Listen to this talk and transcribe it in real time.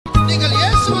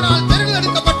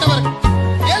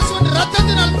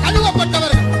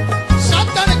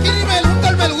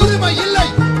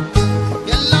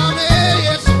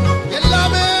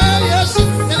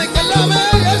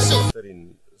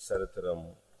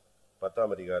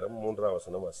10ஆம் அதிகாரம் 3ஆம்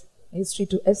வசனம் வாசிப்போம். History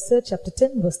to Esther chapter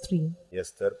 10 verse 3.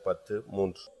 Esther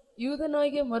 10:3.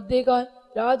 யூதனாகிய மொர்தெகாய்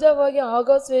ராஜாவாகிய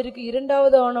ஆகாஸ்வேருக்கு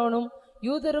இரண்டாவது ஆனவனும்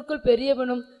யூதருக்குள்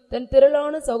பெரியவனும் தன்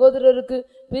திரளான சகோதரருக்கு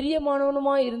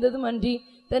பிரியமானவனுமாய் இருந்ததும் அன்றி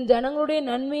தன் ஜனங்களுடைய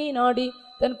நன்மையை நாடி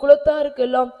தன்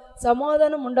குலத்தாருக்கெல்லாம்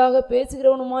சமாதானம் உண்டாக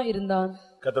பேசுகிறவனுமாய் இருந்தான்.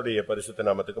 கர்த்தருடைய பரிசுத்த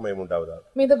நாமத்துக்கு மகிமை உண்டாவதாக.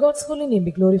 May the God's holy name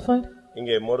be glorified.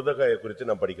 இங்கே மொர்தெகாயை குறித்து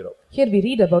நாம் படிக்கிறோம். Here we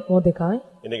read about Mordecai.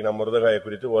 இன்னைக்கு நாம் மொர்தெகாயை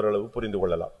குறித்து ஓரளவு புரிந்து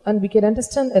கொள்ளலாம். And we can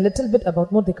understand a little bit about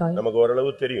Mordecai. நமக்கு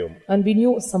ஓரளவு தெரியும். And we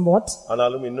knew somewhat.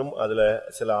 ஆனாலும் இன்னும் அதுல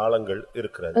சில ஆழங்கள்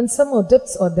இருக்கிறது. And some more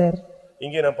depths are there.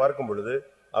 இங்கே நாம் பார்க்கும் பொழுது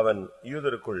அவன்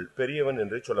யூதருக்குள் பெரியவன்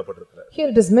என்று சொல்லப்பட்டிருக்கிறார். Here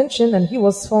it is mentioned and he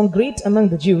was found great among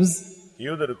the Jews.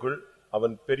 யூதருக்குள்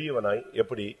அவன் பெரியவனாய்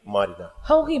எப்படி மாறினான்?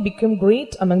 How he became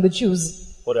great among the Jews.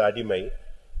 ஒரு அடிமை,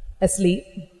 A slave.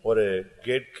 ஒரு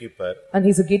gate keeper, And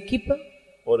he is a gatekeeper.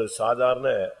 ஒரு சாதாரண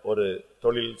ஒரு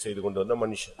தொழில் செய்து கொண்டு வந்த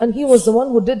மனுஷன். And he was the one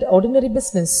who did ordinary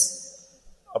business.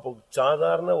 அப்போ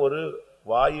சாதாரண ஒரு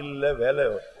வாயில்ல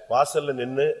வாசல்ல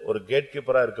நின்னு ஒரு கேட்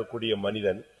கீப்பரா இருக்கக்கூடிய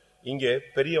மனிதன் இங்கே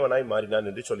பெரியவனாய் மாறினான்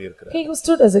என்று சொல்லியிருக்கிறார். He who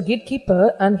stood as a gatekeeper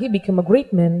and he became a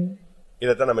great man.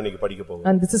 இதைத்தான் நம்ம இன்னைக்கு படிக்க போறோம்.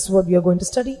 And this is what we are going to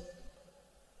study.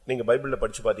 நீங்க பைபிள்ல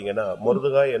படிச்சு பாத்தீங்கன்னா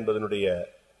மொர்தெகாய் என்பதனுடைய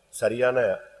சரியான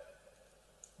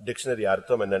டிக்ஷனரி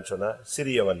அர்த்தம் என்னன்னு சொன்னா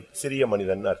சிறியவன், சிறிய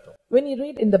மனிதன் அர்த்தம். When you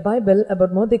read in the Bible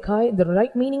about Mordecai, the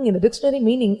right meaning in the dictionary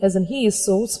meaning is and he is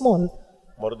so small.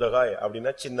 மொர்தெகாய்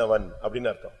அப்படினா சின்னவன் அப்படினு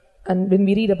அர்த்தம். And when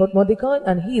we read about Mordecai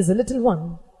and he is a little one.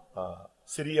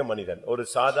 சிறிய மனிதன், ஒரு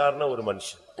சாதாரண ஒரு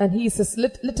மனுஷன். And he is a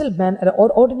little man or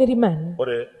ordinary man.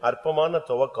 ஒரு அற்பமான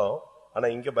துவக்கம். ஆனா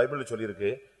இங்க பைபிள்ல சொல்லி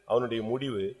இருக்கு அவனுடைய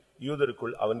முடிவு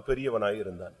யூதருக்குள் அவன் பெரியவனாய்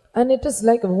இருந்தான். And it is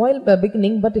like a wild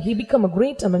beginning but he became a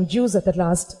great among Jews at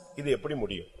last. இது எப்படி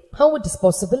முடியும்? How it is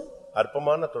possible?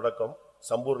 அற்பமான தொடக்கம்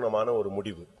சம்பூர்ணமான ஒரு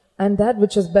முடிவு. And that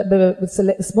which is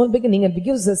a small beginning and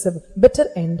gives us a better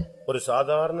end. ஒரு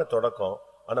சாதாரண தொடக்கம்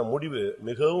ஆனா முடிவு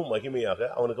மிகவும் மகிமையாக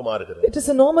அவனுக்கு மாறுகிறது. It is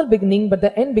a normal beginning but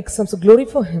the end becomes a glory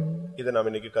for him. இதை நாம்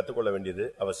இன்னைக்கு கற்றுக்கொள்ள வேண்டியது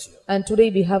அவசியம். And today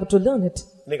we have to learn it.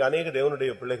 இன்னைக்கு अनेक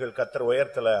தேவனுடைய பிள்ளைகள் கர்த்தர்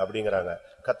உயர்த்தல அப்படிங்கறாங்க.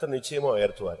 கர்த்தர் நிச்சயமா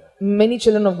உயர்த்துவார். Many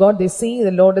children of God they say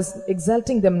the Lord is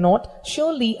exalting them not,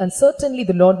 surely and certainly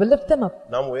the Lord will lift them up.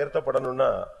 நாம் உயர்த்தப்படணும்னா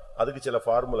அதுக்கு சில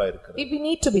ஃபார்முலா இருக்கு. If we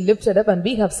need to be lifted up and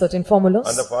we have certain formulas.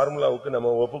 அந்த ஃபார்முலாவுக்கு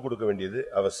நம்ம ஒப்பு கொடுக்க வேண்டியது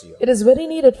அவசியம். It is very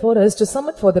needed for us to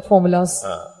submit for the formulas.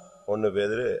 1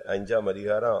 பேதுரு 5ஆம்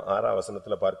அதிகாரம் 6ஆம்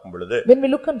வசனத்துல பார்க்கும் பொழுது When we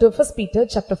look into 1 Peter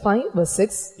chapter 5 verse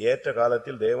 6, ஏற்ற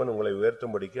காலத்தில் தேவன் உங்களை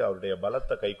உயர்த்தும்படிக்கு அவருடைய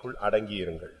பலத்த கைக்குள் அடங்கி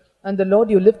இருங்கள். And the Lord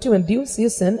you lift you in due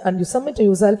season and you submit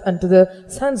yourself unto the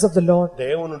hands of the Lord.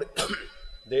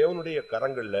 தேவனுடைய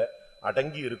கரங்கள்ல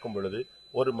அடங்கி இருக்கும் பொழுது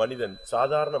ஒரு மனிதன்,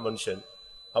 சாதாரண மனுஷன்,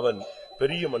 அவன்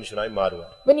பெரிய மனுஷனாய்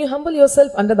மாறுவான். When you humble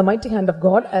yourself under the mighty hand of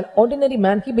God, an ordinary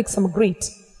man he becomes great.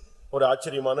 ஒரு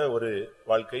ஆச்சரியமான ஒரு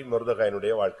வாழ்க்கை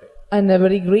மொர்தெகாயினுடைய வாழ்க்கை. And a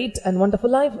very great and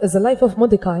wonderful life is the life of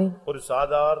Mordecai. ஒரு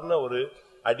சாதாரண ஒரு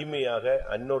அடிமையாக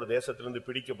இன்னொரு தேசத்திலிருந்து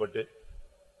பிடிக்கப்பட்டு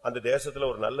அந்த தேசத்துல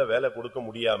ஒரு நல்ல வேலை கொடுக்க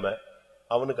முடியாம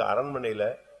அவனுக்கு அரண்மனையில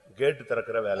கேட்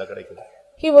திறக்கிற வேலை கிடைக்குது.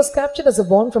 He was captured as a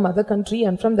born from other country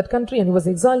and from that country and he was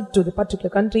exiled to the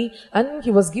particular country and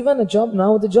he was given a job.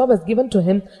 Now the job is given to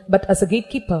him but as a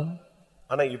gatekeeper.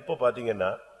 ஆனா இப்போ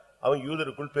பாத்தீங்கன்னா அவன்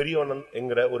யூதருக்குள் பெரியவன்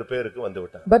என்கிற ஒரு பேருக்கு வந்து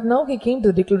விட்டான். But now he came to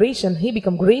the declaration he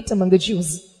became great among the Jews.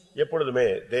 எப்பொழுதுமே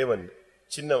தேவன்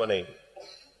சின்னவனை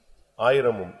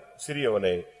ஆயிரமும்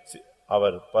சிறியவனை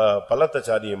அவர் பலத்த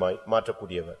சாதியமாய்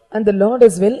மாற்றக்கூடியவர். And the Lord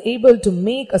is well able to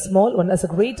make a small one as a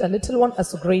great and little one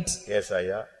as a great.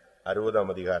 ஏசாயா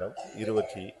 60ஆம் அதிகாரம்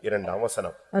 22ஆம்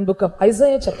வசனம். And book of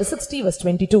Isaiah chapter 60 verse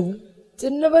 22.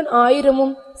 சின்னவன்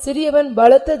ஆயிரமும் சிறியவன்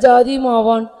பலத்த ஜாதியும்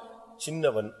ஆவான்.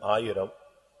 சின்னவன் 1000,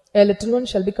 A little one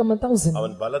shall become 1,000.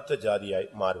 அவன் பலத்த ஜாதியாய்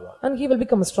மாறுவான். And he will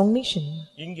become a strong nation.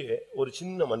 இங்கே ஒரு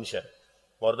சின்ன மனுஷன்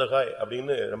மொர்தெகாய்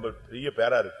அப்படின்னு ரொம்ப பெரிய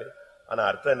பேரா இருக்கு. ஆனா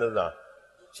அர்த்தம் என்னதுதான்?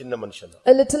 சின்ன மனுஷன்.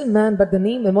 A little man but the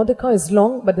name Mordecai is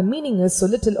long but the meaning is so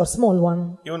little or small one.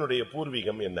 இவனுடைய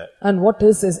பூர்வீகம் என்ன? And what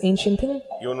is his ancient thing?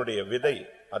 இவனுடைய விதை,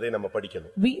 அதை நம்ம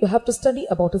படிக்கணும். We have to study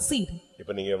about a seed.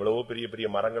 இப்ப நீங்க எவ்வளவு பெரிய பெரிய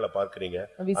மரங்களை பார்க்கறீங்க.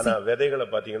 ஆனா விதைகளை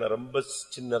பாத்தீங்கன்னா ரொம்ப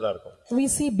சின்னதா இருக்கும். We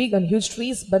see big and huge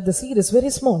trees but the seed is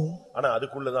very small. ஆனா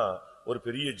அதுக்குள்ள தான் ஒரு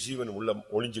பெரிய ஜீவன் உள்ள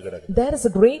ஒளிஞ்சு கிடக்கு. There is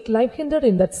a great life hidden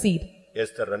in that seed.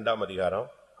 Esther 2ஆம் அதிகாரம்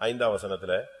 5ஆம்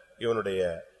வசனத்துல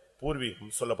இவனுடைய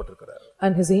பூர்வீகம் சொல்லப்பட்டிருக்கிறார்.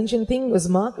 And his ancient thing was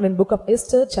marked in book of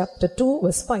Esther chapter 2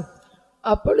 verse 5.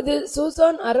 அப்பொழுது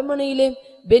சூசான் அரண்மனையிலே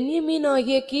பென்யமீன்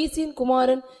ஆகிய கீசின்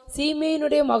குமாரன்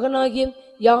சீமேயினுடைய மகனாகிய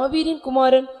யாவீரின்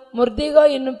குமாரன்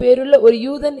மொர்தெகாய் என்னும் பேருள்ள ஒரு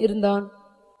யூதன் இருந்தான்.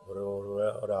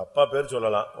 ஒரு அப்பா பேர்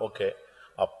சொல்லலாம். ஓகே,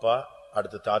 அப்பா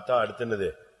அடுத்து தாத்தா அடுத்து என்னது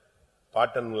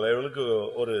பாட்டன் லெவலுக்கு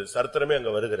ஒரு சரித்திரமே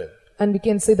அங்க வருகிறது. And we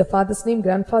can say the father's name,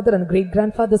 grandfather and great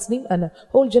grandfather's name, and a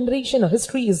whole generation of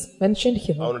history is mentioned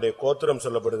here. அவனுடைய கோத்திரம்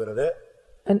சொல்லப்படுகிறது.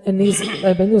 And his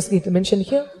when was it mentioned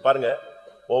here? பாருங்க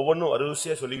ஒவ்வொன்னும்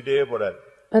வரிசையா சொல்லிக்கிட்டே போறாரு.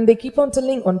 And they keep on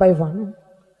telling one by one.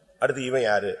 அடுத்து இவன்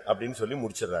யாரு அப்படினு சொல்லி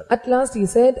முடிச்சிராரு. At last he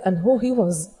said and who he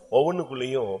was.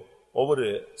 ஒவ்வொன்னுக்குள்ளேயும் ஒவ்வொரு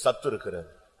சத்து இருக்குது.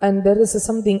 And there is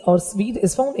something or sweet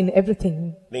is found in everything.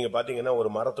 நீங்க பாத்தீங்கன்னா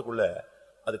ஒரு மரத்துக்குள்ள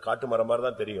அது காட்டு மரம் மாதிரி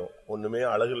தான் தெரியும். ஒண்ணுமே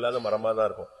அழகு இல்லாத மரமா தான்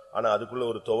இருக்கும். ஆனா அதுக்குள்ள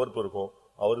ஒரு துவர்ப்பு இருக்கும்,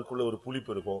 அவருக்குள்ள ஒரு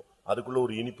புளிப்பு இருக்கும், அதுக்குள்ள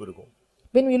ஒரு இனிப்பு இருக்கும்.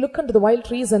 When we look into the wild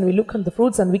trees and we look at the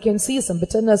fruits and we can see some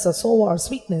bitterness or sour or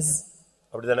sweetness.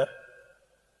 அப்படிதானே?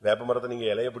 வேப்ப மரத்தை நீங்க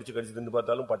இலைய பிடிச்சு கடிச்சு தின்னு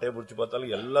பார்த்தாலும் பட்டைய பிடிச்சு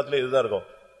பார்த்தாலும் எல்லாத்துலயும் இதுதான் இருக்கும்,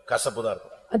 கசப்பு தான்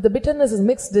இருக்கும். And the bitterness is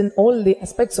mixed in all the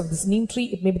aspects of this neem tree.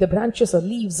 It may be the branches or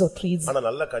leaves or trees. ஆனா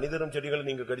நல்ல கனிதரும் செடிகளை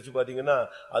நீங்க கடிச்சு பாத்தீங்கன்னா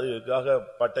அதுக்காக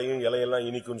பட்டையும் இலையெல்லாம்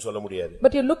இனிக்கும்னு சொல்ல முடியாது.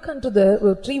 But you look unto the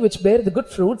tree which bear the good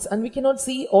fruits and we cannot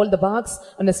see all the barks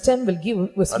and the stem will give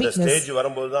sweetness. அந்த ஸ்டேஜ்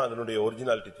வரும்போது தான் அதனுடைய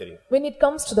ஒரிஜினாலிட்டி தெரியும். When it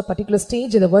comes to the particular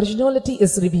stage the originality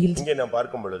is revealed. இங்கே நாம்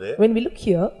பார்க்கும் பொழுது when we look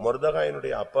here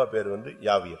மொர்தெகாயினுடைய அப்பா பேர் வந்து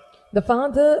யாவீர். The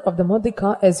father of the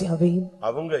Mordecai is Yahweh.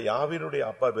 அவங்க யாவீருடைய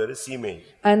அப்பா பேரு சீமேய்.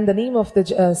 And the name of the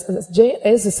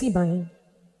is Shimei.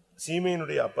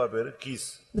 சீமேயினுடைய அப்பா பேரு keys.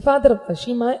 The father of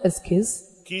Shimei is Kis.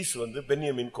 Keys வந்து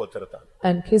பென்யமீன் கோத்திரத்தான்.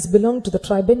 And Kis belonged to the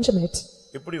tribe Benjamin.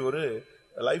 இப்படி ஒரு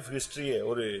லைஃப் ஹிஸ்டரி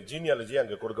ஒரு genealogy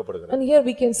அங்க கொடுக்கப்படுகிறது. And here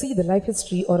we can see the life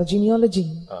history or a genealogy.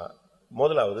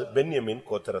 முதலாவது பென்யமீன்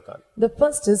கோத்திரத்தான். The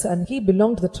first is and he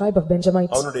belonged to the tribe of Benjamin.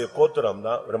 அவனுடைய கோத்திரம்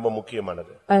தான் ரொம்ப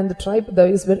முக்கியமானது. And the tribe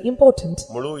there is very important.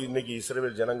 முழு இன்னைக்கு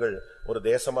இஸ்ரவேல் ஜனங்கள் ஒரு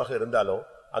தேசமாக இருந்தாலும்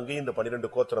அங்கே இந்த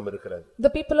 12 கோத்திரம் இருக்கிறது.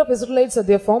 The people of Israelites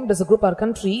they are formed as a group or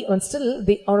country and still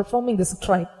they are forming this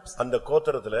tribe. அந்த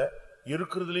கோத்திரத்துல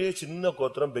இருக்குறதுலயே சின்ன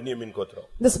கோத்திரம் பென்யமீன் கோத்திரம்.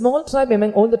 The small tribe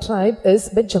among all the tribe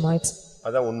is Benjamin.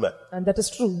 அதான் உண்மை. And that is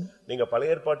true. நீங்க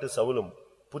பழைய ஏற்பாட்டு சவுலும்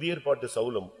புதிய ஏற்பாட்டு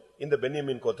சவுலும் இந்த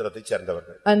பென்யமீன் கோத்திரத்தை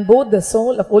சேர்ந்தவர்கள். And both the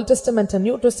Saul of Old Testament and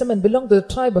New Testament belong to the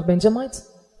tribe of Benjamites.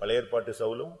 பழைய ஏற்பாட்டு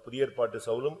சவுலும் புதிய ஏற்பாட்டு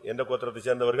சவுலும் எந்த கோத்திரத்தை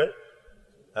சேர்ந்தவர்கள்?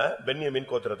 பென்யமீன்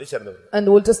கோத்திரத்தை சேர்ந்தவர்கள்.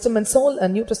 And Old Testament Saul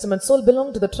and New Testament Saul belong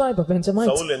to the tribe of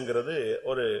Benjamites. Saul என்கிறது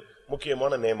ஒரு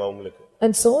முக்கியமான நேம் அவங்களுக்கு.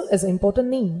 And Saul is an important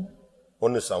name.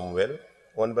 1 Samuel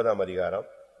 9ஆம் அதிகாரம்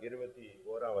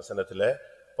 21ஆம் வசனத்திலே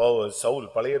சவுல்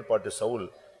பழைய ஏற்பாட்டு சவுல்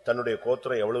தன்னுடைய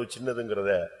கோத்திரம் எவ்வளவு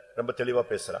சின்னதுங்கறத ரொம்ப தெளிவா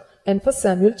பேசுறான். And 1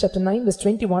 Samuel chapter 9 verse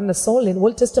 21 Saul in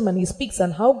Old Testament he speaks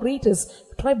on how great his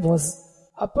tribe was.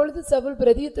 அப்பொழுது சவுல்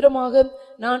பிரதியுத்தரமாக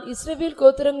நான் இஸ்ரவேல்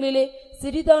கோத்திரங்களிலே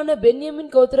சிறிதான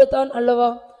பென்யமீன் கோத்திரத்தான் அல்லவா?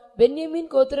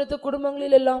 பென்யமீன் கோத்திரத்து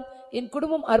குடும்பங்களிலெல்லாம் என்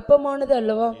குடும்பம் அற்பமானது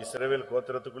அல்லவா? இஸ்ரவேல்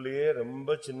கோத்திரத்துக்குள்ளேயே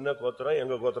ரொம்ப சின்ன கோத்திரம்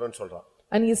எங்க கோத்திரம்னு சொல்றான்.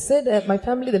 And he said my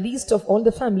family the least of all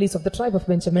the families of the tribe of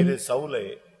Benjamin. இது சவுலை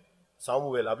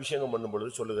சாமுவேல் அபிஷேகம் பண்ணும்போது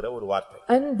சொல்லுகிற ஒரு வார்த்தை.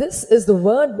 And this is the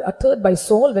word uttered by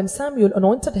Saul when Samuel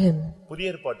anointed him.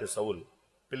 புதிய ஏற்பாட்டு சவுல்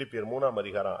பிலிப்பியர் 3ஆம்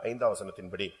அதிகாரம் 5ஆம்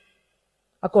வசனத்தின்படி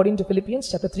according to Philippians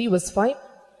chapter 3 verse 5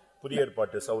 புதிய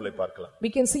ஏற்பாட்டு சவுலை பார்க்கலாம்.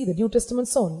 we can see the New Testament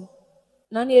Saul.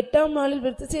 நான் 8ஆம் நாளில்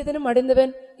விருத்தசேதனம்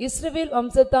அடைந்தவன் இஸ்ரவேல்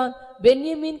வம்சத்தான்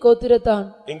பென்யமீன் கோத்திரத்தான்.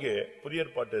 இங்கே புதிய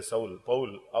ஏற்பாட்டு சவுல்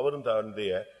பவுல் அவரும்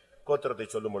தன்னுடைய கோத்திரத்தை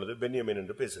சொல்லும் பொழுது பென்யமீன்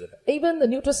என்று பேசுகிறார். Even the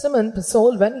New Testament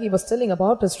Saul when he was telling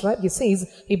about his tribe he says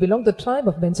he belonged to the tribe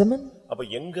of Benjamin. அப்ப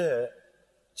எங்க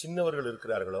சின்னவர்கள்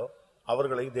இருக்கிறார்களோ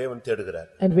அவர்களை தேவன் தேடுகிறார்.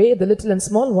 And where the little and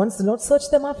small ones the Lord search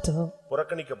them after.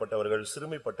 புறக்கணிக்கப்பட்டவர்கள்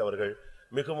சிறுமைப்பட்டவர்கள்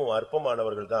மிகவும்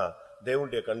அற்பமானவர்கள் தான்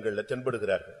தேவனுடைய கண்களில்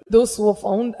தென்படுகிறார்கள். Those who are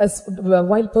found as a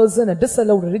wild person and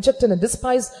disallowed rejected and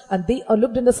despised and they are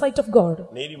looked in the sight of God.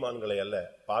 நீதிமான்களை அல்ல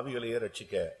பாவிகளையே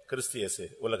ரட்சிக்க கிறிஸ்து இயேசு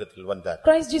உலகத்தில் வந்தார்.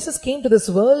 Christ Jesus came to this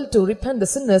world to repent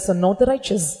the sinners and not the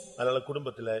righteous. அதனால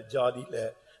குடும்பத்துல ஜாதியில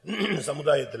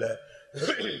சமுதாயத்துல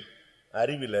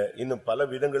அறிவில இன்னும் பல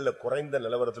விதங்கள்ல குறைந்த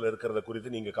நிலவரத்துல இருக்கிறத குறித்து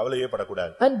நீங்க கவலையே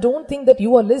படக்கூடாது. And don't think that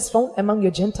you are less found among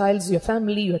your Gentiles, your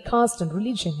family, your caste and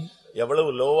religion. எவ்வளவு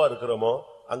லோவா இருக்கிறோமோ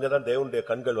அங்கதான் தேவனுடைய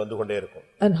கண்கள் வந்து கொண்டே இருக்கும்.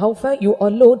 And how far you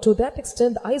are low, to that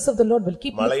extent the eyes of the Lord will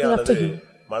keep looking after you.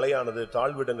 மலையானது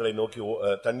தாழ்விடங்களை நோக்கி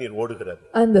தண்ணீர் ஓடுகிறது.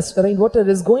 And the rain water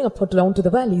is going up down to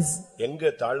the valleys.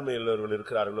 எங்க தாழ்மையுள்ளவர்கள்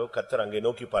இருக்கிறார்களோ கர்த்தர் அங்கே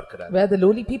நோக்கி பார்க்கிறார். Where the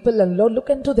lowly people and Lord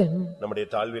look into them. நம்முடைய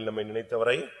தாழ்வில் நம்மை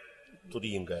நினைத்தவரை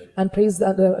துதியுங்கள். And praise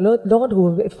the Lord who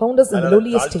found us in the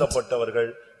lowliest state.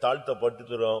 தாழ்த்தப்பட்டவர்கள்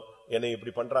தாழ்த்தப்பட்டுறோம் என்னை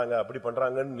இப்படி பண்றாங்க அப்படி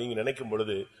பண்றாங்கன்னு நீங்க நினைக்கும்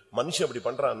பொழுது மனுஷன் அப்படி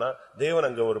பண்றான்னா தேவன்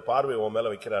அங்க ஒரு பார்வை உன்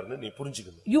மேல வைக்கிறாருன்னு நீ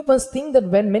புரிஞ்சுக்கணும். You must think that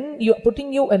when men you are putting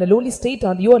you in a lowly state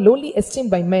or you are lowly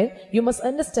esteemed by men, you must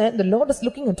understand the Lord is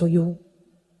looking into you.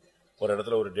 ஒரு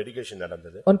இடத்துல ஒரு டெடிகேஷன்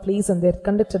நடந்தது. On place and they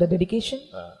conducted a dedication.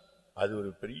 அது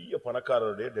ஒரு பெரிய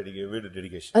பணக்காரருடைய வீடு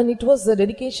dedication. And it was the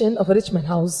dedication of a rich man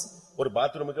house. ஒரு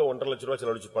பாத்ரூமுக்கு 1.5 லட்சம் ரூபாய்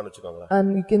செலவழிச்சிருப்பான்னு வெச்சுக்கோங்க. And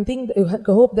you can think that you have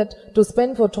to hope that to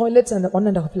spend for toilets and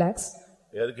 1.5 lakhs.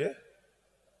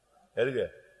 எதுக்கு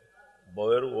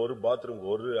ஒரு பாத்ரூம்,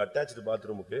 ஒரு அட்டாச்டு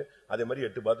பாத்ரூமுக்கு அதே மாதிரி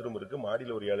 8 பாத்ரூம் இருக்கு,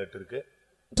 மாடியில ஒரு 7-8 இருக்கு.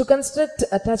 To construct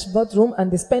attached bathroom and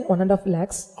they spent 1.5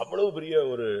 lakhs. அவ்வளவு பெரிய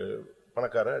ஒரு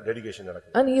பணக்கார டெடிகேஷன்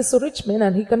நடக்குது. And he is a rich man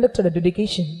and he conducted a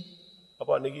dedication.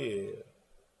 அப்ப அன்னைக்கு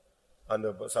அந்த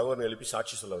சகோதரனை எழுப்பி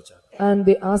சாட்சி சொல்ல வச்சாங்க. And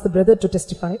they asked the brother to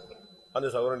testify. அந்த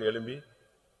சகோதரன் எழும்பி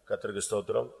கர்த்தருக்கு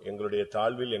ஸ்தோத்திரம், எங்களுடைய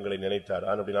தாழ்வில் எங்களை நினைத்தார்,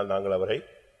 அப்படினால் நாங்கள் அவரை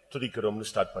துதிக்கிறோம்னு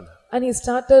ஸ்டார்ட் பண்ணார். And he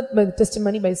started by the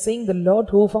testimony by saying the Lord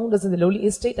who found us in the lowly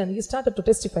estate, and he started to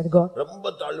testify to God.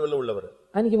 ரொம்ப தாழ்வுல உள்ளவர்.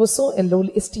 And he was so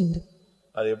lowly esteemed.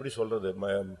 அது எப்படி சொல்றது,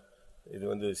 இது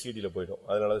வந்து சிடில போய்டும்,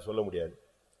 அதனால சொல்ல முடியாது.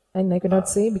 And I cannot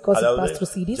say because it passed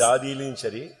through CDs. ஜாதியிலயும்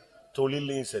சரி,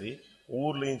 தொழிலையும் சரி,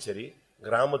 ஊர்லயும் சரி,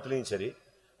 கிராமத்திலயும் சரி,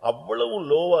 அவ்வளவு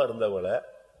லோவா இருந்தவங்கள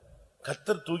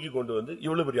கர்த்தர் தூக்கி கொண்டு வந்து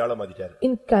இவ்வளவு பெரிய ஆளா மாத்திட்டாரு.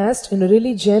 In caste, in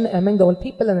religion, among the all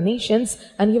people and the nations,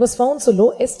 and he was found so low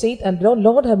estate, and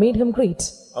Lord had made him great.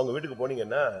 அவங்க வீட்டுக்கு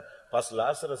போனீங்கன்னா பாஸ்டர்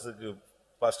லாசரஸ்க்கு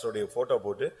பாஸ்டருடைய போட்டோ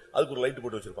போட்டு அதுக்கு ஒரு லைட்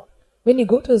போட்டு வச்சிருப்பான். When you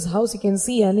go to his house, you can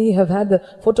see, and he have had the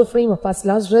photo frame of Pastor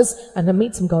Lazarus and have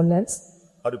made some garlands.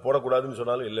 அது போடக்கூடாதுன்னு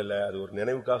சொன்னாலும் இல்ல அது ஒரு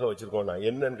நினைவுக்காக வச்சிருக்கோம். நான்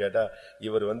என்னன்னு கேட்டா,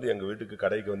 இவர் வந்து எங்க வீட்டுக்கு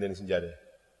கடைக்கு வந்து என்ன செஞ்சாரு,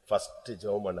 ஃபர்ஸ்ட்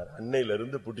ஜெபம் பண்ணார். அன்னையில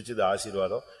இருந்து புடிச்சது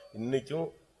ஆசீர்வாதம், இன்னைக்கும்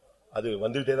அது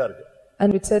வந்துட்டே தான் இருக்கு.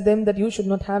 And we said them that you should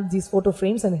not have these photo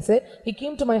frames, and he said he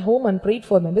came to my home and prayed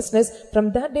for my business. From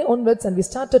that day onwards, and we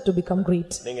started to become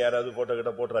great. நீங்க யாராவது photo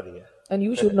கிட்ட போட்றாதீங்க. And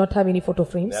you should not have any photo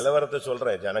frames. நிலவரத்தை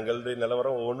சொல்றேன், ஜனங்களுடைய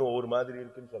நிலவரம் ஒவ்வொரு மாதிரி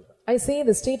இருக்குன்னு சொல்றேன். I say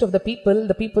the state of the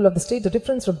people of the state are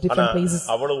different from different places.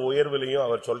 அவ்வளவு உயர்விலையும்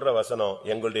அவர் சொல்ற வசனம்,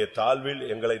 எங்களுடைய தாழ்வில்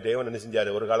எங்களை தேவன் என்ன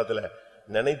செஞ்சாரு, ஒரு காலத்துல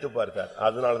நினைத்து பார்த்தார்,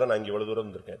 அதனால தான் நான் இங்க இவ்வளவு தூரம்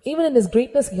வந்திருக்கேன். Even in his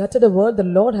greatness he uttered a word, the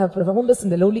Lord have found us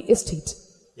in the lowly estate.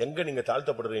 எங்க நீங்க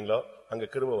தாழ்த்தப்படுறீங்களோ அங்க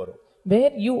கிருபை வரும்.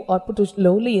 Where you are put to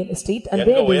lowly estate, and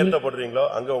where உயர்த்தப்படுறீங்களோ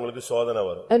அங்க உங்களுக்கு சோதனை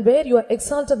வரும். And where you are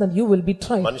exalted, then you will be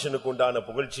tried. மனுஷனுக்கு உண்டான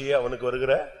புகழ்ச்சியே அவனுக்கு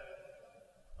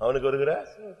வருகிற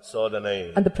சோதனை.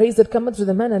 And the praise that cometh to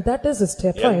the man, and that is his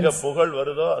trials. எங்க புகழ்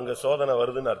வருதோ அங்க சோதனை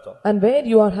வருதுன்னு அர்த்தம். And where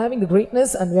you are having the greatness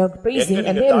and you are praising,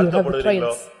 and there you have the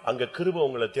trials. அங்க கிருபை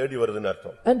உங்களை தேடி வருதுன்னு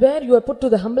அர்த்தம். And where you are put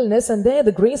to the humbleness, and there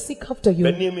the grace seek after you.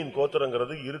 பென்யமீன்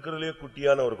கோத்திரங்கிறது இருக்கிறதுலயே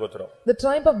குட்டியான ஒரு கோத்திரம். The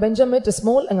tribe of Benjamin is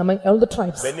small among all the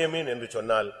tribes. பென்யமீன் என்று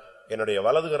சொன்னால் என்னுடைய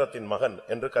வலதுகரத்தின் மகன்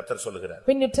என்று கர்த்தர் சொல்லுகிறார்.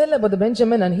 When you tell about the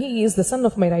Benjamin, and he is the son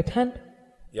of my right hand.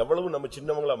 எவ்வளவு நம்ம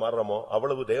சின்னவங்களா மாறறோமோ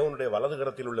அவ்வளவு தேவனுடைய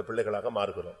வலதுகரத்தில் உள்ள பிள்ளைகளாக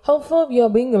மாறுகிறோம். How far we are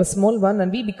being a small one, and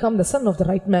we become the son of the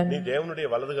right man. நீ தேவனுடைய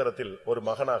வலதுகரத்தில் ஒரு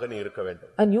மகனாக நீ இருக்க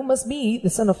வேண்டும். And you must be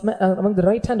the son of man, among the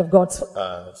right hand of God's.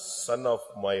 Son of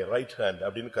my right hand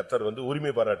அப்படினு கர்த்தர் வந்து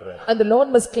உரிமை பாராட்டுறார். And the Lord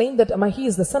must claim that he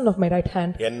is the son of my right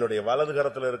hand. என்னுடைய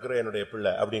வலதுகரத்தில் இருக்கிற என்னுடைய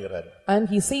பிள்ளை அப்படிங்கறாரு. And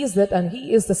he says that, and he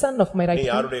is the son of my right hand.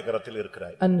 நீ யாருடைய கரத்தில்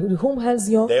இருக்கிறாய்? And whom has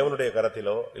your? தேவனுடைய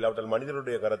கரத்திலோ இல்லாவிட்டால்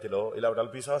மனிதனுடைய கரத்திலோ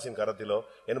இல்லாவிட்டால் பிசாசின் கரத்திலோ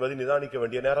என்பதை நிதானிக்க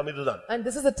வேண்டிய நேரம் இதுதான். And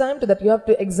this is the time that you have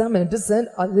to examine and discern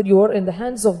whether you are in the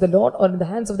hands of the Lord or in the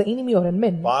hands of the enemy or in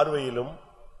men. பார்வையிலும்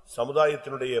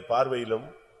சமுதாயத்தினுடைய பார்வையிலும்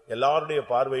எல்லாருடைய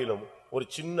பார்வையிலும் ஒரு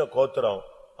சின்ன கோத்திரம்,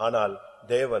 ஆனால்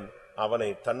தேவன் அவனை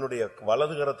தன்னுடைய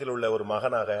வலதுகரத்தில் உள்ள ஒரு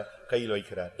மகனாக கையில்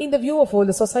வைக்கிறார். In the view of all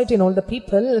the society and all the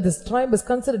people, this tribe is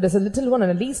considered as a little one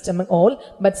and a least among all,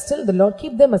 but still the Lord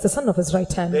keep them as a son of his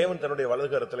right hand. தேவன் தன்னுடைய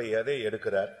வலதுகரத்தில் எதை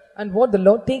எடுக்கிறார்? And what the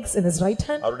Lord takes in his right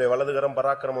hand? அவருடைய வலதுகரம்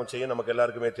பராக்கிரமம் செய்ய நமக்கு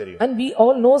எல்லாருக்குமே தெரியும். And we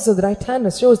all knows that the right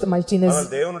hand shows the mightiness.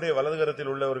 ஆனால் தேவனுடைய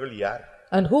வலதுகரத்தில் உள்ளவர்கள் யார்?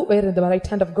 And who were in the right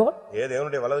hand of God?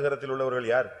 தேவனுடைய வலதுகரத்தில் உள்ளவர்கள்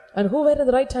யார்? And who were in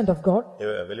the right hand of God?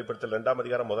 வெளிப்படுத்தல் 2ஆம்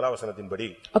அதிகாரம் 1ஆம் வசனத்தின்படி,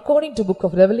 according to book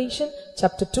of Revelation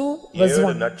chapter 2 verse 1,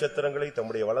 7 நட்சத்திரங்களை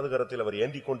தம்முடைய வலதுகரத்தில் அவர்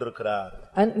ஏந்தி கொண்டிருக்கிறார்.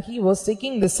 And he was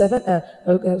taking the 7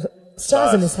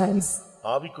 stars in his hands.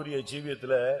 ஆவிக்குரிய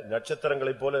ஜீவியத்திலே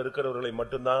நட்சத்திரங்களை போல இருக்கிறவர்களை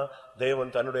மட்டும்தான்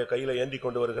தேவன் தன்னுடைய கையில ஏந்தி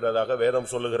கொண்டு வருகிறதாக வேதம்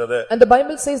சொல்லுகிறது. And the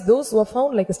Bible says those who are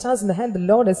found like stars in the hand, the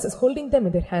Lord is holding them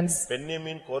in their hands.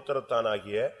 Benjamin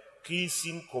கோத்திரத்தானாகிய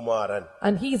கீசின் Kumaran.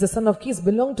 And he is the son of Kis,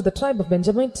 belong to the tribe of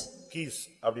Benjamin. Keys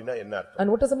அப்படினா என்ன அர்த்தம்? And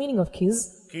what is the meaning of Kis?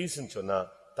 கீஸ்னு சொன்னா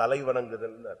தலை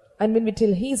வணங்குதல்னு அர்த்தம். And when we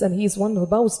tell he is, and he is one who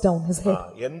bows down his head.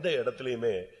 எந்த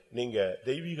இடத்திலயுமே நீங்க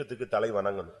தெய்வீகத்துக்கு தலை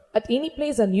வணங்கணும். At any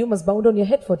place, and you must bow down your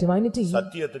head for divinity.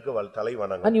 சத்தியத்துக்கு தலை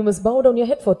வணங்கணும். And you must bow down your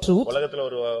head for truth. உலகத்துல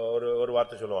ஒரு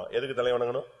வார்த்தை சொல்லுவான், எதுக்கு தலை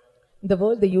வணங்கணும்? In the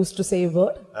world they used to say a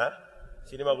word.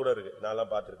 Cinema கூட இருக்கு, நான்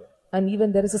எல்லாம் பார்த்திருக்கேன். And even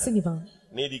there is a cinema.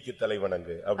 நீதிக்கு தலை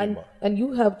வணங்கு அப்படிமா. And you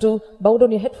have to bow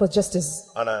down your head for justice.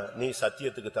 ஆனா நீ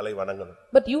சத்தியத்துக்கு தலை வணங்கணும்.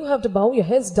 But you have to bow your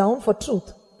heads down for truth.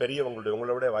 பெரியவங்களுடைய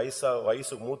உங்களோட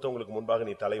வயசு மூத்தவங்களுக்கு முன்பாக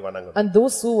நீ தலை வணங்கணும். And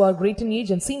those who are great in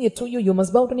age and senior to you, you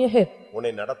must bow down your head.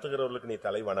 உன்னை நடத்துகிறவர்களுக்கு நீ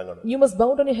தலை வணங்கணும். You must bow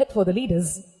down your head for the leaders.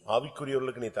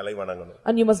 ஆவிக்குரியவர்களுக்கு நீ தலை வணங்கணும்.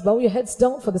 And you must bow your heads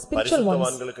down for the spiritual ones.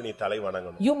 பரிசுத்தவான்களுக்கு நீ தலை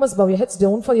வணங்கணும். You must bow your heads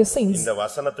down for your saints. இந்த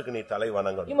வசனத்துக்கு நீ தலை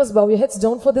வணங்கணும். You must bow your heads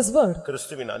down for this word.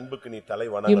 கிறிஸ்துவின் அன்புக்கு நீ தலை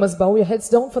You வணங்கணும். must bow your heads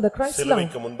down for the Christ's love.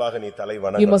 சிலுவைக்கு முன்பாக நீ தலை You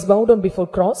வணங்கணும். must bow down before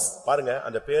cross. பாருங்க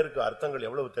அந்த பேருக்கு அர்த்தங்கள்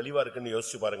எவ்வளவு தெளிவா இருக்குன்னு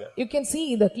யோசிச்சு பாருங்க. You can see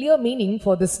the clear meaning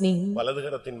for this name.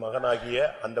 வலதுகரத்தின் மகனாகிய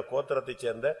அந்த கோத்திரத்தைச்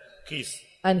சேர்ந்த keys.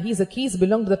 And he is a keys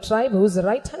belong to the tribe who is the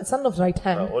right hand, son of right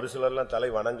hand. ஒரு சிலர்லாம் தலை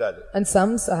வணங்காது. And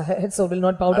some heads will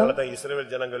not bow down. அதனால தான்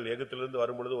இஸ்ரவேல் ஜனங்கள் எகிப்திலிருந்து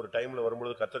வரும்பொழுது ஒரு டைம்ல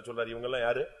வரும்பொழுது கர்த்தர் சொல்றார் இவங்க எல்லாம்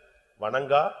யாரு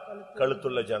வணங்கா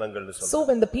கழுத்துள்ள ஜனங்கள்னு சொல்றார். So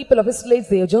when the people of Israel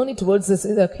they journey towards this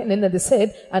Canaan, they said,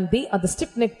 and they are the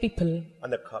stiff-necked people.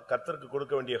 அந்த கர்த்தருக்கு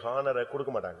கொடுக்க வேண்டிய ஹானரை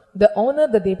கொடுக்க மாட்டாங்க. The honor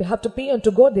that they have to pay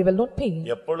unto God they will not pay.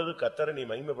 எப்பொழுது கர்த்தரை நீ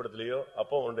மகிமைப்படுத்தலையோ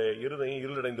அப்போ உன்னுடைய இருதயம்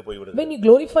இருளடைந்து போய்விடும். When you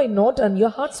glorify not and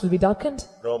your hearts will be darkened.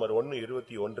 ரோமர்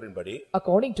 1:21 படி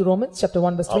According to Romans chapter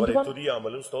 1 verse 21. அவரை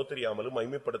துதியாமலும் ஸ்தோத்திரியாமலும்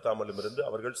மகிமைப்படுத்தாமலும் இருந்து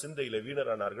அவர்கள் சிந்தையிலே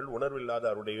வீணரானார்கள் உணர்வில்லாத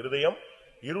அவருடைய இருதயம்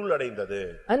இருளடைந்தது.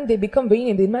 And they become vain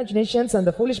in the imaginations and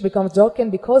the foolish becomes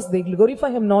darkened because they glorify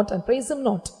him not and praise him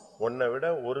not. உன்னை விட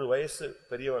ஒரு வயசு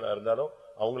பெரியவனா இருந்தாலும்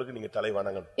அவங்களுக்கு நீங்க தலை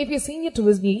வணங்கணும். If you are senior to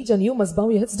his age and you must bow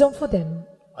your heads down for them.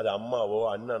 அது அம்மாவோ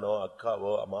அண்ணனோ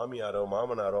அக்காவோ மாமியாரோ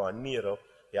மாமனாரோ அண்ணியரோ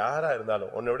யாரா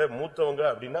இருந்தாலும் உன்னை விட மூத்தவங்க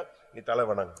அப்படின்னா நீ தலை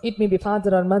வணங்கு. It may be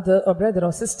father or mother or brother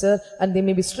or sister and they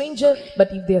may be stranger, but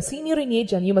if they are senior in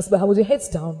age and you must bow your heads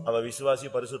down. அவன் விசுவாசி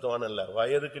பரிசுத்தவான் அல்ல,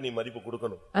 வயதுக்கு நீ மதிப்பு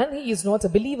கொடுக்கணும். And he is not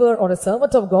a believer or a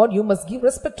servant of God, you must give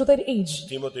respect to their age.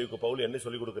 தீமோத்தேயுக்கு Pavul என்ன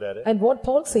சொல்லி கொடுக்கிறாரு? And what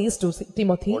Paul says to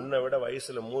Timothy, உன்னை விட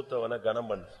வயசுல மூத்தவனை கனம்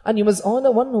பண்ணு. and you must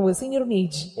honor one who is senior in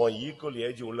age. உன் equal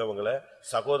age உள்ளவங்களை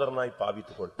சகோதரனாய்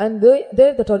பாவித்துக்கொள். And they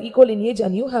that are equal in age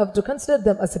and you have to consider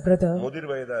them as a brother. முதிர்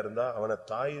வயதா இருந்தா அவனை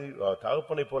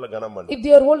தகப்பனை போல கனம் பண்ணு. If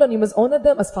they are old and you must honor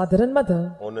them as father and mother.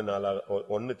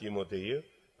 1 தீமோத்தேயு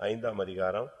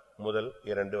 5 முதல்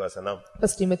 2 வசனம்.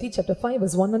 1 Timothy chapter 5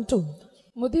 verse 1 and 2.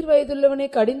 முதிர் வயதுள்ளவனை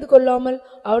கடிந்து கொள்ளாமல்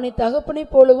அவனை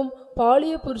தகப்பனைப் போலவும்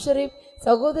பாலிய புருஷரை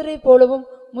சகோதரைப் போலவும்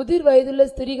முதிர் வயதுள்ள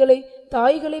ஸ்திரீகளை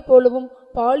தாய்களைப் போலவும்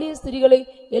பாலிய ஸ்திரீகளை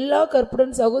எல்லா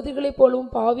கற்புடன் சகோதரிகளைப்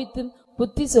போலவும் பாவித்து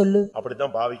புத்தி சொல்லு.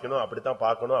 அப்படிதான் பாவிக்கணும், அப்படிதான்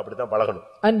பார்க்கணும், அப்படிதான் பழகணும்.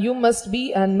 And you must be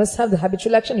and must have the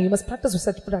habitual action, you must practice with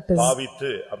such practice. பாவித்து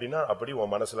அப்படினா அப்படி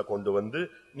உன் மனசுல கொண்டு வந்து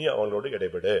நீ அவங்களோட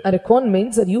இடைபெடு. And a con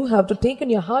means that you have to take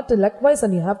in your heart and likewise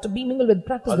and you have to be mingled with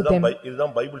practice with them.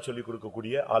 இதுதான் பைபிள் சொல்லி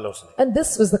கொடுக்கக்கூடிய ஆலோசனை. And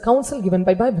this is the counsel given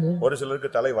by Bible. ஒரு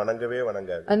சிலருக்கு தலை வணங்கவே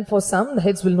வணங்காது. And for some the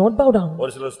heads will not bow down.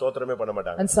 ஒரு சிலர் ஸ்தோத்திரமே பண்ண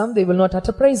மாட்டாங்க. And some they will not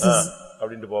utter praises.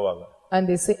 அப்படினு போவாங்க. And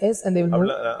they say yes and they will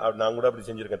not. நான் கூட அப்படி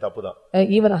செஞ்சிருக்கேன், தப்புதான்.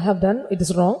 Even I have done, it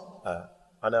is wrong.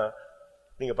 ஆனா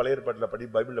நீங்க பழைய ஏற்பாட்டுல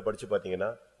பைபிள்ல படிச்சு பாத்தீங்கன்னா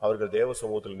அவர்கள் தேவ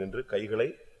சமூகத்தில் நின்று கைகளை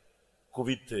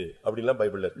குவித்து அப்படிலாம்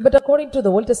பைபிள்ல இருக்கு. But according to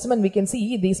the Old Testament we can see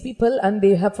these people and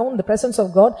they have found the presence of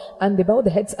God and they bow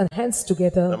their heads and hands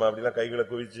together. நம்ம அப்படிலாம் கைகளை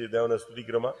குவிச்சு தேவனை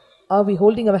ஸ்துதிக்கிறோமா? Are we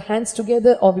holding our hands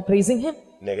together or are we praising him?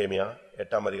 நெகேமியா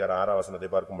 8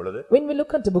 பார்க்கும் பொழுது when we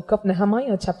look at the book of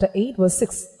Nehemiah chapter 8 verse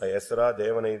 6, Ezra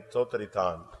தேவனை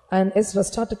ஸ்தோத்திரித்தான். and Ezra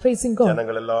started praising God.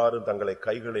 ஜனங்கள் எல்லாரும் தங்களை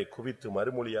கைகளை குவித்து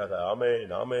மறுமொழியாக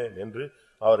ஆமென் ஆமென் என்று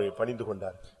அவரை பணிந்து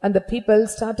கொண்டார். And the people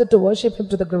started to worship him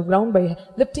to the ground by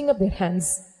lifting up their hands.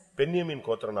 பென்யமீன்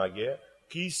கோத்திரனாகிய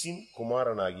கீசின்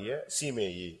குமாரனாகிய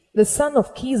சீமேயி, The son of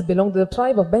Kis belonged to the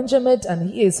tribe of Benjamin and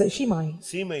he is Shimei.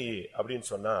 சீமேயி அப்படினு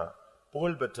சொன்னா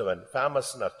புகழ் பெற்றவன், ஃபேமஸ்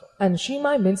அர்த்தம். And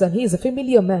Shimei means and he is a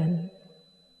familiar man.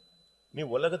 நீ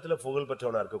உலகத்துல புகழ்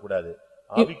பெற்றவனா இருக்க கூடாது,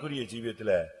 ஆவிக்குரிய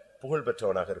ஜீவியத்துல புகழ்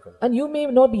பெற்றவனாக இருக்கணும். And you may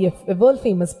not be a world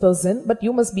famous person but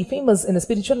you must be famous in a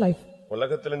spiritual life.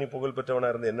 உலகத்துல நீ புகழ் பெற்றவனா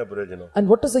இருந்து என்ன பிரயோஜனம்? And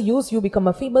what is the use you become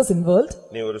a famous in world?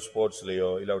 நீ ஒரு ஸ்போர்ட்ஸ்லயோ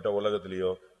இல்ல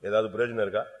உலகத்திலயோ ஏதாவது பிரயோஜனம்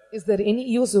இருக்கா? Is there any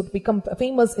use to become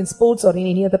famous in sports or in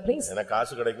any other place? எனக்கு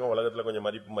காசு கிடைக்கும், உலகத்துல கொஞ்சம்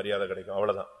மதிப்பு மரியாதை கிடைக்கும்,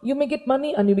 அவ்வளவுதான். You may get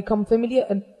money and you become familiar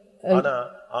and ஆனா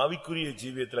ஆவிக்குரிய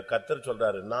ஜீவியத்துல கர்த்தர்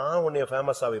சொல்றாரு நான் உன்னை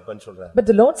ஃபேமஸா வைப்பேன்னு சொல்றாரு. But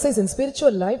the Lord says in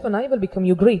spiritual life and I will become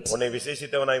you great. உன்னை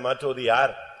விசேஷித்தவனாய் மாற்றுவது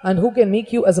யார்? And who can make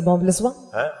you as a marvelous one?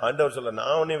 ஆண்டவர் சொல்ல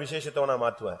நான் உன்னை விசேஷித்தவனா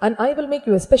மாற்றுவேன். And I will make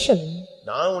you a special.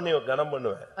 நான் உன்னை கனம்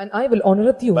பண்ணுவேன். And I will honor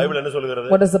you. Bible என்ன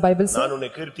சொல்கிறது? What does the Bible say? நான் உன்னை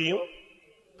கீர்த்தியும்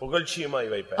புகழ்ச்சியுமாய்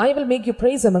வைப்பேன். I will make you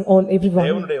praise among all everyone.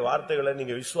 தேவனுடைய வார்த்தைகளை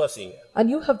நீங்க விசுவாசிங்க. And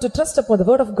you have to trust upon the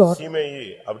word of God. சீமேயி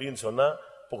அப்படினு சொன்னா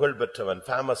புகழ் பெற்றவன்,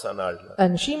 famous ஆனாள்.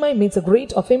 And Shimei means a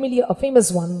great or familiar or famous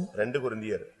one. 2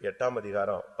 கொரிந்தியர்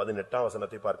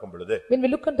 8 பார்க்கும் பொழுது when we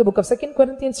look at the book of 2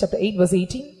 Corinthians chapter 8 verse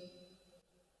 18,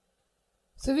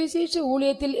 சுவிசேஷ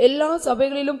ஊழியத்தில் எல்லா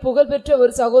சபைகளிலும் புகழ் பெற்ற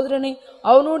ஒரு சகோதரனை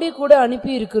அவனோடே கூட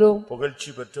அனுப்பி இருக்கிறோம்.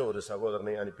 புகழ்ச்சி பெற்ற ஒரு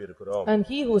சகோதரனை அனுப்பி இருக்கிறோம். And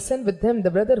he who sent with them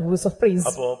the brother who is of praise.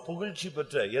 அப்போ புகழ்ச்சி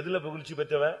பெற்ற எதுல புகழ்ச்சி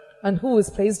பெற்றவன்? And who is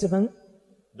praised among?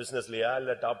 பிசினஸ்லயா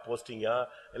இல்ல டாப் போஸ்டிங்கா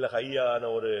இல்ல ஹையான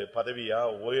ஒரு பதவியா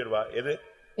உயர்வா எது?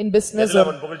 In business or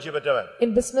புகழ்ச்சி பெற்றவன்?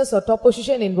 In business or top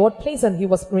position, in what place and he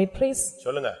was made praise?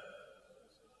 சொல்லுங்க.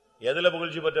 எதுல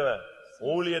புகழ்ச்சி பெற்றவன்?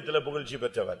 ஊழியத்துல புகழ்ச்சி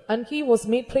பெற்றவன். And he was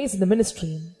made praise in the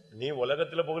ministry. நீ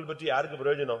உலகத்துல புகழ் பெற்று யாருக்கு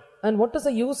பிரயோஜனம்? And what is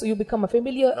the use you become a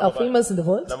familiar or famous in the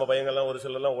world? நம்ம பையங்க எல்லாம் ஒரு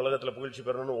சிலர் எல்லாம் உலகத்துல புகழ்ச்சி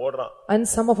பெறணும்னு ஓடுறான்.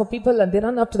 And some of our people and they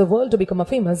run up to the world to become a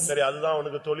famous. சரி அதுதான்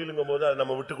அவனுக்கு தொழிலுங்கும்போது அதை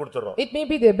நம்ம விட்டு கொடுத்துறோம். It may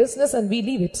be their business and we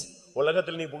leave it.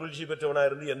 உலகத்துல நீ புகழ்ச்சி பெற்றவனா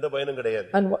இருந்து எந்த பயனும் கிடையாது.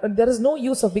 And there is no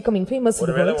use of becoming famous in the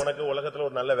ஒருவேளை world. உனக்கு உலகத்துல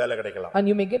ஒரு நல்ல வேலை கிடைக்கலாம். And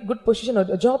you may get good position or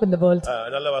a job in the world.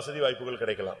 நல்ல வசதி வாய்ப்புகள்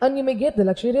கிடைக்கலாம். And you may get the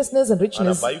luxuriousness and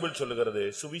richness. ஆனா பைபிள் சொல்லுகிறது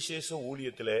சுவிசேஷ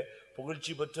ஊழியத்திலே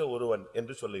புகழ்ச்சி பெற்ற ஒருவன்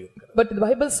என்று சொல்லுகிறது. But the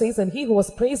Bible says and he who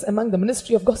was praised among the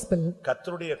ministry of gospel.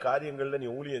 கர்த்தருடைய காரியங்கள்ல நீ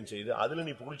ஊழியம் செய்து அதுல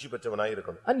நீ புகழ்ச்சி பெற்றவனாய்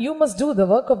இருக்கணும். And you must do the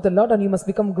work of the Lord and you must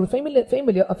become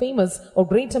familiar or famous or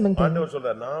great among them. ஆண்டவர்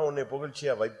சொல்றார் நான் உன்னை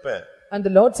புகழ்ச்சியா வைப்பேன். And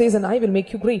the Lord says and I will make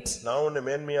you great. நான் உன்னை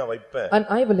மேன்மையா வைப்பேன். And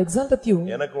I will exalt you.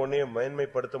 எனக்கு உன்னை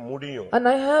மேன்மைப்படுத்த முடியும். And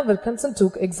I have a consent to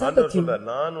exalt ஆண்டவர் you. சொல்றார்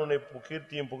நான் உன்னை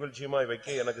கீர்த்தியும் புகழ்ச்சியுமாய்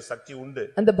வைக்க எனக்கு சக்தி உண்டு.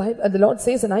 And the Lord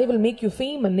says and I will make you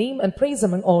fame and name and praise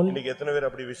among all. இன்னைக்கு எத்தனை பேர்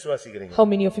அப்படி விசுவாசிக்கிறீங்க? How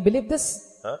many of you believe this?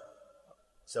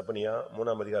 Zephaniah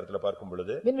 3ஆம் அதிகாரத்துல பார்க்கும்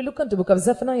பொழுது When we look into book of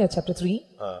Zephaniah chapter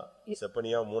 3.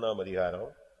 Zephaniah 3ஆம் அதிகாரம்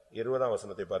 20ஆம்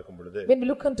வசனத்தை பார்க்கும் பொழுது When we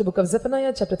look into book of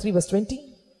Zephaniah chapter 3 verse 20.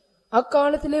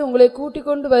 அக்காலத்திலே உங்களை கூட்டிக்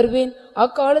கொண்டு வருவேன்,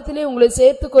 அக்காலத்திலே உங்களை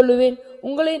சேர்த்துக் கொள்ளுவேன்,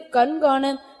 உங்களை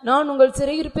கண்காண நான் உங்கள்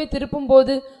சிறையிருப்பை திருப்பும்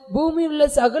போது பூமியிலுள்ள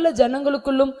சகல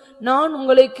ஜனங்களுக்குள்ளும் நான்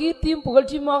உங்களை கீர்த்தியும்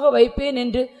புகழ்ச்சியுமாக வைப்பேன்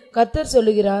என்று கர்த்தர்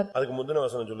சொல்லுகிறார். அதுக்கு முந்தின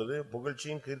வசனம் சொல்லுது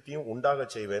புகழ்ச்சியும் கீர்த்தியும் உண்டாக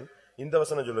செய்வேன். இந்த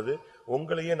வசனம் சொல்லுது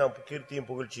உங்களையே நான் கீர்த்தியும்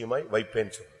புகழ்ச்சியுமாய்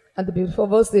வைப்பேன். And the before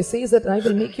verse they says that I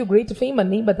will make you great fame and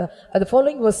name, but the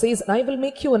following verse says I will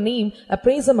make you a name, a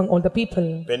praise among all the people.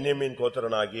 பென்யமீன்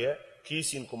கோத்திரனாகிய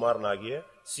கீசின் குமாரனாகிய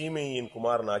சீமேயின்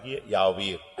குமாரனாகிய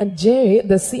யாவீர். And Jair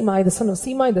the Semai the son of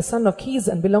Semai the son of Kis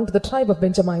and belonged to the tribe of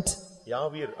Benjamin.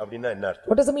 யாவீர் அப்படினா என்ன அர்த்தம்?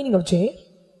 What is the meaning of Jair?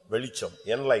 வெளிச்சம்,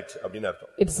 enlight அப்படினா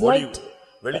அர்த்தம். It's light.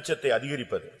 வெளிச்சத்தை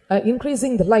அதிகரிப்பது.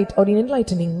 Increasing the light or in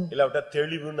enlightening. இல்ல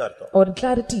தெளிவுன்னு அர்த்தம். Or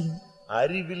clarity.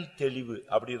 அறிவில் தெளிவு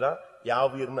அப்படிதான்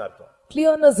யாவீர்னு அர்த்தம்.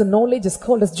 Clearness and knowledge is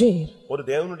called as Jair. ஒரு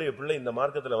தேவனுடைய பிள்ளை இந்த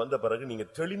மார்க்கத்துல வந்த பிறகு நீங்க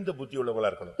தெளிந்த புத்தி உள்ளவங்களா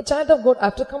இருக்கணும். A child of God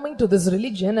after coming to this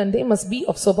religion and they must be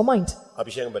of sober mind.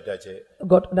 அபிஷேகம் பெற்றாச்சு.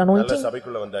 Got anointing. நல்ல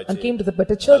சபைக்குள்ள வந்தாச்சு. And came to the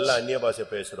better church. நல்ல அந்நிய பாஷை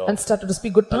பேசுறோம். And started to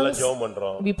speak good tongues. நல்ல ஜெபம்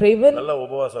பண்றோம். We pray well. நல்ல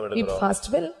உபவாசம் எடுக்கிறோம். We fast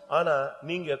well. ஆனா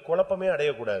நீங்க குழப்பமே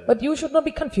அடைய கூடாது. But you should not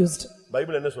be confused.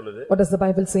 Bible என்ன சொல்லுது? What does the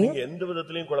Bible say? நீங்க எந்த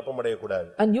விதத்திலயும் குழப்பம் அடைய கூடாது.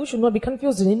 And you should not be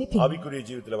confused in anything. ஆவிக்குரிய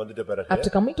ஜீவிதத்துல வந்துட்ட பிறகு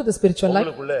after coming to the spiritual life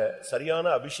உங்களுக்குள்ள சரியான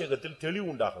அபிஷேகத்தில் தெளிவு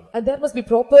உண்டாகணும். And there must be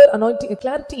proper anointing,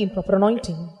 clarity in proper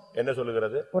anointing. என்ன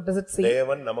சொல்லுகிறது? What does it say?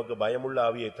 தேவன் நமக்கு பயமுள்ள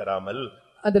ஆவியை தராமல்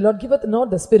And the Lord giveth not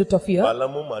the spirit of fear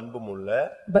பலமும் அன்பும் உள்ள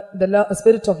but the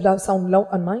spirit of love, sound love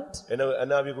and mind.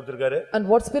 என்ன ஆவியை கொடுத்திருக்காரு? And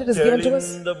what spirit is given to us?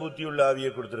 தெளிந்த புத்தியுள்ள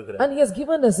ஆவியை கொடுத்திருக்காரு. And he has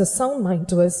given us a sound mind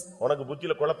to us. உனக்கு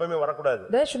புத்தியில குழப்பமே வரக்கூடாது.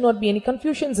 There should not be any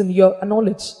confusions in your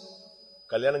knowledge.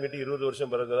 கல்யாணம் கட்டி 20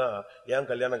 வருஷம் பிறகுதான் ஏன்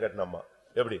கல்யாணம் கட்டணுமா?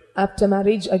 எப்படி? After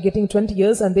marriage are getting 20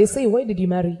 years and they say why did you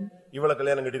marry? இவள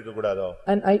கல்யாணம் கட்டி இருக்க கூடாதோ?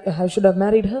 And I should have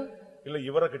married her. இல்ல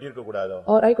இவர கட்டி இருக்க கூடாதோ?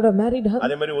 Or I could have married her.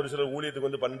 அதே மாதிரி ஒரு சில ஊழியத்துக்கு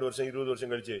வந்து 12 வருஷம் 20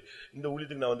 வருஷம் கழிச்சு இந்த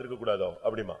ஊழியத்துக்கு நான் வந்திருக்க கூடாதோ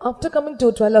அப்படிமா? After coming to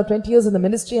 12 or 20 years in the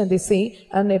ministry and they say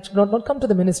and it should not come to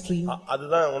the ministry.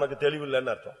 அதுதான் உனக்கு தெளிவு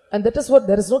இல்லன்னு அர்த்தம். And that is what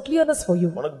there is no clearness for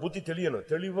you. உனக்கு புத்தி தெளியணும்,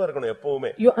 தெளிவா இருக்கணும்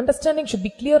எப்பவுமே. Your understanding should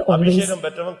be clear always. அபிஷேகம்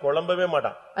பெற்றவன் குழம்பவே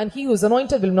மாட்டான். And he who is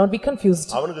anointed will not be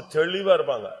confused. அவனுக்கு தெளிவா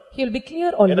இருப்பாங்க. He will be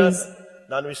clear always.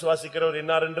 நான் விசுவாசிக்கிறவர்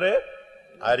இன்னார் என்று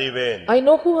அறிவேன். I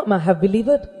know whom I have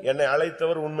believed. என்னை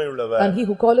அழைத்தவர் உண்மையுள்ளவர். And he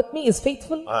who calleth me is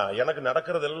faithful. எனக்கு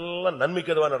நடக்கிறதெல்லாம்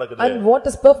நன்மைக்குதுவா நடக்குது. And what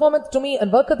is performance to me and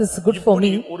worketh is good for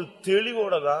me. ஒரு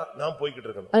தெளிவோட தான் நான் போயிட்டு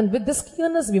இருக்கணும். And with this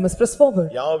clearness we must press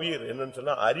forward. யாவீர் என்னன்னு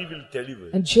சொன்னா அறிவில் தெளிவு.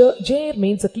 And Jair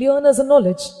means a clearness and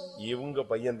knowledge. இவங்க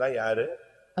பையன் தான் யாரு?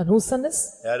 And whose son is?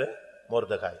 யாரு?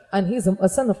 மொர்தெகாய். And he is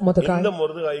a son of Mordecai. இந்த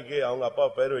மொர்தெகாய்க்கு அவங்க அப்பா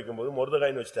பேர் வைக்கும்போது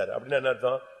மொர்தெகாய்னு வச்சிட்டாரு. அப்படினா என்ன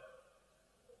அர்த்தம்?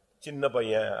 சின்ன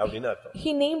பையன் அப்படினு அர்த்தம்.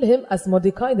 He named him as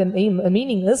Mordecai. The name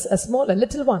meaning is a small and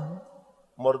little one.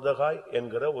 மொர்தெகாய்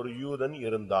என்கிற ஒரு யூதன்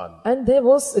இருந்தான். And there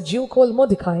was a Jew called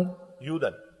Mordecai.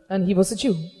 யூதன். And he was a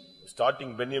Jew.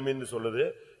 Starting பென்யமீன் சொல்லுது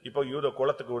இப்போ யூத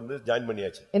குலத்துக்கு வந்து ஜாயின்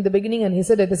பண்ணியாச்சு. In the beginning and he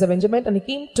said it is a Benjamite and he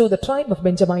came to the tribe of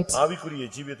Benjamites. ஆவிக்குரிய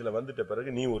ஜீவியத்துல வந்துட்ட பிறகு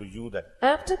நீ ஒரு யூதன்.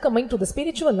 After coming to the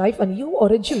spiritual life and you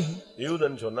are a Jew.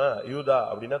 யூதன் சொன்னா யூதா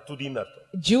அப்படினா துதின்னு அர்த்தம்.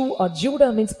 Jew or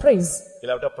Judah means praise.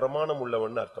 இல்லாவிட்டா பிரமாணம்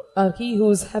உள்ளவன் அர்த்தம். He who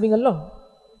is having a law.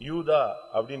 யூதா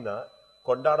அப்படினா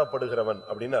கொண்டாடப்படுகிறவன்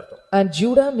அப்படினு அர்த்தம். And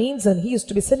Judah means and he is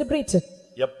to be celebrated.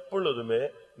 எப்பொழுதுமே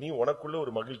நீ உனக்குள்ள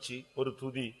ஒரு மகிழ்ச்சி ஒரு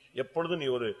துதி எப்பொழுதும் நீ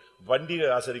ஒரு பண்டிகை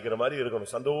ஆசரிக்கிற மாதிரி இருக்கணும்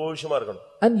சந்தோஷமா இருக்கணும்.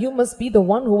 And you must be the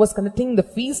one who was connecting the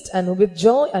feast and with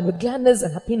joy and with gladness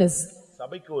and happiness.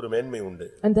 சபைக்கு ஒரு மேன்மை உண்டு.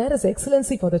 And there is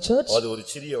excellency for the church. அது ஒரு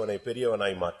சிறியவனை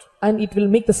பெரியவனாய் மாற்றும். And it will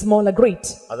make the small a great.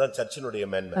 அதான் சர்ச்சினுடைய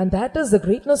மேன்மை. And that is the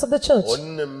greatness of the church.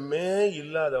 ஒண்ணுமே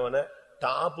இல்லாதவனை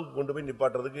டாப்புக்கு கொண்டு போய்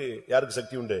நிப்பாட்றதுக்கு யாருக்கு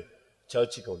சக்தி உண்டு?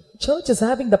 Church is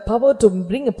having the power to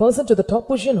bring a person to the top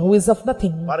position who is of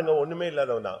nothing. பாருங்க ஒண்ணுமே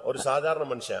இல்லாதவனா ஒரு சாதாரண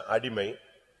மனுஷன் அடிமை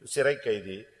சிறை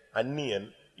கைதி அந்நியன்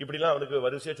இப்படிலாம் அவனுக்கு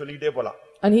வரிசையா சொல்லிட்டே போலாம்.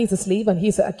 And he is a slave and he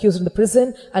is accused in the prison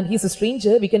and he is a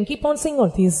stranger. We can keep on saying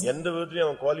all these. எந்த விதத்திலயும்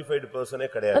அவன் குவாலிஃபைடு பர்சனே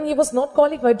கிடையாது. And he was not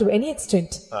qualified to any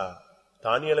extent.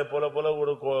 தானியேலை போல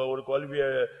ஒரு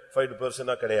qualified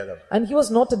பர்சனா கிடையாது. And he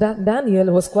was not Daniel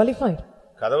who was qualified.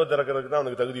 கதவு திறக்கிறதுக்கு தான்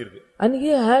அவனுக்கு தகுதி இருக்கு. And he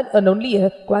had only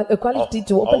a quality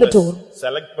to open the door.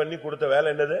 Select பண்ணி கொடுத்த வேலை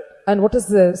என்னது? And what is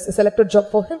the selected job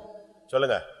for him?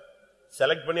 சொல்லுங்க.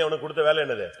 செலக்ட் பண்ணி அவனுக்கு கொடுத்த வேலை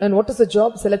என்னது? And what is the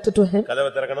job selected to him? கதவை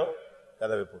திறக்கணும்,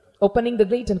 கதவை பூட்டு. Opening the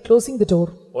gate and closing the door.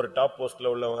 ஒரு டாப் போஸ்ட்ல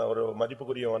உள்ள ஒரு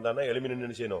மதிப்புக்குரியவன் வந்தானா எளிமையா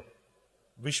நின்னு செய்யணும்.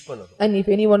 விஷ் பண்ணணும். And if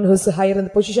anyone who is higher in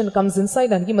the position comes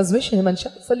inside and he must wish him and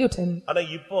salute him. ஆனா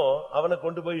இப்போ அவனை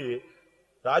கொண்டு போய்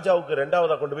ராஜாவுக்கு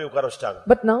இரண்டாவதா கொண்டு போய் உட்கார வச்சிட்டாங்க.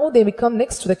 But now they become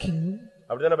next to the king.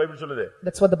 அப்படிதானே பைபிள் சொல்லுது.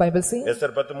 That's what the Bible says.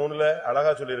 Esther 10:3ல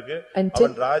அழகா சொல்லி இருக்கு.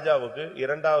 அவன் ராஜாவுக்கு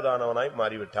இரண்டாவதானவனாய்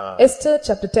மாறிவிட்டான். Esther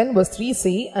chapter 10 verse 3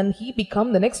 say and he become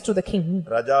the next to the king.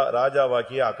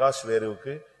 ராஜாவாகிய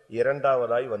அகாஸ்வேருவுக்கு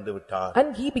இரண்டாவதாய் வந்து விட்டான்.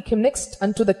 And he became next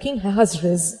unto the king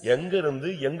Ahasuerus. எங்க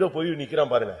இருந்து எங்க போய்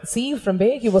நிக்கறான் பாருங்க. See from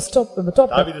where he was top.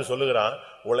 தாவீது சொல்லுகிறான்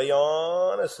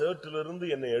உளையான சேற்றில இருந்து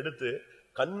என்னை எடுத்து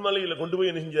கன்மலையில கொண்டு போய்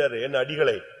நின்றாரு என்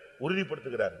அடிகளை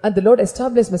உறுதிப்படுத்துகிறார். And the Lord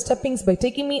established my steppings by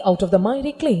taking me out of the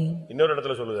miry clay. இன்னொரு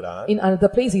இடத்துல சொல்லுகிறான். In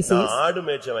another place he says. ஆடு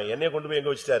மேய்ச்சவன் என்னை கொண்டு போய்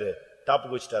எங்க வச்சிட்டாரு?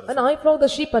 டாப்புக்கு வச்சிட்டாரு. And I plowed the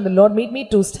sheep and the Lord made me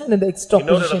to stand in the top position.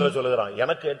 இன்னொரு இடத்துல சொல்லுகிறான்.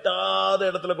 எனக்கு எட்டாத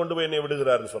இடத்துல கொண்டு போய் என்னை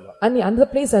விடுகிறாருன்னு சொல்றான். And in another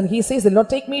place and he says the Lord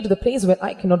take me to the place where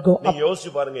I cannot go up. நீ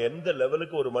யோசிச்சு பாருங்க எந்த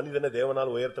லெவலுக்கு ஒரு மனிதனை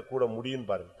தேவனால் உயர்த்த கூட முடியும்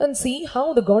பாருங்க. And see how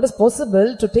the God is possible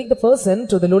to take the person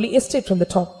to the lowly estate from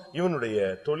the top. இவனுடைய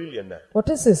தொழில் என்ன? What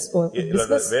is his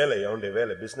business? வேலை அவனுடைய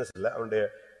வேலை பிசினஸ் இல்ல அவனுடைய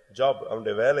ஜாப்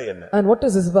அவனுடைய வேலை என்ன? And what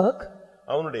is his work?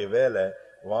 அவனுடைய வேலை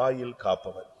வாயில்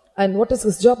காப்பவன். And what is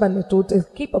his job? And to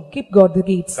keep God the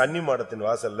gates. கன்னிமாடத்தின்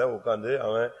வாசல்ல உட்கார்ந்து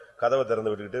அவன் கதவை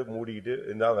திறந்து விட்டுட்டு மூடிட்டு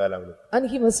இதான் வேலை அவனுக்கு. And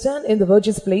he must stand in the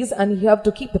virgin's place and he have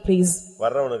to keep the place.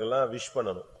 வர்றவனுக்கு எல்லாம் விஷ்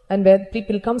பண்ணணும். And when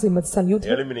people comes he must salute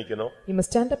him. எழும்பி நிக்கணும். He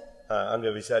must stand up. அங்க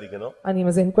விசாரிக்கணும். And he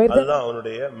must inquire them. அதுதான்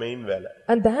அவனுடைய main வேலை.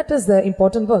 And that is the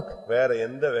important work. வேற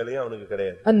எந்த வேலையும் அவனுக்கு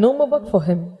கிடையாது. And no more work for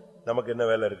him. நமக்கு என்ன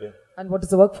வேலை இருக்கு? And what is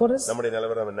the work for us? நம்முடைய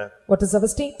நிலவரம் என்ன? What is our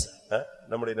state?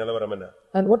 நம்முடைய நிலவரம் என்ன?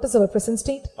 And what is our present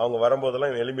state? அவங்க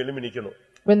வரும்போதெல்லாம் எழும்பி நிக்கணும்.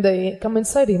 When they come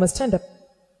inside he must stand up.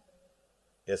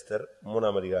 Esther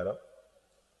 3ஆம் அதிகாரம்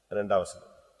 2ஆம் வசனம்.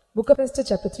 Book of Esther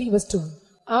chapter 3 verse 2.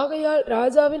 ஆகையால்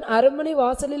ராஜாவின் அரண்மனை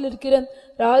வாசலில் இருக்கிற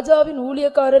ராஜாவின்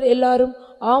ஊழியக்காரர் எல்லாரும்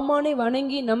ஆமானை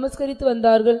வணங்கி நமஸ்கரித்து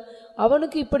வந்தார்கள்.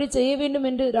 அவனுக்கு இப்படி செய்ய வேண்டும்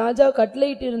என்று ராஜா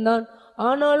கட்டளையிட்டிருந்தான்.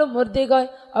 ஆனாலும் மொர்தெகாய்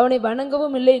அவனை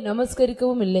வணங்கவும் இல்லை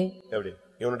நமஸ்கரிக்கவும் இல்லை. எப்படி?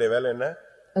 இவனுடைய வேலை என்ன?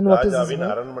 ராஜாவின்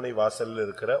அரண்மனை வாசலில்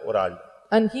இருக்கிற ஒரு ஆள்.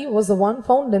 And he was the one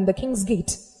found in the king's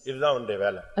gate. இதுதான் அவனுடைய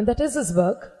வேலை. And that is his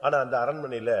work. ஆனா அந்த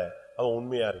அரண்மனையில அவன்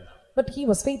உண்மையா இருந்தான். But he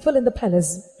was faithful in the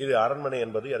palace. இது அரண்மனை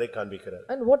என்பது எதை காண்பிக்கிறது?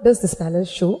 And what does this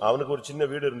palace show? அவனுக்கு ஒரு சின்ன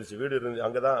வீடு இருந்துச்சு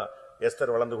அங்கதான்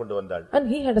எஸ்தர் வளர்ந்து கொண்டு வந்தாள். And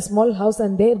he had a small house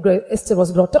and there Esther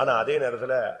was brought up. ஆனா அதே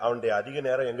நேரத்துல அவனுடைய அதிக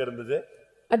நேரம் எங்க இருந்தது?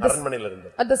 அரண்மனையில இருந்தது.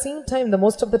 At the same time the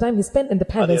most of the time he spent in the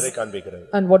palace. அதை காண்பிக்கிறது.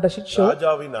 And what does it show?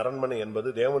 ராஜாவின் அரண்மனை என்பது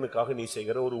தேவனுக்காக நீ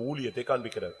செய்கிற ஒரு ஊழியத்தை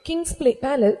காண்பிக்கிறது. King's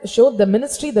palace showed the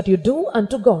ministry that you do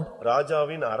unto God.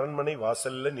 ராஜாவின் அரண்மனை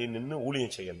வாசல்ல நீ நின்னு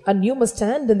ஊழியம் செய்யணும். And you must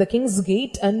stand in the king's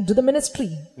gate and do the ministry.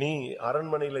 நீ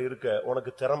அரண்மனையில இருக்க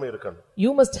உனக்கு திறமை இருக்கணும்.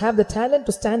 You must have the talent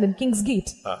to stand in king's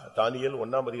gate. தானியேல்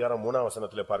 1ஆம் அதிகாரம் 3ஆம்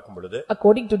வசனத்திலே பார்க்கும் பொழுது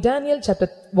according to Daniel chapter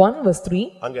 1 verse 3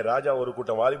 அங்கே ராஜா ஒரு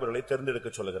கூட்டம் வாலிபர்களை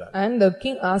தேர்ந்தெடுக்க சொல்கிறார். and the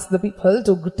king asked the people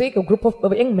to take a group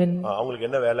of young men. அவங்களுக்கு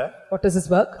என்ன வேலை? What is his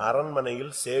work? அரண்மனையில்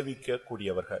சேவிக்க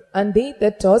கூடியவர்கள். And they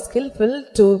that are skillful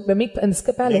to make and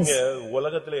palace. நீங்க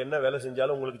உலகத்துல என்ன வேலை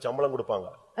செஞ்சாலும் உங்களுக்கு சம்பளம் கொடுப்பாங்க.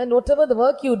 And whatever the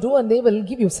work you do, and they will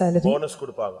give you salary. Bonus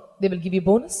கொடுப்பாங்க. They will give you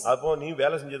bonus. அப்போ நீ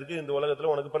வேலை செஞ்சதுக்கு இந்த உலகத்துல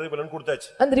உனக்கு பிரதிபலன் கொடுத்தாச்சு.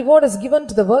 And the reward is given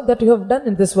to the work that you have done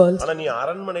in this world. ஆனா நீ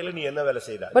அரண்மனையில நீ என்ன வேலை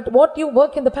செய்தாய்? But what you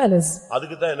work in the palace.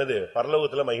 அதுக்கு தான் என்னது?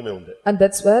 பரலோகத்துல மகிமை உண்டு. And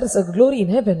that's where is a glory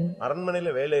in heaven.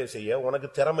 அரண்மனையில வேலை செய்ய உனக்கு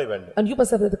திறமை வேண்டும். And you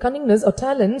must have the cunningness or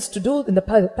talents to do in the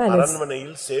palace.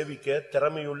 அரண்மனையில் சேவிக்க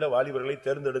திறமையுள்ள வாலிபர்களை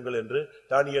தேர்ந்தெடுங்கள் என்று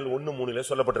தானியேல் 1:3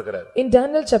 சொல்லப்பட்டிருக்கிறது. In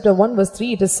Daniel chapter 1 verse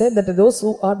 3 it is said that those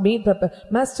who are made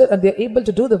master and they are able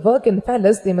to do the work in the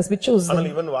palace, they must be chosen. ஆனால்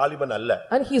இவன் வாலிபன் அல்ல.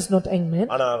 And he is not young man.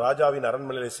 ஆனா ராஜாவின்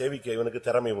அரண்மனையில சேவிக்க இவனுக்கு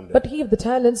திறமை உண்டு. But he have the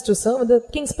talents to serve in the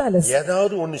king's palace.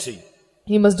 ஏதாவது ஒன்னு செய்.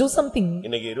 He must do something.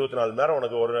 இன்னைக்கு 24 மணி நேரம்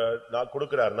உனக்கு ஒரு நாள்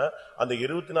கொடுக்கறாருன்னா அந்த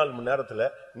 24 மணி நேரத்துல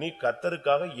நீ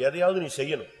கர்த்தருக்காக எதையாவது நீ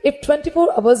செய்யணும். If 24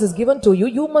 hours is given to you,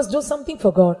 you must do something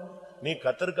for God. நீ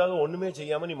கர்த்தருக்காக ஒண்ணுமே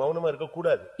செய்யாம நீ மௌனமா இருக்க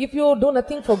கூடாது. If you do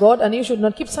nothing for God, and you should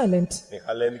not keep silent. நீ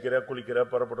காலையில எந்திரிக்கிற, குளிக்கிற,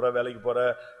 புறப்படுற, வேலைக்கு போற,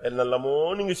 என்னெல்லாமோ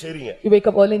நீங்க செய்றீங்க. You wake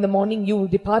up early in the morning, you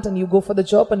depart and you go for the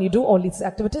job and you do all these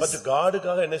activities. But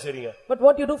காடுக்காக என்ன செய்றீங்க? But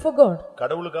what you do for God?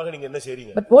 கடவுளுக்காக நீங்க என்ன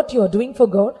செய்றீங்க? But what you are doing for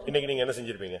God? இன்னைக்கு நீங்க என்ன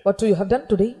செஞ்சிருப்பீங்க? What do you have done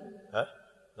today?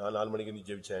 நான் 4 மணிக்கு நீ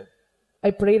ஜெபிச்சேன்.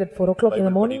 I prayed at 4 o'clock in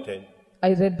the morning.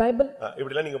 I read Bible.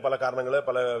 இப்படிலாம் நீங்க பல காரணங்களை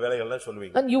பல வேலைகள்லாம்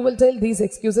சொல்வீங்க. And you will tell these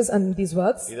excuses and these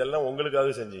words. இதெல்லாம்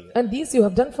உங்களுக்காக செஞ்சீங்க. And these you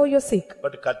have done for your sake.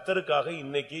 But கர்த்தருக்காக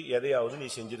இன்னைக்கு எதையாவது நீ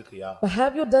செஞ்சிருக்கியா? But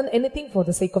have you done anything for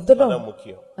the sake of the Lord? அது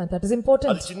முக்கியம். And that is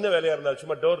important. அது சின்ன வேலையா இருந்தா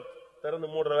சும்மா டோர் திறந்து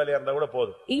மூடுற வேலையா இருந்தா கூட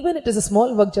போதும். Even it is a small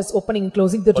work, just opening and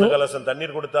closing the door. ஒரு கலசம்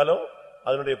தண்ணீர் கொடுத்தாலும்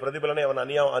அதனுடைய பிரதிபலனை அவன்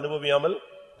அனுபவியாமல்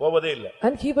போவதே இல்ல.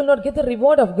 And he will not get the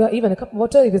reward of God, even a cup of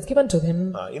water if it is given to him.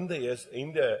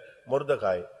 இந்த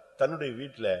மொர்தெகாய் தன்னுடைய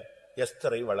வீட்ல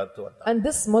எஸ்தரை வளர்த்து வந்தான். And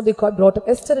this Mordecai brought up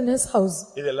Esther in his house.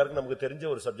 இது எல்லாருக்கும் நமக்கு தெரிஞ்ச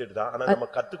ஒரு சப்ஜெக்ட் தான். ஆனா நம்ம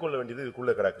கத்துக்கொள்ள வேண்டியது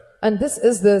இதுக்குள்ள கிடக்கு. And this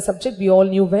is the subject we all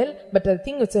knew well, but the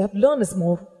thing which I have learned is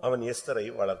more. அவன் எஸ்தரை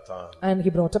வளர்த்தான். And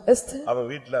he brought up Esther. அவன்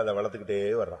வீட்ல அத வளர்த்துக்கிட்டே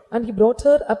வர்றான். And he brought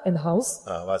her up in the house.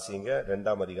 வாசிங்க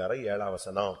 2ஆம் அதிகாரம் 7ஆம்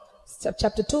வசனம்.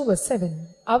 Chapter 2 verse 7.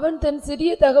 அவன் தன்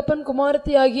சிறிய தகப்பன்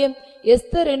குமாரத்தியாகிய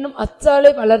எஸ்தர் என்னும்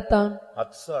அத்சாளை வளர்த்தான்.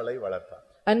 அத்சாளை வளர்த்தான்.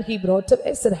 And he brought up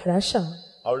Esther Hadasha.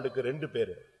 அவளுக்கு 2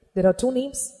 பேரு. There are 2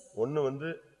 names. ஒன்னு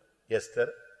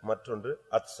எஸ்தர், மற்றொன்று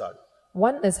அத்சாள்.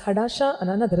 One is Hadasha and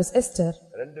another is Esther.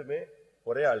 ரெண்டுமே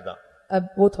ஒரே ஆள் தான்.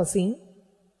 Both are same.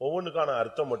 ஒவ்வொன்றுக்கான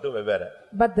அர்த்தம் மட்டும் வெவ்வேறு.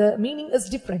 But the meaning is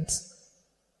different.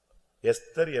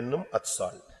 Esther என்னும்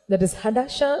அத்சாள். That is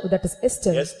Hadasha, that is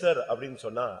Esther. Esther அப்படினு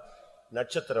சொன்னா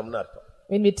நட்சத்திரம்னு அர்த்தம்.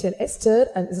 When we tell Esther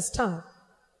and is a star.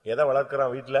 எதை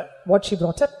வளர்க்கறான் வீட்ல? What she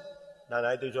brought up. நான்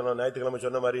ஞாயிற்றுக்கிழமை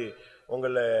சொன்ன மாதிரி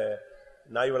உங்கள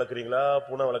நாய் வளர்க்கறீங்களா,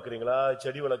 பூனை வளர்க்கறீங்களா,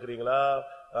 செடி வளர்க்கறீங்களா,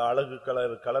 அழகு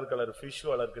கலர் ஃபிஷ்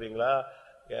வளர்க்கறீங்களா,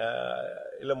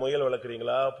 இல்ல முயல்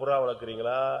வளர்க்கறீங்களா, புறா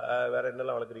வளர்க்கறீங்களா, வேற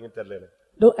என்னெல்லாம் வளர்க்கறீங்கன்னு தெரியல எனக்கு.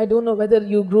 I don't know whether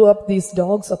you grew up these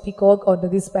dogs or peacock or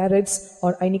these parrots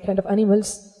or any kind of animals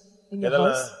in your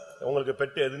house. உங்களுக்கு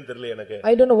பெட் எதுன்னு தெரியல எனக்கு.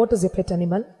 I don't know what is your pet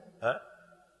animal.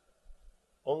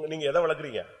 நீங்க எதை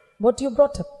வளர்க்கறீங்க? What you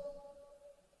brought up.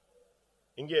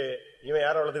 இங்க இவன்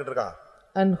யாரை வளர்த்துக்கிட்டு இருக்கான்?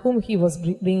 And whom he was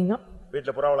bringing up.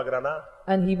 வீட்ல புறா வளர்க்கறானா?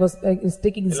 And he was is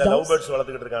taking his இல்ல dogs. லவ் பேர்ட்ஸ்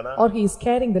வளர்த்துக்கிட்டு இருக்கானா? Or he is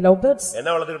carrying the lovebirds. என்ன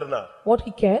வளர்த்துக்கிட்டு இருந்தான்? What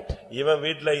he cared. இவன்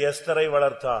வீட்ல எஸ்தரை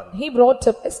வளர்த்தான். He brought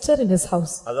up Esther in his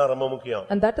house. அதான் ரொம்ப முக்கியம்.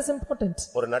 And that is important.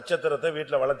 ஒரு நட்சத்திரத்தை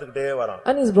வீட்ல வளர்த்துக்கிட்டே வரான்.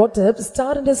 And he brought up a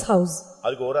star in his house.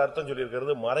 அதுக்கு ஒரு அர்த்தம் சொல்லி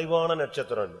இருக்கிறது மறைவான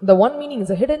நட்சத்திரம். The one meaning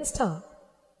is a hidden star.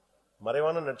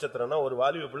 மறைவான நட்சத்திரம்னா ஒரு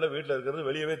வாலிப பிள்ளை வீட்ல இருக்கிறது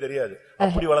வெளியவே தெரியாது.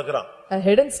 அப்படி வளர்க்கறான். A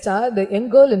hidden star, the young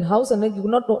girl in house and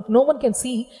no one can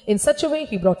see, in such a way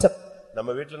he brought up. நம்ம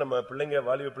வீட்ல நம்ம பிள்ளைங்க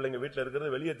வாலிப பிள்ளைங்க வீட்ல இருக்கிறது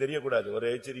வெளியே தெரிய கூடாது. ஒரு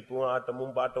சிரிப்பும்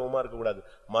ஆட்டமும் பாட்டமுமா இருக்க கூடாது.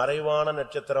 மறைவான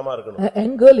நட்சத்திரமா இருக்கணும். A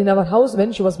young girl in our house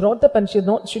when she was brought up and she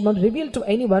should not reveal to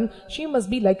anyone, she must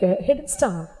be like a hidden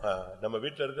star. நம்ம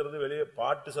வீட்ல இருக்கிறது வெளியே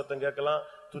பாட்டு சத்தம் கேட்கலாம்,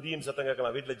 துதியின் சத்தம்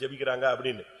கேட்கலாம். வீட்ல ஜெபிக்கிறாங்க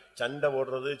அப்படின்னு சண்டை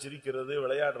போடுறது, சிரிக்கிறது,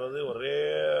 விளையாடுறது, ஒரே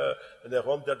இந்த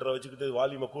ஹோம் தியேட்டரை வச்சுக்கிட்டு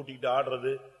வால்யூமை கூட்டிக்கிட்டு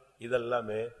ஆடுறது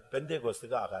இதெல்லாமே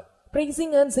பெந்தேகோஸ்துக்கு ஆகாது.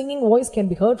 Praising and singing voice can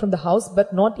be heard from the house, but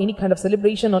not any kind of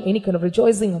celebration or any kind of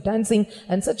rejoicing or dancing,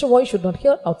 and such a voice should not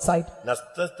hear outside.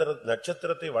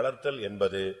 நட்சத்திரத்தை வளர்த்தல்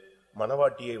என்பது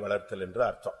மணவாட்டியை வளர்த்தல் என்று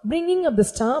அர்த்தம். Bringing up the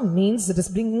star means it is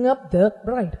bringing up the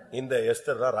bride. இந்த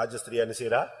Esther தான் ராஜஸ்திரியா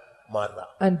நிசைரா மாறா.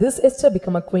 And this Esther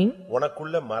become a queen.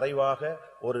 உனக்குள்ள மறைவாக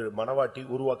ஒரு மணவாட்டி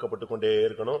உருவாக்கப்பட்டு கொண்டே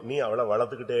இருக்கணும். நீ அவளை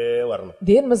வளர்த்துக்கிட்டே வரணும்.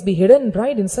 There must be hidden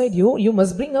bride inside you. You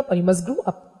must bring up and you must grow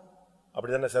up.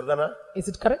 அப்படிதானே? சரிதானா? Is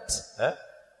it correct?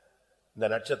 இந்த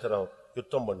நட்சத்திரம்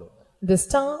யுத்தம் பண்ணும். The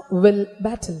star will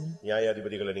battle.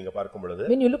 நியாயாதிபதிகளை நீங்க பார்க்கும் பொழுது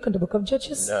When you look in the book of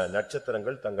Judges,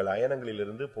 நட்சத்திரங்கள் தங்கள்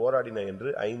அயனங்களிலிருந்து போராடின என்று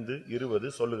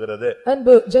 5:20 சொல்லுகிறது. And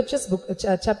Judges book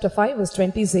chapter 5 verse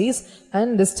 20 says,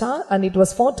 and the star and it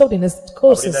was fought out in his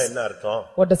courses. அப்படினா என்ன அர்த்தம்?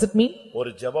 What does it mean?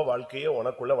 ஒரு ஜெப வாழ்க்கையை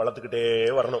உனக்குள்ள வளர்த்துக்கிட்டே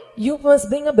வரணும். You must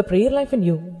bring up the prayer life in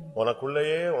you.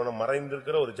 உனக்குள்ளேயே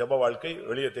மறைந்திருக்கிற ஒரு ஜெப வாழ்க்கை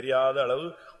வெளியே தெரியாத அளவு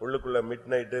உள்ளுக்குள்ள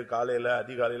மிட்நைட் காலையில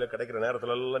அதிகாலையில கிடைக்கிற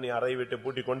நேரத்துல எல்லாம் நீ அறை விட்டு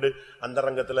பூட்டி கொண்டு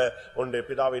அந்தரங்கத்துல உன்னுடைய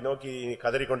பிதாவை நோக்கி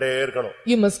கதறிக்கொண்டே இருக்கணும்.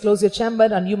 You must close your chamber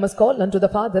and you must call unto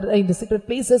the Father in the secret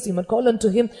places. You must call unto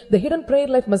him. The hidden prayer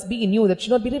life must be in you, that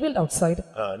should not be revealed outside.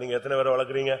 நீங்க எத்தனை பேரை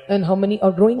வளர்க்கறீங்க? And how many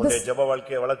are growing this? உன்னுடைய ஜெப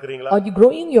வாழ்க்கையை வளர்க்கறீங்களா? Are you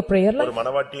growing your prayer life? ஒரு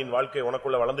மனவாட்டியின் வாழ்க்கை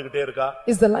உனக்குள்ள வளர்ந்துட்டே இருக்கா?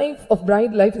 Is the life of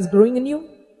bride life is growing in you?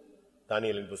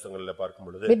 தானியேலின் புத்தகங்களை பார்க்கும்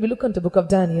பொழுது When we look into the book of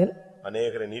Daniel,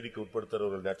 அநேகரை நீதிக்கு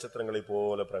உட்படுத்துறவர்கள் நட்சத்திரங்களைப்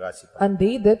போல பிரகாசிப்பார். and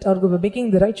they that are making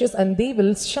the righteous and they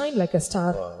will shine like a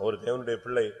star. ஒரு தேவனுடைய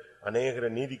பிள்ளை அநேகரை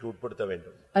நீதிக்கு உட்படுத்த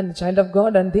வேண்டும். And the child of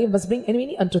God and they must bring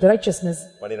enemy unto the righteousness.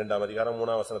 12ஆம் அதிகாரம்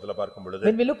 3ஆம் வசனத்துல பார்க்கும் பொழுது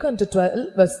When we look unto 12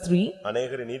 verse 3,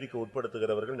 அநேகரை நீதிக்கு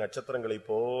உட்படுத்துகிறவர்கள் நட்சத்திரங்களைப்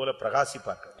போல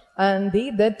பிரகாசிப்பார்கள். and they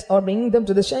that are bringing them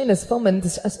to the shine as firm and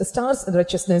as stars in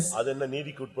righteousness. அது என்ன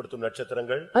நீதிக்கு உட்படுத்தும்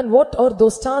நட்சத்திரங்கள்? And what are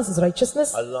those stars as righteousness?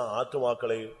 அதுதான்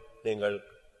ஆத்துமாக்களை நீங்கள்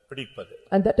பிடிப்பது.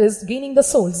 And that is gaining the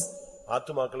souls.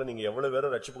 ஆத்துமாக்களை நீங்க எவ்வளவு பேரை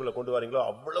ரட்சிப்புக்குள்ள கொண்டு வரீங்களோ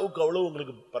அவ்வளவுக்கு அவ்வளவு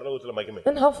உங்களுக்கு பரலோகத்துல மகிமை.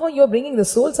 And how far you are bringing the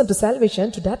souls unto salvation,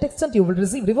 to that extent you will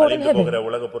receive reward in heaven.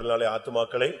 உலக பொருளாலே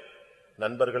ஆத்துமாக்களை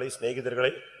நண்பர்களை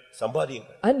சிநேகிதர்களை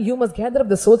சம்பாதியுங்கள். And you must gather up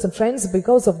the souls and friends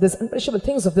because of this unperishable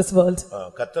things of this world.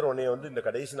 கர்த்தர் உன்னை இந்த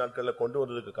கடைசி நாட்கள்ல கொண்டு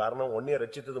வந்ததுக்கு காரணம் உன்னை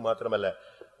ரட்சித்தது மாத்திரமல்ல,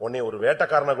 உன்னை ஒரு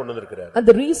வேட்டைக்காரனா கொண்டு வந்திருக்கிறார். And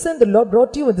the reason the Lord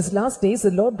brought you in this last days,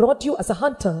 the Lord brought you as a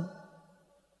hunter.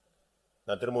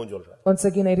 நான் திரும்பவும் சொல்றேன். Once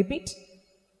again I repeat.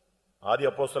 ஆதி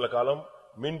அப்போஸ்தல காலம்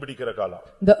மீன் பிடிக்கிற காலம்.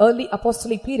 The early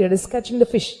apostolic period is catching the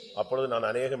fish. அப்பொழுது நான்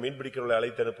अनेक மீன் பிடிக்கிறவர்களை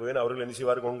அழைத்து அனுப்புவேன், அவர்கள் என்ன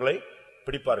செய்வார்கள்? உங்களை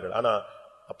பிடிப்பார்கள். ஆனா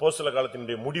அப்போஸ்தல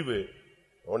காலத்தினுடைய முடிவு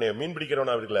உன்னை மீன்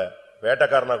பிடிக்கிறவனா இருக்கல,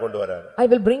 வேட்டைக்காரனா கொண்டு வரார். I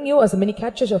will bring you as many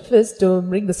catchers of fish to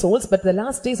bring the souls, but the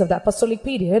last days of the apostolic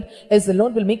period is the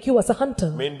Lord will make you as a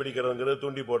hunter. மீன் பிடிக்கிறதுங்கிறது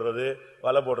தூண்டி போடுறது,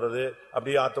 வலை போடுறது,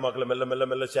 அப்படியே ஆத்துமாக்களை மெல்ல மெல்ல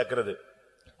மெல்ல சேர்க்கிறது.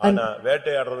 ஆனா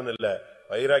வேட்டையாடுறதுன்னு இல்ல,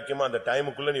 வைராக்கியமா அந்த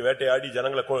டைமுக்குள்ள நீ வேட்டையாடி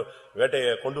ஜனங்களை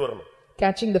வேட்டையை கொண்டு வரணும்.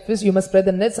 Catching the fish you must spread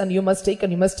the nets and you must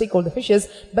take all the fishes,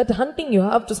 but hunting you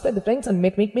have to spread the friends and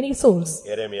make many souls.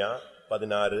 Jeremiah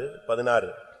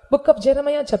 16:16 Book of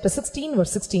Jeremiah chapter 16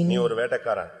 verse 16. நீ ஒரு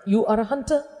வேட்டைக்காரன். You are a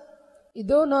hunter.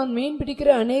 இதோ நான் மீன் பிடிக்கிற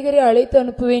அநேகரை அழைத்து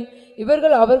அனுப்புவேன்,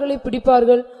 இவர்கள் அவர்களை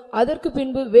பிடிப்பார்கள். அதற்கு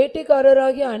பின்பு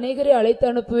வேட்டைக்காரராகிய அநேகரை அழைத்து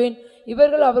அனுப்புவேன்,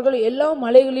 இவர்கள் அவர்கள் எல்லா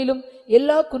மலைகளிலும்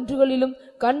எல்லா குன்றுகளிலும்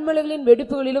கன்மலைகளின்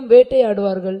வெடிப்புகளிலும்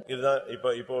வேட்டையாடுவார்கள். இதுதான்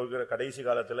இப்போ இருக்கிற கடைசி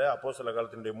காலத்துல அப்போஸ்தல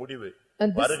காலத்தினுடைய முடிவு.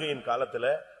 வருகையின் காலத்துல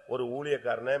ஒரு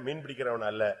ஊழியக்காரனை மீன் பிடிக்கிறவன்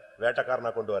அல்ல,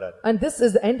 வேட்டைக்காரனா கொண்டு வரார். And this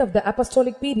is the end of the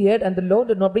apostolic period, and the Lord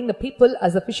did not bring the people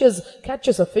as the fishers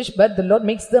catchers of fish, but the Lord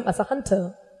makes them as a hunter.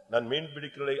 நான் மீன்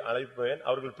பிடிக்கிறவர்களை அழைப்பேன்,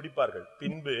 அவர்கள் பிடிப்பார்கள்.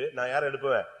 பின்பு நான் யாரை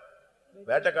எடுப்பேன்?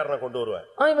 வேட்டைக்காரனை கொண்டு வருவேன்.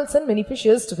 I will send many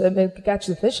fishers to catch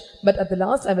the fish, but at the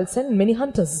last I will send many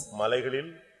hunters.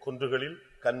 மலைகளில், குன்றுகளில்,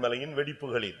 கன்மலையின்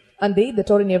வெடிப்புகளில். And they that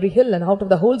are in every hill and out of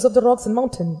the holes of the rocks and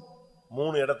mountain.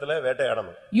 மூணு இடத்துல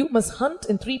வேட்டையாடணும். You must hunt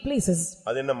in 3 places.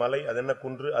 அது என்ன மலை, அது என்ன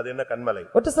குன்று, அது என்ன கன்மலை?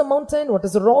 What is the mountain, what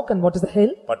is the rock, and what is the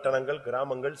hill? பட்டணங்கள்,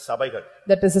 கிராமங்கள், சபைகள்.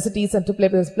 That is the cities and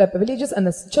villages and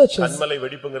the churches. கன்மலை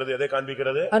வெடிப்புங்கிறது எதை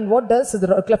காண்பிக்கிறது? And what does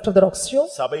the cleft of the rocks show?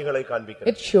 சபைகளை காண்பிக்கிறது.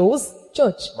 It shows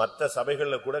church. மத்த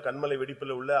சபைகள்ல கூட கன்மலை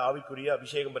வெடிப்புல உள்ள ஆவிக்குரிய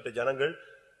அபிஷேகம் பெற்ற ஜனங்கள்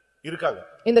இருக்காங்க.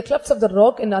 In the clefts of the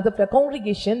rock in other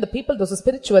congregation, the people those are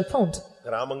spiritual found.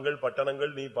 கிராமங்கள்,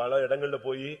 பட்டணங்கள், நீ பல இடங்கள்ல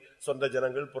போய் சொந்த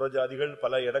ஜனங்கள், புறஜாதிகள்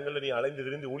பல இடங்கள்ல நீ அலைந்து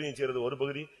திரிந்து ஊழியம் செய்யறது ஒரு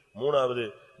பகுதி. மூணாவது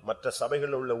மற்ற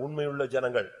சபைகள்ல உள்ள உண்மையுள்ள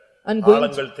ஜனங்கள்,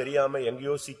 ஆளங்கள் தெரியாம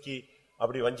எங்கேயோ சிக்கி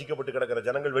அப்படி வஞ்சிக்கப்பட்டு கிடக்கிற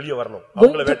ஜனங்கள் வெளியே வரணும்,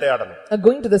 அவங்களை வேட்டையாடணும்.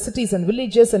 Going to the cities and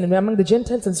villages and among the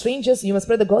Gentiles and strangers, you must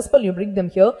spread the gospel, you bring them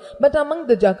here. But among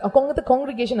the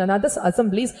congregation and other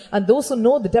assemblies and those who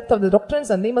know the depth of the doctrines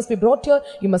and they must be brought here,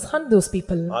 you must hunt those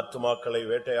people. ஆத்துமாக்களை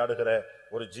வேட்டையாடுகிற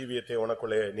ஒரு ஜீவியத்தை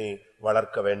உனக்குள்ளே நீ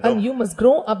வளர்க்க வேண்டும். And you must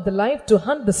grow up the life to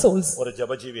hunt the souls. ஒரு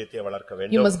ஜெப ஜீவியத்தை வளர்க்க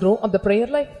வேண்டும். You must grow up the prayer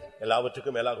life.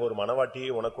 எல்லாவற்றுக்கும் மேலாக ஒரு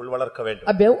மனவாட்டியை உனக்குள் வளர்க்க வேண்டும்.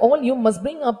 Above all, you must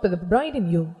bring up the bride in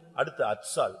you. அடுத்து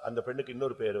அத்சால், அந்த பெண்ணுக்கு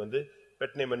இன்னொரு பேர்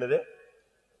பெட் நேம் என்னது?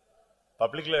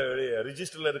 பப்ளிக்ல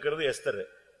ரெஜிஸ்டர்ல இருக்கிறது எஸ்தர்,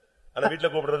 ஆனா வீட்ல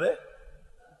கூப்பிடுறது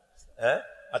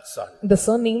அத்சால். The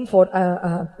surname for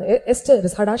Esther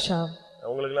is Hadasha.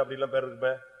 உங்களுக்கு எல்லாம் அப்படி எல்லாம் பேர்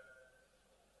இருக்குமே?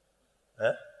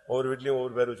 ஒவ்வொரு வீட்லயும்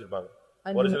ஒவ்வொரு பேர் வச்சிருப்பாங்க.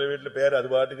 ஒரு சில வீட்ல பேர் அது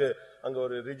பாட்டுக்கு அங்க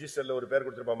ஒரு ரெஜிஸ்டர்ல ஒரு பேர்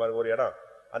கொடுத்திருப்பாங்க பாருங்க, ஒரு இடம்,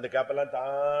 அந்த கேப்பெல்லாம்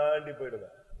தாண்டி போயிடுங்க.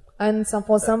 And some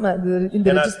for some in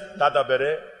the தாத்தா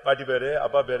பேரு, பாட்டி பேரு,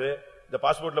 அப்பா பேரு, இந்த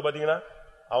பாஸ்போர்ட்ல பாத்தீங்கன்னா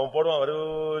அவன் போடுவான்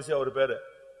வரிசையா ஒரு பேரு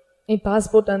in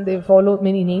passport and they follow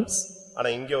many names. ஆனா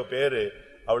இங்க ஒரு பேரு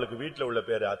அவளுக்கு வீட்ல உள்ள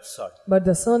பேரு அத்சால். But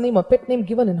the surname or pet name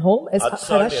given in home is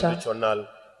அத்சால் Harasha. என்று சொன்னால்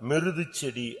மிருது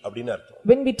செடி அப்படினு அர்த்தம்.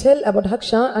 When we tell about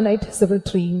Haksha and it is a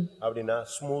tree, அப்படினா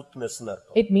ஸ்மூத்னஸ் னு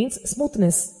அர்த்தம். it means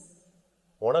smoothness.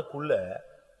 உனக்குள்ள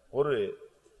ஒரு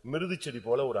மிருது செடி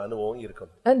போல ஒரு அனுபவம்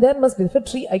இருக்கணும். And there must be a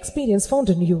tree experience found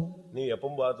in you. நீ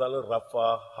எப்பவும் பார்த்தாலும் ரஃபா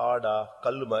ஹார்டா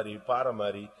கல்லு மாதிரி பாறை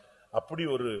மாதிரி அப்படி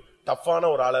ஒரு டஃப்பான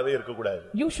ஒரு ஆளாவே இருக்க கூடாது.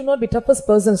 You should not be toughest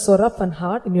person, so rough and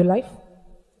hard in your life.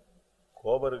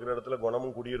 கோபம் இருக்கிற இடத்துல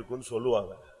குணமும் குடி இருக்குன்னு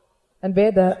சொல்லுவாங்க. And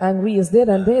where the angry is there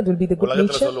and there will be the good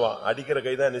உலகத்துல nature. சொல்லுவான் அடிக்கிற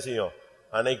கை தான் என்ன செய்யும்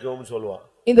அணைக்கும்னு சொல்லுவான்.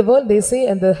 In the world they say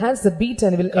and the hands that beat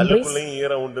and will embrace. கல்லுக்குள்ளேயும்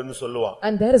ஈரம் உண்டுன்னு சொல்லுவான்.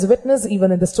 And there is witness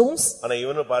even in the stones. ஆனா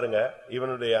இவனு பாருங்க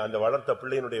இவனுடைய அந்த வளர்த்த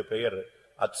பிள்ளையினுடைய பெயர்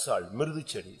அத்சால் மிருது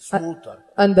செடி ஸ்மூத்தா.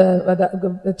 And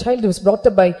the child was brought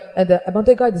up by the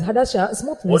Abantega is Hadasha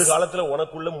smoothness. ஒரு காலத்துல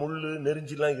உனக்குள்ள முள்ளு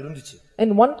நெரிஞ்சிலாம் இருந்துச்சு. And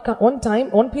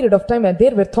one period of time and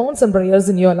there were thorns and briars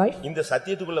in your life. இந்த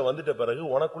சத்தியத்துக்குள்ள வந்துட்ட பிறகு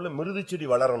உனக்குள்ள மிருது செடி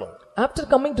வளரணும். After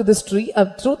coming to this tree of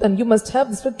truth and you must have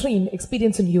this tree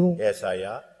experience in you.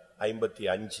 ஏசாயா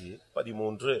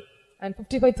 55:13 And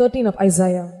 55:13 of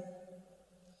Isaiah.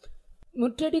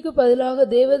 முற்றடிக்கு பதிலாக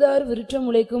தேவதாரு விருட்சம்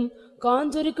முளைக்கும்,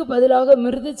 காஞ்சொரிக்கு பதிலாக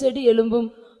மிருது செடி எழும்பும்.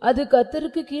 அது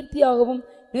கர்த்தருக்கு கீர்த்தியாகவும்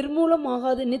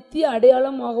நிர்மூலமாகாத நித்திய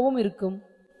அடையாளமாகவும் இருக்கும்.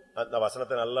 அந்த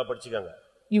வசனத்தை நல்லா படிச்சுக்கங்க.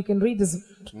 You can read this.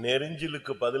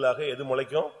 நெரிஞ்சிலுக்கு பதிலாக எது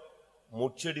முளைக்கும்?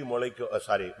 முச்செடி முளைக்கும்,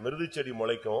 மிருது செடி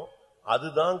முளைக்கும்.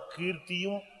 அதுதான்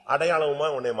கீர்த்தியும் அடையாளமுமா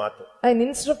உன்னை மாத்தும். And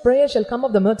instead of prayer shall come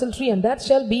of the myrtle tree and that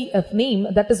shall be a name,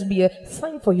 that is be a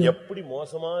sign for you. எப்படி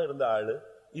மோசமா இருந்த ஆளு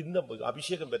இந்த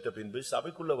அபிஷேகம் பெற்ற பின்பு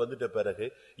சபைக்குள்ள வந்துட்ட பிறகு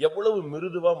எவ்வளவு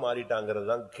மிருதுவா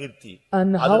மாறிட்டாங்கிறதுதான் கீர்த்தி.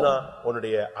 அதுதான்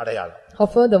உன்னுடைய அடையாளம். How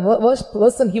far the worst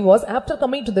person he was after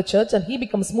coming to the church and he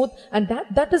becomes smooth and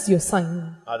that is your sign.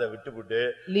 அதை விட்டுவிட்டு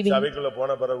சபைக்குள்ள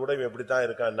போன பிறகு கூட இவன் இப்படி தான்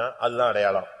இருக்கான்னா அதுதான்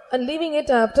அடையாளம். And leaving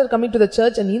it after coming to the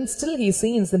church and still he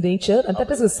sees the nature and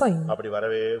that is his sign. அப்படி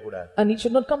வரவே கூடாது. And he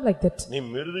should not come like that. நீ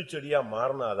மிருது செடியா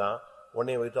மாறினாதான்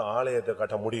உன்னை வைத்து ஆலயத்தை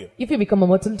கட்ட முடியும். If you become a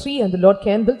myrtle tree and the Lord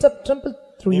can build up temple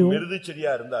through you. நீ மிருது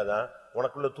செடியா இருந்தாதான்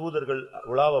உனக்குள்ள தூதர்கள்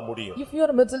உலாவ முடியும். If you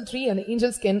are a myrtle tree and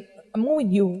angels can move in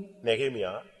you.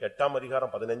 நெகேமியா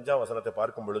 8:15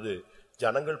 பார்க்கும் பொழுது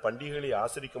ஜனங்கள் பண்டிகைகளை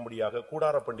ஆசரிக்கும்படியாக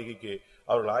கூடார பண்டிகைக்கு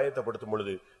அவர்கள் ஆயத்தப்படுத்தும்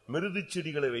பொழுது மிருது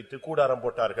செடிகளை வைத்து கூடாரம்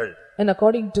போட்டார்கள். And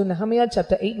according to Nehemiah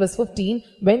chapter 8 verse 15,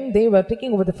 when they were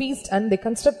taking over the feast and they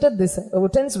constructed this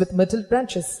tents with myrtle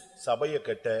branches. சபையை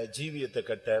கட்ட, ஜீவியத்தை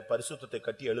கட்ட, பரிசுத்தத்தை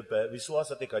கட்டி எழுப்ப,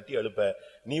 விசுவாசத்தை கட்டி எழுப்ப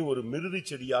நீ ஒரு மிருது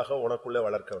செடியாக உனக்குள்ள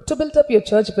வளர்க்க. To build up your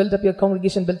church, build up your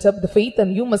congregation, build up the faith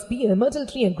and you must be a myrtle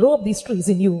tree and grow up these trees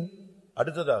in you.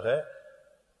 அடுத்ததாக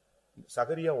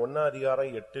சகரியா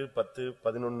 1:8, 10,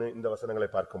 11 இந்த வசனங்களை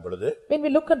பார்க்கும் பொழுது when we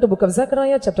look at the book of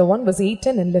Zechariah chapter 1 verse 8,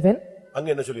 10 and 11 அங்க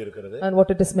என்ன சொல்லி இருக்கிறது? and what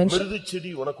it is mentioned, மிருது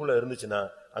செடி உனக்குள்ள இருந்துச்சுனா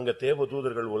அங்க தேவ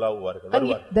தூதர்கள் உலாவுவார்கள்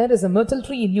and if there is a myrtle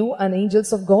tree in you and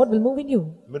angels of God will move in you.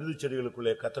 மிருது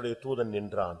செடிகளுக்குள்ளே கர்த்தருடைய தூதன்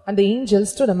நின்றான். And the angels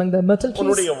stood among the myrtle trees.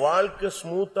 உன்னுடைய வாழ்க்கை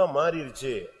ஸ்மூத்தா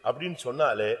மாறிடுச்சு அப்படினு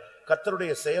சொன்னாலே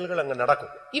கர்த்தருடைய செயல்கள் அங்க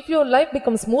நடக்கும். If your life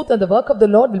becomes smooth and the work of the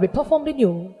Lord will be performed in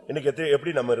you. இன்னைக்கு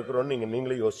எப்படி நம்ம இருக்கிறோம்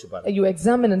நீங்களே யோசிச்சு பாருங்க. You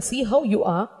examine and see how you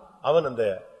are. அவன் அந்த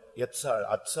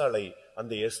அத்சாளை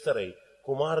அந்த எஸ்தரை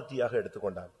குமாரத்தியாக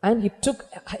எடுத்துக்கொண்டான். And he took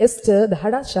Esther the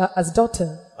Hadasha as daughter.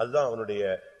 அதுதான் அவனுடைய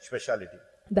speciality.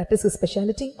 That is his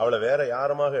speciality. அவளை வேற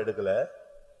யாருமாக எடுக்கல.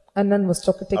 And none was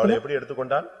taken. அவளை எப்படி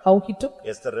எடுத்துக்கொண்டான்? How he took?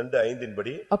 எஸ்தர் 2:5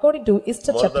 படி according to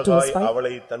Esther chapter 2 verse 5,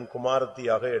 அவளை தன்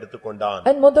குமாரத்தியாக எடுத்துக்கொண்டான்.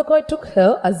 and Mordecai took her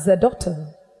as a daughter.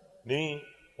 நீ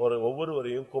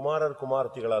ஒவ்வொருவரையும்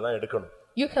குமாரத்திகளா தான் எடுக்கணும்.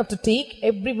 You have to take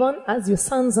everyone as your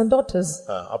sons and daughters.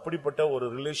 அப்படிப்பட்ட ஒரு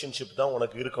ரிலேஷன்ஷிப் தான்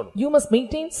உனக்கு இருக்கணும். You must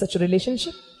maintain such a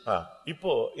relationship.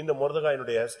 இப்போ இந்த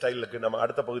மொர்தெகாயினுடைய ஸ்டைலுக்கு நம்ம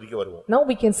அடுத்த பகுதிக்கு வருவோம். Now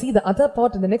we can see the other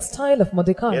part in the next style of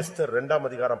Mordecai. Esther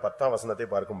 2:10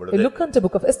 பார்க்கும் பொழுது look at the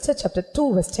book of Esther chapter 2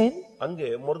 verse 10. அங்கே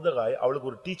மொர்தெகாய் அவளுக்கு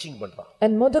ஒரு டீச்சிங் பண்றான்.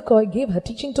 And Mordecai gave her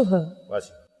teaching to her.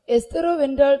 வாசி. எஸ்தரோ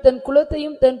வென்றால் தன்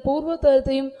குலத்தையும் தன்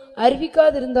பூர்வதரத்தையும்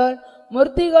அறிவிக்காதிருந்தால்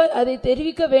மொர்தெகாய் அதை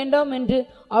தெரிவிக்க வேண்டாம் என்று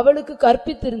அவளுக்கு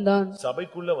கற்பித்திருந்தான்.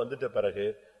 சபைக்குள்ள வந்துட்ட பிறகு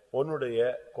உன்னுடைய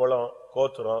குலம்,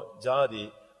 கோத்திரம், ஜாதி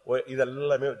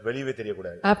இதெல்லாமே வெளியவே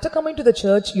தெரியக்கூடாது. After coming to the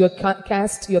church, your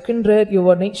caste, your kindred,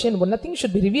 your nation, nothing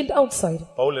should be revealed outside.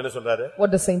 Pavul என்ன சொல்றாரு? What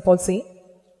does Saint Paul say?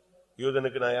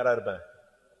 யூதனுக்கு நான் யாரா இருப்பேன்?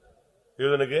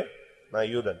 யூதனுக்கு நான்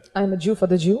யூதன். I am a Jew for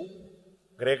the Jew.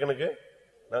 கிரேக்கனுக்கு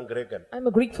நான் கிரேக்கன். I am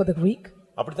a Greek for the Greek.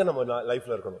 அப்படிதான் நம்ம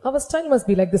லைஃப்ல இருக்கணும். Our style must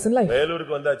be like this in life.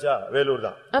 வேலூருக்கு வந்தாச்சா வேலூர்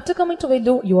தான். After coming to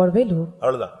Vellore, you are Vellore.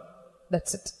 அவ்வளவுதான்.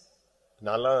 That's it.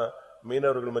 நான்லாம்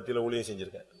மீனவர்கள் மத்தியில ஊழியம்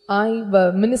செஞ்சிருக்கேன். I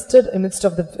ministered in midst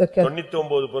of the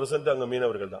 99% அங்க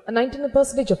மீனவர்கள் தான்.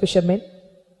 99% of fishermen.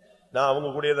 நான் அவங்க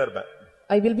கூடயே தான் இருப்பேன்.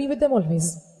 I will be with them always.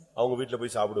 அவங்க வீட்ல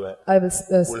போய் சாப்பிடுவேன். I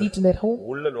will eat in their home.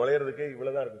 உள்ள நுழையிறதுக்கே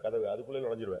இவ்வளவுதான் இருக்கு கதவு, அதுக்குள்ள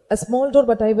நுழைஞ்சிருவேன். A small door,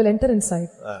 but I will enter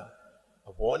inside.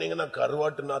 போனீங்கன்னா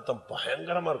கருவாட்டு நாத்தம்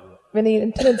பயங்கரமா இருக்கும். When I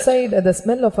enter inside, the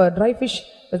smell of a dry fish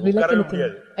will be like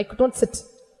anything. I could not sit.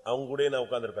 அவங்க கூடயே நான்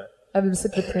உட்கார்ந்திருப்பேன். I will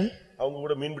sit with him. அவங்க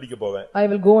கூட மீன் பிடிக்க போவேன். I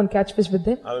will go and catch fish with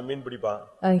them. அவன் மீன் பிடிப்பான்.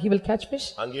 And he will catch fish.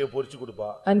 அங்கேயே பொரிச்சு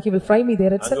கொடுப்பான். And he will fry me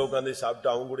there itself. அங்க உட்கார்ந்து சாப்பிட்டு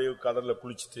அவங்க கூடயே கடல்ல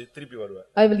குளிச்சிட்டு திருப்பி வருவேன்.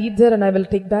 I will eat there and I will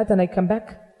take bath and I come back.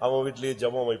 அவன் வீட்லயே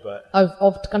ஜெபம் வைப்பேன். I will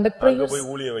oft conduct prayers. அங்க போய்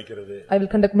ஊழியம் வைக்கிறது. I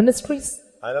will conduct ministries.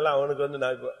 அதனால அவனுக்கு வந்து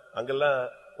நான் அங்கெல்லாம்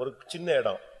ஒரு சின்ன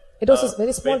இடம். It was a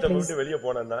very small place. வெளிய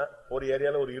போனேன்னா ஒரு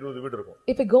ஏரியால ஒரு 20 வீடு இருக்கும்.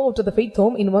 If I go out to the faith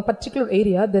home in one particular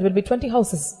area, there will be 20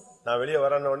 houses. நான் வெளிய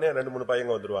வரன உடனே 2-3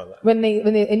 பையங்க வந்துருவாங்க. When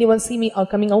anyone see me or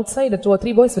coming outside, 2 or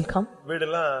 3 boys will come.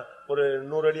 வீடெல்லாம் ஒரு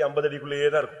 100 அடி 50 அடிக்குள்ளேயே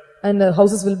தான் இருக்கும். And the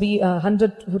houses will be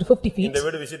 100 to 50 feet. இந்த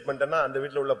வீடு விசிட் பண்ணேன்னா அந்த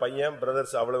வீட்ல உள்ள பையன்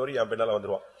பிரதர்ஸ் அவ்வளவு என் பின்னால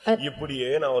வந்துருவான். இப்படியே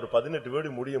நான் ஒரு 18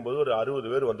 வீடு முடியும் போது ஒரு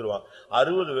 60 பேர் வந்துருவான்.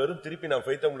 60 பேரும் திருப்பி நான்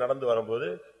ஃபெய்த் ஹோம் நடந்து வரும்போது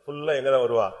ஃபுல்லா எங்க தான்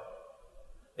வருவா?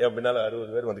 என் பின்னால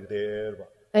 60 பேர் வந்துகிட்டே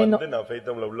இருப்பான். வந்து நான் ஃபெய்த்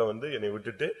ஹோம்ல உள்ள வந்து என்னை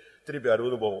விட்டுட்டு திருப்பி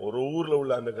 60 போவோம். ஒரு ஊர்ல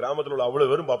உள்ள அந்த கிராமத்துல உள்ள அவ்வளவு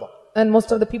பேரும் பாப்பான். And most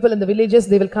of the people in the villages,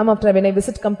 they will come after when I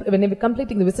be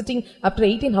completing the visiting after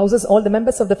 18 houses, all the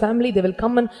members of the family, they will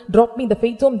come and drop me in the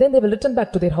faith home, then they will return back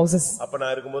to their houses. அப்ப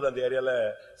நான் இருக்கும்போது அந்த ஏரியால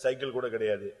cycle கூட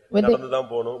கிடையாது. நடந்து தான்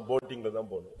போணும், போட்டிங்ல தான்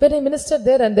போணும். When I ministered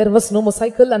there and there was no more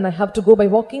cycle and I have to go by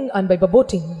walking and by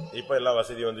boating. இப்ப எல்லா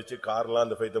வசதி வந்துச்சு, கார்லாம்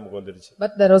அந்த ஃபெய்த் ஹோம்க்கு வந்துருச்சு.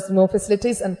 But there was no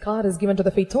facilities and car is given to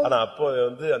the faith home. ஆனா அப்போ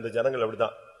வந்து அந்த ஜனங்கள்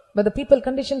அப்படிதான். But the people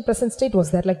condition present state was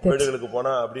there like that. வீடுகளுக்கு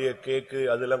போனா அப்படியே கேக்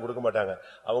அதெல்லாம் கொடுக்க மாட்டாங்க.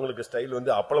 அவங்களுக்கு ஸ்டைல்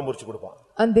வந்து அப்பளம் பொரிச்சு கொடுப்பான்.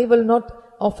 And they will not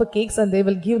offer cakes and they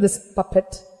will give this puppet.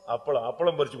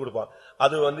 அப்பளம் பொரிச்சு கொடுப்பான்.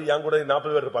 அது வந்து என் கூட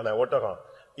 40 பேர் இருப்பானே ஒட்டகம்.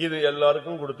 இது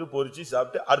எல்லாருக்கும் கொடுத்து பொரிச்சு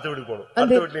சாப்பிட்டு அடுத்த வீட்டுக்கு போகணும்.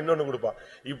 அடுத்த வீட்டுல இன்னொன்னு கொடுப்பான்.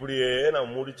 இப்படியே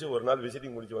நான் முடிச்சு ஒரு நாள்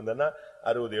விசிட்டிங் முடிச்சு வந்தேன்னா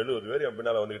 60-70 பேர் என்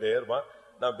பின்னால வந்துகிட்டே இருப்பான்.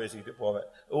 நான் பேசிக்கிட்டு போவேன்.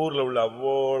 ஊர்ல உள்ள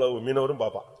அவ்வளவு மீனவரும்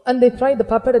பாப்பான். And they fry the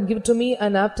puppet and give it to me,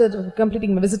 and after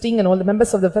completing my visiting and all the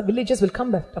members of the villages will come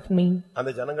back after me.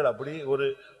 அந்த ஜனங்கள் அப்படி ஒரு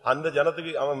அந்த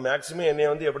ஜனத்துக்கு அவன் மேக்ஸிமம் என்னைய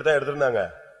வந்து எப்படி தான் எடுத்துட்டாங்க?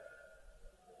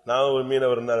 நான் ஒரு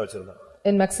மீனவர் தான் வச்சிருந்தேன்.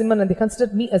 In maximum and they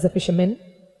considered me as a fisherman.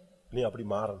 நீ அப்படி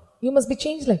மாறணும். You must be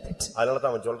changed like that. அதனால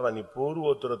தான் அவன் சொல்றான், நீ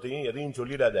பூர்வோத்தரத்தையும் எதையும்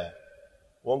சொல்லிடாத.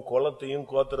 உன் குலத்தையும்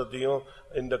கோத்திரத்தையும்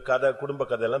இந்த கதை குடும்ப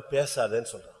கதை எல்லாம் பேசாதேன்னு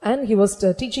சொல்றான். And he was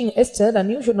teaching Esther,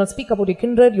 and you should not speak about your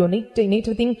kindred, your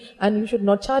native thing, and you should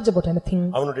not charge about anything.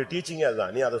 அவனுடைய டீச்சிங்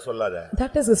அதுதான், நீ அதை சொல்லாத.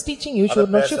 That is his teaching, you should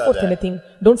not show forth anything.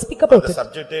 Don't speak about it.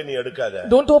 சப்ஜெக்டே நீ எடுக்காத.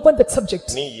 Don't open that subject.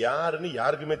 நீ யாருன்னு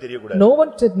யாருக்குமே தெரியக்கூடாது. No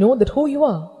one should know that who you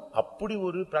are. அப்படி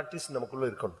ஒரு பிராக்டீஸ் நமக்குள்ள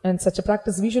இருக்கணும். And such a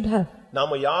practice we should have.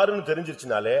 நாம யாருன்னு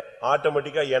தெரிஞ்சிருச்சுனாலே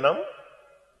ஆட்டோமேட்டிக்கா எனம்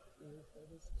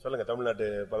சொல்லுங்க தமிழ்நாட்டு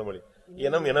பழமொழி,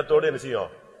 எனம் எனத்தோட என்ன செய்யும்?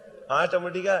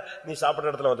 ஆட்டோமேட்டிக்கா நீ சாப்பிட்ட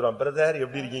இடத்துல வந்துருவான். பிரதர்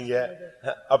எப்படி இருக்கீங்க?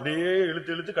 அப்படியே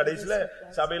இழுத்து இழுத்து கடைசியில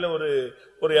சபையில ஒரு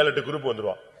 7-8 குரூப்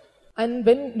வந்துருவான். And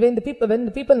when the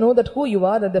people know that who you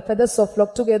are, that the feathers of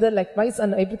flock together like mice,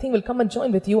 and everything will come and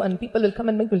join with you, and people will come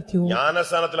and make with you.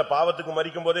 ஞானஸ்நானத்துல பாவத்துக்கு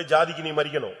மரிக்கும் போதே ஜாதிக்கு நீ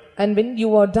மரிக்கணும். And when you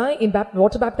are die in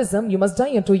water baptism, you must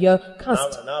die into your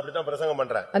caste. நான் அப்படி தான் பிரசங்கம்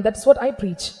பண்றேன். And that is what I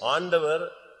preach. ஆண்டவர்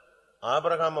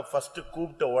ஆபிரகாமை ஃபர்ஸ்ட்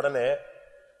கூப்பிட்ட உடனே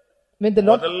when the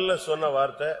Lord முதல்ல சொன்ன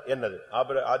வார்த்தை என்னது?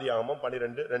 ஆதியாகமம்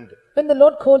 12:2. When the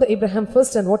Lord called Abraham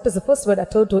first, and what is the first word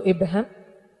uttered to Abraham?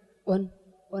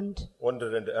 1:2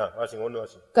 வாசிங்க. 1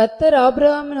 வாசிங்க. கர்த்தர்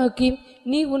ஆபிரகாமை நோக்கி,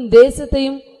 நீ உன்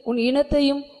தேசத்தையும் உன்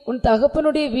இனத்தையும் உன்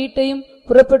தகப்பனுடைய வீட்டையும்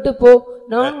புறப்பட்டு போ.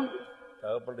 நான்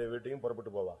தகப்பனுடைய வீட்டையும்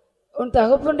புறப்பட்டு போவா. உன்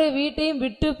தகப்பனுடைய வீட்டையும்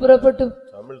விட்டு புறப்பட்டு.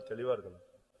 தமிழ் தெளிவா இருக்கணும்.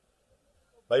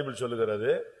 பைபிள்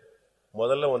சொல்லுகிறது,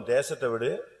 முதல்ல உன் தேசத்தை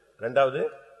விடு, இரண்டாவது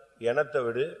இனத்தை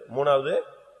விடு, மூணாவது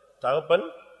தகப்பன்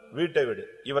வீட்டை விடு.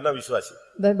 இவன் தான் விசுவாசி.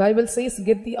 The Bible says,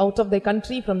 get thee out of thy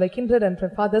country, from thy kindred and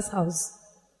from father's house.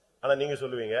 ஆனா நீங்க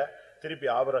சொல்லுவீங்க, திருப்பி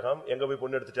ஆபிரகாம் எங்க போய்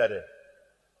பொண்ணு எடுத்துட்டாரு?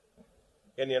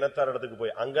 என் இனத்தார் இடத்துக்கு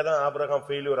போய். அங்கதான் ஆபிரகாம்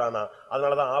ஃபெயிலியர் ஆனா.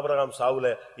 அதனாலதான் ஆபிரகாம்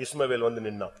சாவுல இஸ்மவேல் வந்து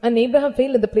நின்னான். And Abraham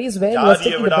failed in the place where he was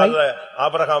taking the bride.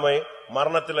 ஆபிரகாமை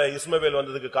மரணத்துல இஸ்மவேல்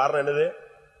வந்ததுக்கு காரணம் என்னது?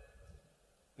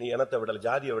 நீ இனத்தை விடல,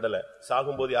 ஜாதியை விடல.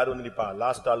 சாகும்போது யார் வந்து நிப்பா?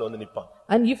 லாஸ்ட் ஆள் வந்து நிப்பான்.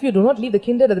 And if you do not leave the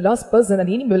kindred, the last person, and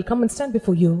the enemy will come and stand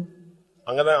before you.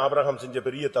 அங்கதான் ஆபிரகாம் செஞ்ச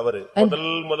பெரிய தவறு.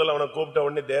 முதல் அவனை கூப்பிட்ட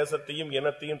உடனே தேசத்தையும்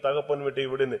இனத்தையும் தகப்பன் வீட்டை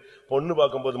விடுன்னு பொண்ணு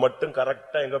பார்க்கும்போது மட்டும்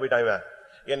கரெக்டா எங்க போயிட்டாங்க?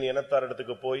 என் இனத்தார்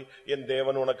இடத்துக்கு போய், என்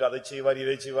தேவன் உனக்கு அதை செய்வார்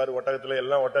இதை செய்வார். ஒட்டகத்துல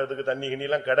எல்லாம் ஒட்டகத்துக்கு தண்ணி கிண்ணி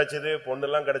எல்லாம் கிடைச்சது, பொண்ணு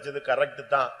எல்லாம் கிடைச்சது, கரெக்ட்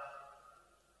தான்.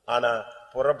 ஆனா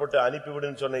புறப்பட்டு அனுப்பி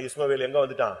விடுன்னு சொன்ன இஸ்மவேல் எங்க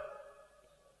வந்துட்டான்?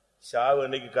 சாவு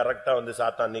அன்னைக்கு கரெக்டா வந்து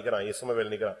சாத்தான் நிக்கிறான்,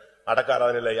 இஸ்மவேல் நிக்கிறான். அடக்க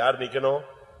ஆராதனையில யார் நிக்கணும்?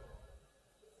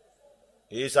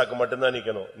 ஈசாக்கு மட்டும்தான்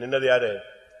நிக்கணும். நின்னது யாரு?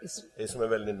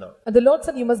 இஸ்மவேல் நின்னான். And the Lord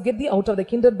said, you must get thee out of the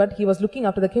kindred, but he was looking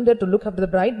after the kindred to look after the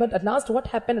bride. But at last what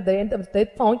happened at the end of that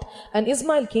point, and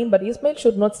Ismail came, but Ismail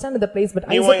should not stand in the place, but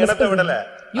Isaac was present.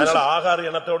 அதனால ஆகார்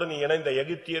இனத்தோடு நீ இணைந்த,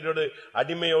 எகிப்தியரோடு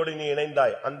அடிமையோடு நீ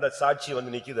இணைந்தாய், அந்த சாட்சி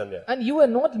வந்து நிக்குதுங்க. And you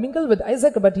are not mingled with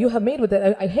Isaac, but you have made with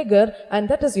Hagar, and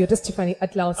that is your testimony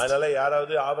at last. அதனால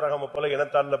யாராவது Abraham போல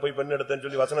இனத்தான்ல போய் பெண் எடுத்தேன்னு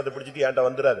சொல்லி வசனத்தை பிடிச்சிட்டு ஏன்ட்ட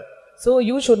வந்துறாரு. So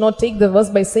you should not take the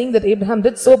verse by saying that Abraham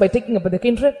did so by taking up the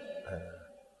kindred.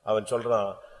 அவன் சொல்றான்,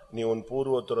 நீ உன்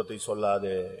பூர்வத்துரத்தை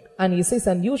சொல்லாதே. And he says,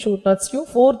 and you should not spew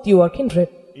forth your kindred.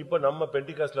 இப்ப நம்ம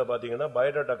பெண்டிகாஸ்ட்ல பாத்தீங்கன்னா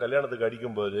பயோடாட்டா கல்யாணத்துக்கு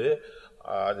அடிக்கும்போது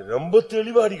அது ரொம்ப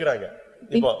தெளிவா அடிக்கிறாங்க.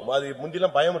 இப்போ அது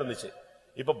முந்திலாம் பயம் இருந்துச்சு,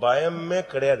 இப்ப பயமே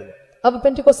கிடையாதுங்க. Our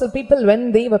Pentecostal people, when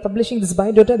they were publishing this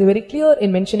biodata, they were very clear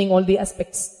in mentioning all the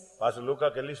aspects. Pastor லூக்கா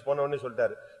கெல்லிஸ் போன உடனே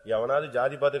சொல்லிட்டாரு, எவனாவது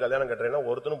ஜாதி பார்த்து கல்யாணம் கட்டுறேன்னா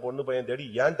ஒருத்தனும் பொண்ணு பையன் தேடி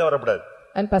ஏன்ட்ட வரக்கூடாது.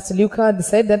 And Pastor Luca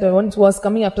said that one who was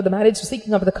coming after the marriage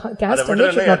seeking after the caste, and you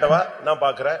should not come. நான்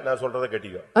பார்க்கறேன், நான் சொல்றத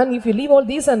கேட்டிக்கோ. And if you leave all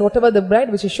these and whatever the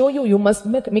bride which I show you, you must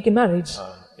make in marriage.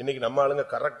 இன்னைக்கு நம்ம ஆளுங்க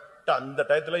கரெக்ட்டா அந்த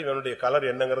டயத்துல இவனுடைய கலர்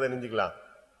என்னங்கறதை நினைக்கலாம்.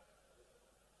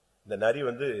 இந்த நரி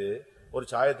வந்து ஒரு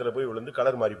சாயத்துல போய் விழுந்து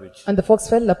கலர் மாறி போயிடுச்சு. And the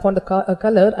fox fell upon the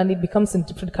color and it becomes in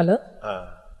different color.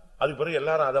 அதுக்கு பிறகு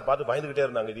எல்லாரும் அத பார்த்து பயந்துட்டே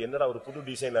இருந்தாங்க, இது என்னடா ஒரு புது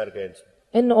டிசைனா இருக்கேன்னு.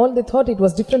 And all they thought it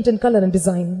was different in color and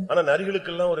design. ஆனா நரிகளுக்கு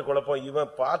எல்லாம் ஒரு குழப்பம், இவன்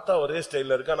பார்த்தா ஒரே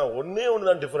ஸ்டைல்ல இருக்கு, ஆனா ஒண்ணே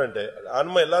ஒண்ணுதான் டிஃபரண்ட்.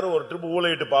 நம்ம எல்லாரும் ஒரு ட்ரிப்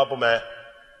ஊளையிட்டு பாப்போமே.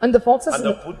 And the foxes,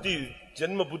 அந்த புத்தி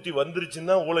ஜென்ம புத்தி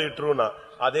வந்துருச்சுன்னா ஊளையிட்டுருனா,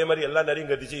 அதே மாதிரி எல்லா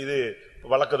நரியும் கத்திச்சு, இது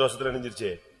வழக்க தோஷத்துல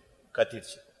நின்னுச்சு,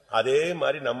 கத்திடுச்சு. அதே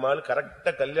மாதிரி நம்மால்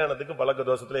கரெக்டா கல்யாணத்துக்கு பழக்க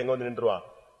தோஷத்துல எங்க வந்து நின்றுவான்.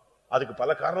 அதுக்கு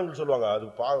பல காரணங்கள் சொல்லுவாங்க,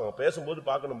 அது பேசும்போது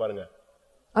பார்க்கணும் பாருங்க.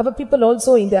 Our people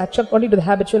also in the action according to the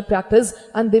habitual practice,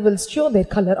 and they will show their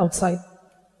color outside.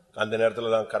 அந்த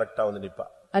நேரத்துல தான் கரெக்ட்டா வந்து நிப்பா.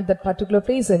 At that particular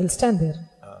place they will stand there.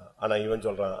 ஆனா இவன்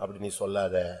சொல்றான், அப்படி நீ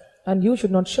சொல்லாத. And you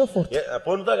should not show forth.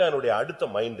 பொன்தாகனுடைய அடுத்த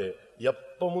மைண்ட்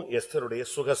எப்பவும் எஸ்தருடைய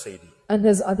சுக செய்தி. And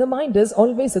his other mind is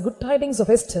always the good tidings of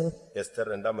Esther.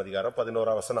 Esther 2ஆம் அதிகாரம்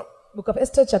 11ஆம் வசனம். Book of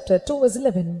Esther chapter 2 verse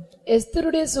 11.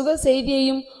 எஸ்தருடைய சுக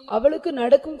செய்தியையும் அவளுக்கு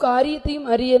நடக்கும் காரியத்தையும்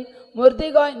அறிய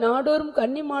மொர்தெகாய் நாடோறும்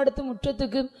கன்னி மாடத்து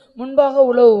முற்றத்துக்கு முன்பாக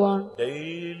உலவுவான்.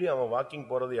 டெய்லி அவன் வாக்கிங்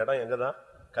போறது இடம் எங்கதான்?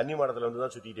 கன்னி மாடத்துல வந்து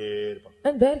தான் சுத்திட்டே இருப்பான்.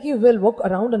 And where he will walk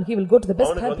around and he will go to the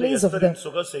best place of them.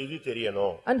 சுக செய்தி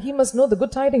தெரியணும். And he must know the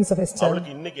good tidings of Esther.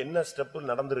 அவளுக்கு இன்னைக்கு என்ன ஸ்டெப்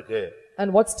நடந்துருக்கு? And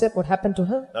what step would happen to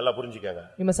her? நல்லா புரிஞ்சுக்கங்க.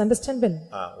 You must understand well.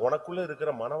 உனக்குள்ள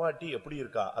இருக்கிற மனவாட்டி எப்படி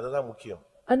இருக்கா, அதுதான் முக்கியம்.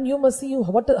 And you must see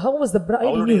how was the bride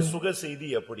அவளுடைய news. சுக செய்தி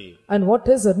எப்படி? And what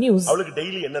is her news? அவளுக்கு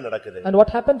டெய்லி என்ன நடக்குது? And what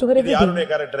happened to her every day? யாருடைய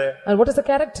character? And what is the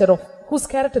character of whose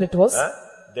character it was?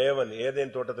 தேவன்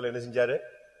Eden தோட்டத்துல என்ன செஞ்சாரு?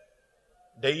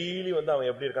 டெய்லி வந்து அவன்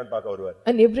எப்படி இருக்கான்னு பார்க்க வருவார்.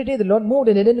 And every day the Lord moved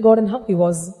in Eden garden how he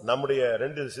was. நம்முடைய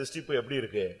ரெண்டு சிருஷ்டிப்பு எப்படி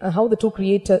இருக்கு? And how the two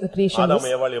creation ஆதாம்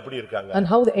ஏவாள் எப்படி இருக்காங்க? And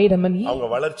how the Adam and Eve. அவங்க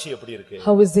வளர்ச்சி எப்படி இருக்கு?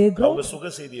 How is their growth? அவங்க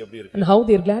சுக செய்தி எப்படி இருக்கு? And how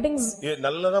their gladings.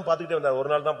 நல்லதா பாத்துக்கிட்டே வந்தார்.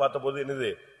 ஒரு நாள் தான் பார்த்தபோது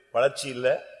என்னது? வளர்ச்சி இல்ல,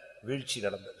 வீழ்ச்சி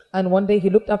நடந்தது. And one day he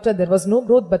looked after, there was no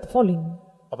growth but falling.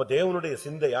 அப்ப தேவனுடைய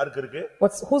சிந்தை யாருக்கு இருக்கு?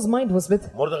 Whose mind was with?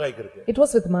 மொர்தெகாய்க்கு இருக்கு. It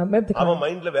was with Mordecai. அவன்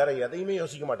மைண்ட்ல வேற எதையுமே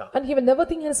யோசிக்க மாட்டான். And he will never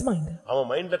think in his mind. அவன்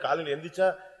மைண்ட்ல காலையில எந்திச்சா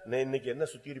இன்னைக்கு என்ன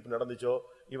சுத்திரிப்பு நடந்துச்சோ,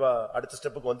 இவ அடுத்த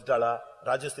ஸ்டெப்புக்கு வந்துட்டாளா,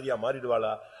 ராஜஸ்திரியா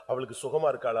மாறிடுவாளா, அவளுக்கு சுகமா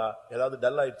இருக்காளா, ஏதாவது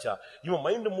டல் ஆயிடுச்சா, இவன்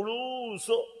மைண்ட்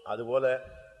முழுசும் அதுபோல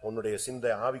உன்னுடைய சிந்தை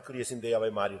ஆவிக்குரிய சிந்தையாவே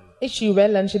மாறிடும். Is she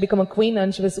well and she become a queen, and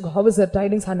she was how is her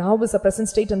tidings and how is her present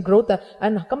state and growth,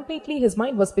 and completely his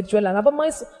mind was spiritual, and our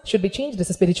minds should be changed as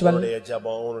spiritual. உன்னுடைய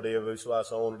ஜெபம், உன்னுடைய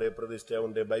விசுவாசம், உன்னுடைய பிரதிஷ்டை,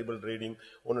 உன்னுடைய Bible reading,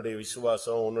 உன்னுடைய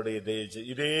விசுவாசம், உன்னுடைய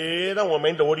இதேதான் உன்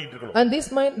மைண்ட்ல ஓடிட்டு இருக்கணும். And this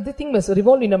mind, the thing must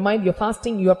revolve in your mind, your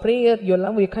fasting, your prayer, your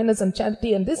love, your kindness and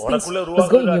charity, and this things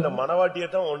must go in you. அந்த மனவாட்டியே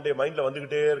தான் உன்னுடைய மைண்ட்ல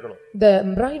வந்துகிட்டே இருக்கணும். The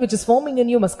bride which is forming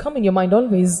in you must come in your mind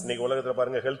always. இன்னைக்கு உலகத்துல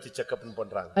பாருங்க health checkup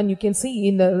பண்றாங்க. And you can see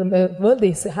in the world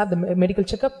they have the medical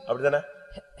checkup. அப்படிதானே?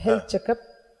 Health checkup.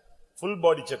 full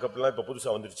body checkup எல்லாம் இப்ப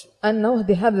புதுசா வந்துருச்சு. And now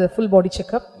they have the full body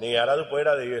checkup. நீ யாராவது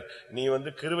போய்டாத, நீ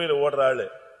வந்து கிருபையில ஓடுற ஆளு,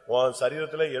 உன்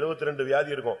சரீரத்துல 72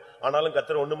 வியாதி இருக்கும், ஆனாலும்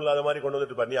கர்த்தர் ஒண்ணுமில்லாத மாதிரி கொண்டு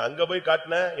வந்துட்டு பாரு. நீ அங்க போய்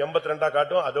காட்டுன 82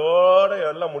 காட்டும், அதோட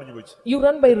எல்லாம் முடிஞ்சு போச்சு. You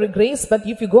run by grace, but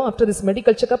if you go after this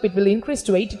medical checkup it will increase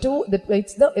to 82. That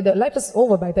it's the life is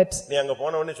over by that. நீ அங்க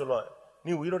போன உடனே சொல்வான்,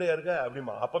 நீ உயிரோடயா இருக்க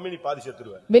அப்படிமா, அப்பமே நீ பாதி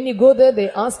செத்துருவ. When you go there, they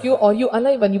ask you, are you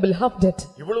alive, and you will half dead.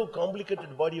 இவ்வளவு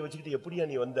காம்ப்ளிகேட்டட் பாடியை வச்சுக்கிட்டு எப்படியா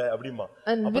நீ வந்த அப்படிமா.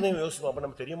 அப்பனே யோசிப்போம், அப்ப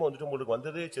நம்ம தெரியாம வந்துட்டோம், உங்களுக்கு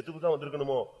வந்ததே செத்துக்கு தான்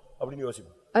வந்திருக்கணுமோ அப்படின்னு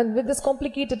யோசிப்போம். And with this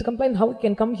complicated complaint, how it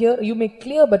can come here, you make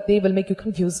clear, but they will make you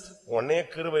confused. உன்னை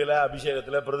கிருபையில,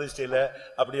 அபிஷேகத்துல, பிரதிஷ்டையில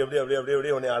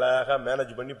அப்படி உன்னை அழகா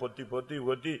மேனேஜ் பண்ணி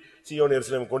பொத்தி சீயோன்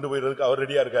எருசலேம் கொண்டு போயிறதுக்கு அவர்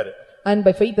ரெடியா இருக்காரு. And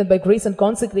by faith and by grace and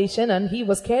consecration, and he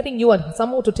was carrying you and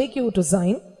somehow to take you to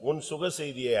Zion. உன் சுக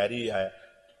செய்தியை அறிய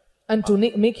and to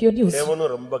make your news.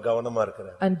 தேவனும் ரொம்ப கவனமா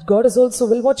இருக்கிறார். And God is also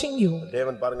well watching you.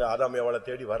 தேவன் பாருங்க ஆதாம் ஏவாளை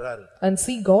தேடி வர்றாரு. And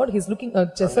see, God is looking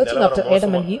searching after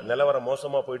Adam and Eve. நிலவரம்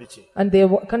மோசமா போயிடுச்சு. And their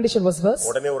condition was worse.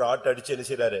 உடனே ஒரு ஆட்டு அடிச்சு என்ன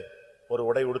செய்றாரு, ஒரு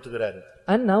உடை உடுத்துகிறாரு.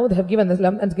 And now they have given the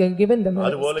lamb and given them.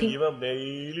 அதுபோல இவன்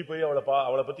டெய்லி போய்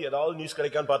அவளை பத்தி ஏதாவது நியூஸ்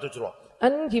கிடைக்கான்னு பார்த்து வச்சிருவான்.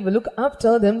 And he will look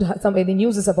after them to have some any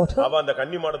news about her. அவ அந்த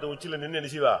கன்னி மாடத்து உச்சில நின்னு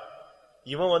நினைச்சுவா,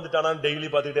 இவன் வந்துட்டானான்னு டெய்லி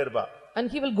பார்த்துட்டே இருப்பா. And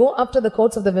he will go after the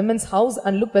courts of the women's house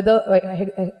and look whether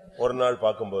ஒரு நாள்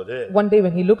பாக்கும்போது, one day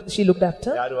when she looked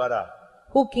after, யாரு வரா,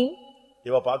 who came?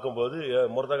 இவ பாக்கும்போது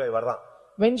மொர்தெகாய் வர்றான்.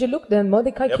 When she looked, then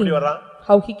Mordecai came. எப்படி வர்றான்?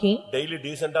 How he came? டெய்லி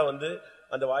டீசென்ட்டா வந்து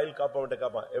அந்த வாயில் காப்பவன்ட்ட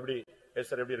காப்பான், எப்படி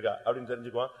எஸ்தர் எப்படி இருக்கா அப்படின்னு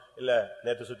தெரிஞ்சுக்குவான். இல்ல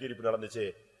நேத்து சுத்திரிப்பு நடந்துச்சு,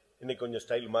 இன்னைக்கு கொஞ்சம்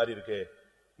ஸ்டைல் மாறி இருக்கு,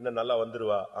 இன்னும் நல்லா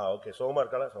வந்துருவா, ஓகே சோமா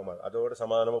இருக்காளா, சோமா, அதோட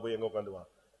சமாதானமா போய் எங்க உட்காந்துவான்,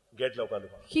 கேட்ல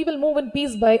உட்காந்துவான். He will move in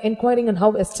peace by inquiring on how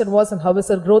Esther was and how is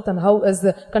her growth and how is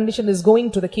the condition is going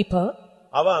to the keeper.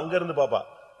 அவ அங்க இருந்து பாப்பா.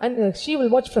 And she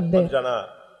will watch from there. வந்துட்டானா,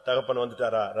 தகப்பன்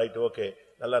வந்துட்டாரா, right, okay,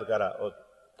 நல்லா இருக்காரா, okay.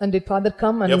 And did father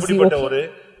come and see எப்படிப்பட்ட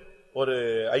ஒரு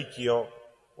ஐக்கியம்,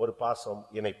 ஒரு பாசம்,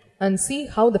 இணைப்பு. And see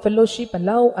how the fellowship and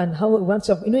love and how much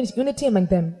of unity among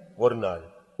them. ஒரு நாள்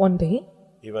one day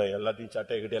இவன் எல்லாத்தையும்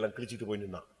சட்டை கிட்ட எல்லாம் கிழிச்சிட்டு போய்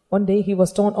நின்னான். one day he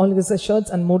was torn all his shirts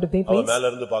and moved their place. அவ மேல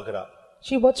இருந்து பாக்குறா.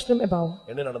 She watched from above.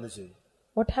 என்ன நடந்துச்சு?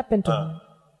 What happened to him?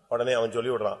 உடனே அவன்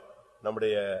சொல்லி விடுறான்,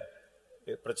 நம்முடைய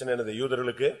பிரச்சனை என்னது,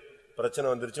 யூதர்களுக்கு பிரச்சனை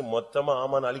வந்துருச்சு, மொத்தமா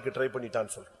ஆமான் அழிக்க ட்ரை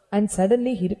பண்ணிட்டான்னு சொல்றான். And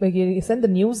suddenly he sent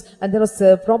the news and there was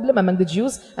a problem among the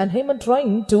Jews and Haman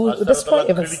trying to destroy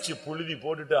everything. கிழிச்சு புழுதி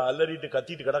போட்டுட்டு அலறிட்டு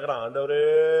கத்திட்டு கிடக்குறான்,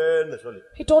 ஆண்டவரேன்னு சொல்லி.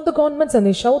 He tore the garments and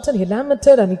he shouted and he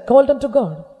lamented and he called unto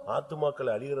God. ஆத்துமாக்கள்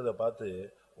அழியறத பார்த்து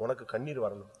உனக்கு கண்ணீர்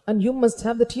வரணும். And you must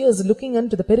have the tears looking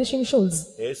unto the perishing souls.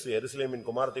 இயேசு எருசலேமின்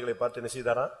குமாரத்திகளை பார்த்து என்ன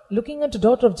செய்தாரா? Looking unto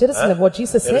daughter of Jerusalem, what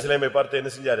Jesus said. எருசலேமை பார்த்து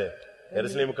என்ன செஞ்சாரு?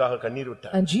 எருசலேமுக்காக கண்ணீர்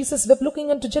விட்டார். And Jesus wept looking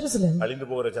unto Jerusalem. அழிந்து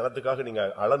போகிற ஜனத்துக்காக நீங்க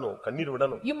அழணும், கண்ணீர்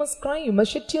விடணும். You must cry, you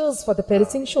must shed tears for the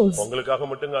perishing souls. உங்களுக்காக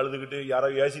மட்டும் அழுதுகிட்டு யாரோ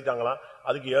ஏசிட்டாங்களா,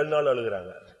 அதுக்கு 7 நாள்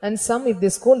அழுகுறாங்க. And some if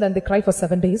they scold and they cry for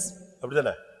 7 days.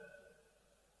 அப்படிதானே?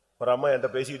 ஒரு அம்மா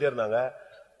என்கிட்ட பேசிக்கிட்டே இருந்தாங்க,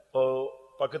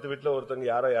 பக்கத்து வீட்டுல ஒருத்தங்க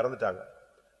யாரோ இறந்துட்டாங்க,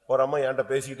 ஒரு அம்மா என்கிட்ட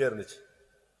பேசிக்கிட்டே இருந்துச்சு.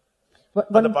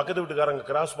 அந்த பக்கத்து வீட்டுக்காரங்க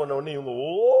கிராஸ் பண்ண உடனே இவங்க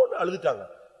ஓன்னு அழுதுட்டாங்க.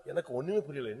 எனக்கு ஒண்ணுமே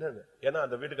புரியல என்னன்னு. ஏன்னா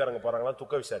அந்த வீட்டுக்காரங்க போறாங்களா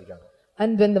துக்க விசாரிக்காங்க.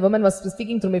 And when the woman was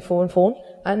speaking through my phone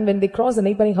and when they crossed the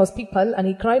neighboring house people and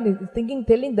he cried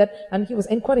telling that and he was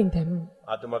inquiring them.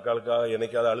 ஆத்துமக்களுக்காக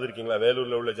என்னைக்காவது அழுதுருக்கீங்களா?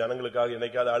 வேலூர்ல உள்ள ஜனங்களுக்காக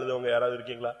என்னைக்காவது அழுதவங்க யாராவது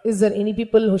இருக்கீங்களா? Is there any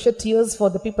people who shed tears for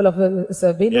the people of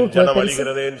Velur? ஜனம்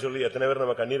அழிகிறதேன்னு சொல்லி எத்தனை பேர்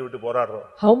நம்ம கண்ணீர் விட்டு போராடுறோம்.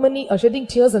 How many are shedding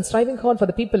tears and striving hard for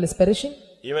the people is perishing?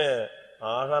 இவன்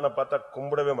ஆகான பார்த்தா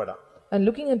கும்பிடவே மாட்டான். And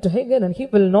looking into Hagar and he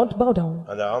will not bow down.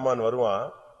 அந்த ஆமான் வருவான்.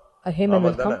 Haman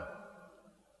will come.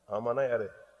 ஆமானா யாரு?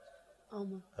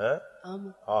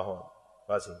 ஆமான்.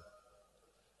 வாசி.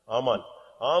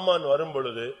 ஆமான் வரும்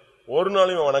பொழுது ஒரு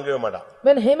நாளும் வணங்கவே மாட்டான்.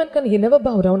 When Haman can, he never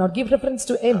bow down or give reference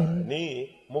to Haman. நீ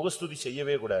முகஸ்துதி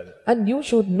செய்யவே கூடாது. And you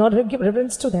should not give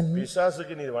reference to them.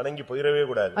 பிசாசுக்கு நீ வணங்கி போயிரவே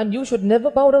கூடாது. And you should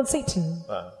never bow down Satan.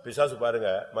 பிசாசு பாருங்க,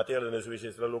 மத்தேயு எழுதின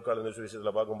சுவிசேஷத்துல, லூக்கா எழுதின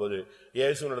சுவிசேஷத்துல பாக்கும்போது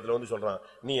இயேசுவின் இடத்துல வந்து சொல்றான்,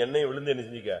 நீ என்னை விழுந்து என்ன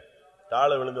செஞ்சிக்க, தாழ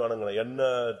விழுந்து வணங்கணும். என்ன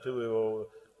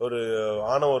ஒரு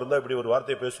ஆணவம் இருந்தா இப்படி ஒரு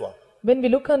வார்த்தையை பேசுவான். When we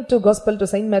look unto gospel to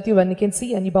Saint Matthew, when you can see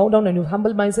and you bow down and you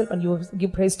humble myself and you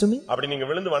give praise to me. அப்படி நீங்க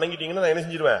விழுந்து வணங்கிட்டீங்கன்னா நான் என்ன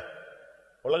செஞ்சிருவேன்,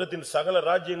 உலகத்தின் சகல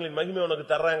ராஜ்யங்களின் மகிமை உனக்கு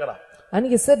தர்றேங்கறான். And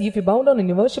he said, if you bow down and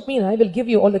you worship me, I will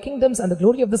give you all the kingdoms and the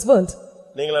glory of this world.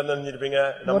 நீங்க என்ன நினைச்சிருப்பீங்க,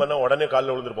 நம்ம உடனே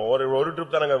கால்ல விழுந்திருப்போம், ஒரு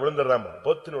ட்ரிப் தான் நாங்க விழுந்துறோம்,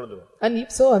 பொத்துன்னு விழுந்துறோம். And if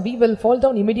so, we will fall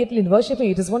down immediately in worshiping.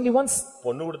 It is only once.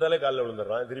 பொண்ணு கொடுத்தாலே கால்ல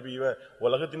விழுந்துறோம், திருப்பி இவன்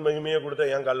உலகத்தின் மகிமையை கொடுத்தா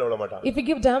ஏன் கால்ல விழ மாட்டான்? If we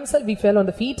give damsel, we fell on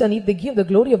the feet, and if they give the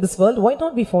glory of this world, why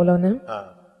not we fall on him?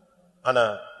 ஆனா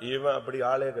இவன் அப்படி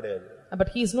ஆளே கிடையாது. But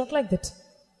he is not like that.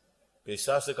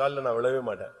 பிசாசு கால்ல நான் விழவே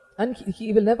மாட்டேன். And he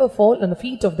will never fall on the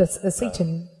feet of this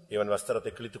Satan. இவன்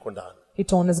வஸ்திரத்தை கிழித்துக் கொண்டான். He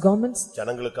torn his garments.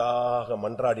 ஜனங்களுக்காக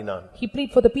மன்றாடினான். He plead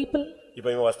for the people. இப்போ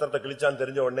இவன் வஸ்திரத்தை கிழிச்சான்னு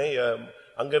தெரிஞ்ச உடனே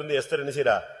அங்க இருந்து எஸ்தர் என்ன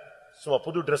செய்றா, சும்மா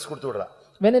புது Dress கொடுத்து விடுறா.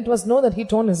 When it was known that he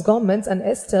torn his garments and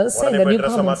Esther sent a new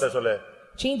garment.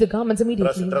 change the garments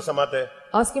immediately. Dress மாத்து.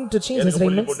 Ask him to change his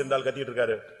raiment. போட்டுண்டால் கத்திட்டு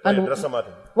இருக்காரு. Dress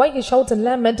மாத்து. Why he shouts and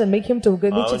lament and make him to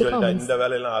change the garments? இந்த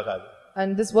வேலை எல்லாம் ஆகாது. And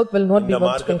this work will not be worked. இந்த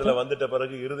மார்க்கத்துல வந்துட்ட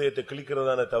பிறகு இருதயத்தை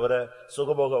கிழிக்கிறதானே தவிர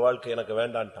சுகபோக வாழ்க்கை எனக்கு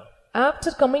வேண்டாம்ட்டான்.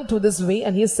 After coming to this way,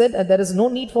 and he said there is no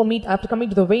need for me. After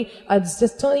coming to the way, I was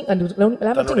just turning and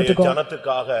lamenting to God.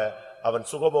 ஜனத்துக்காக அவன்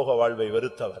சுகபோக வாழ்வை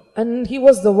வெறுத்தவன். And he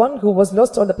was the one who was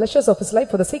lost all the pleasures of his life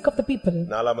for the sake of the people.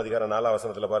 4ஆம் அதிகாரம் 4ஆம்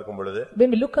வசனத்துல பார்க்கும் பொழுது, when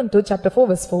we look into chapter 4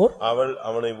 verse 4, அவள்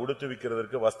அவனை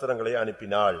உடுத்துவிக்கிறதற்கு வஸ்திரங்களை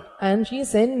அனுப்பினாள். and she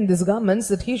sent these garments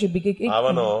that he should be given.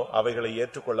 அவனோ அவைகளை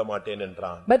ஏற்றுக்கொள்ள மாட்டேன்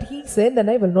என்றான். But he said that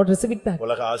I will not receive it back.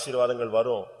 உலக ஆசீர்வாதங்கள்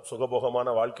வரும்,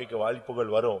 சுகபோகமான வாழ்க்கைக்கு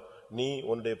வாய்ப்புகள் வரும். நீ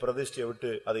உன்னுடைய பிரதிஷ்டையை விட்டு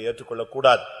அதை ஏற்றுக்கொள்ள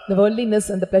கூடாது. The worldliness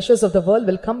and the pleasures of the world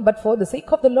will come, but for the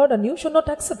sake of the Lord, and you should not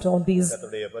accept all these.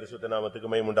 கர்த்தருடைய பரிசுத்த நாமத்துக்கு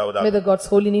மகிமை உண்டாவதாக. May the God's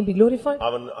holy name be glorified.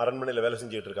 அவன் அரண்மனையில வேலை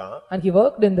செஞ்சிட்டு இருக்கான். And he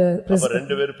worked in the prison. அப்ப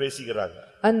ரெண்டு பேரும் பேசிக்கறாங்க.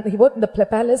 And he worked in the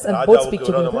palace and both speak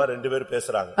together. ராஜாவுக்கு ரெண்டு பேரும்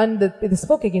பேசுறாங்க. And they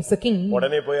spoke against the king.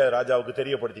 உடனே போய் ராஜாவுக்கு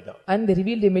தெரியப்படுத்திட்டான். And they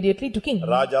revealed immediately to king.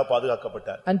 Raja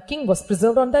பாதுகாக்கப்பட்டார். And king was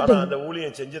preserved on that day. ஆனா அந்த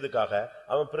ஊழியம் செஞ்சதுக்காக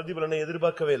அவன் பிரதிபலனை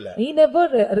எதிர்பார்க்கவே இல்ல. He never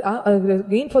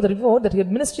gained for the reward that he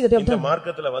had ministry that he had done. இந்த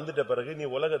மார்க்கத்துல வந்துட்ட பிறகு நீ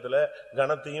உலகத்துல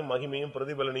கனத்தையும் மகிமையும்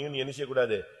பிரதிபலனையும் நீ நினைக்க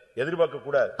கூடாது, எதிர்பார்க்க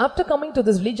கூடாது. After coming to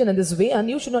this religion and this way, and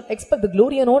you should not expect the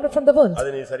glory and honor from the world.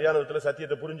 அது நீ சரியான விதத்துல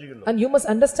சத்தியத்தை புரிஞ்சிக்கணும். And you must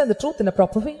understand the truth in a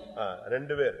proper way.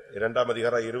 ரெண்டு பேர் 2ஆம்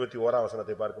அதிகாரம் 21ஆம்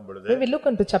வசனத்தை பார்க்கும் பொழுது, when we look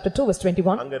into chapter 2 verse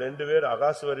 21, அங்க ரெண்டு பேர்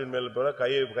அகாசுவரின் மேல் போல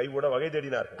கையோட வகை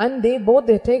தேடினார்கள். and they both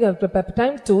take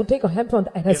time to take a help from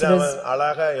the Ahasuerus.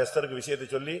 அழகா எஸ்தருக்கு விஷயத்தை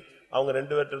சொல்லி அவங்க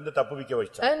ரெண்டு பேர்ட்ட இருந்து தப்புவிக்க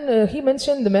வச்சான். And he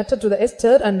mentioned the matter to the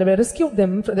Esther and rescued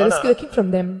them, they rescued the king from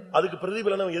them. அதுக்கு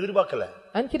பிரதிபலனை எதிர்பார்க்கல.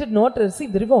 And he did not receive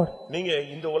the reward. நீங்க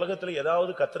இந்த உலகத்துல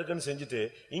ஏதாவது கர்த்தருக்குன்னு செஞ்சுட்டு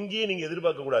இங்கேயே நீங்க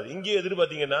எதிர்பார்க்க கூடாது. இங்கேயே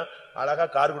எதிர்பார்த்தீங்கன்னா அழகா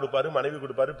கார் கொடுப்பாரு, மனைவி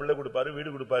கொடுப்பாரு, பிள்ளை கொடுப்பாரு, வீடு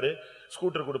கொடுப்பாரு,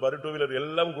 ஸ்கூட்டர் கொடுப்பாரு, டூ வீலர்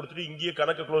எல்லாம் கொடுத்துட்டு இங்கேயே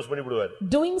கணக்கு க்ளோஸ் பண்ணி விடுவாரு.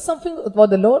 Doing something for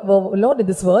the Lord in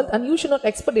this world, and you should not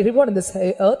expect a reward in this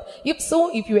earth. If so,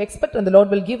 if you expect, and the Lord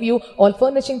will give you all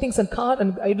furnishing things and car and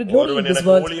glory in this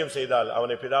world. ஊழியம் செய்தால்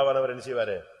அவனை பிதாவானவர் என்ன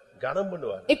செய்வாரு? கனம்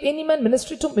பண்ணுவார். If any man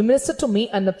minister to me,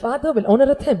 and the Father will honor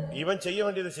him. இவன் செய்ய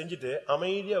வேண்டியதை செஞ்சிட்டு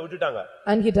அமைதியா விட்டுட்டாங்க.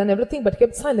 And he done everything but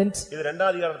kept silent. இது 2ஆம்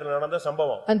அதிகாரத்துல நடந்த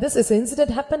சம்பவம். And this is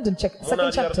incident happened in second chapter.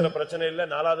 3ஆம் அதிகாரத்துல பிரச்சனை இல்ல,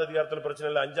 4ஆம் அதிகாரத்துல பிரச்சனை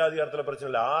இல்ல, 5ஆம் அதிகாரத்துல பிரச்சனை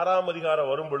இல்ல, 6ஆம்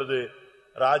அதிகாரம் வரும் பொழுது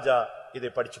ராஜா இதை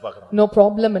படிச்சு பார்க்கறான். No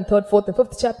problem in 3rd, 4th and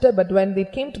 5th chapter, but when they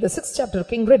came to the 6th chapter,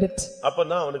 king read it.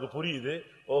 அப்பதான் அவனுக்கு புரியுது,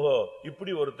 ஓஹோ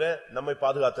இப்படி ஒருத்தன் நம்மை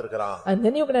பாதுகாத்திருக்கிறான். And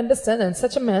then you can understand, and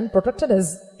such a man protected us.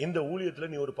 இந்த ஊழியத்துல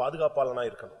நீ ஒரு பாதுகாப்பாளனா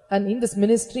இருக்கணும். And in this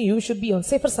ministry you should be on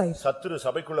safer side. சத்துரு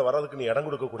சபைக்குள்ள வரதுக்கு நீ இடம்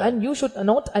கொடுக்க கூடாது. And you should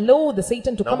not allow the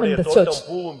Satan to come in the church. நம்முடைய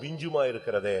பூவும் பிஞ்சுமா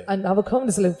இருக்கிறதே. And our ground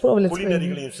is like full of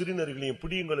புலிநரிகளையும் சிறுநரிகளையும்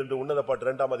பிடியுங்கள் என்று உன்னத பாட்டு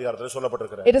 2ஆம் அதிகாரத்துல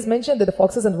சொல்லப்பட்டிருக்கிறது. It is mentioned that the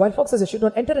foxes and wild foxes should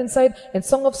not enter inside. In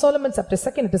Song of Solomon chapter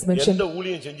 2 it is mentioned. எந்த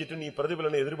ஊழியம் செஞ்சிட்டு நீ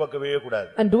பிரதிபலனை எதிர்பார்க்கவே கூடாது.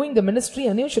 And doing the ministry,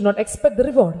 and you should not expect the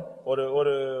reward.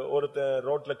 ஒருத்த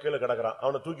ரோட்ல கீழ கிடக்குறான்,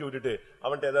 அவனை தூக்கி விட்டுட்டு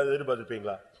அவன்ட்ட ஏதாவது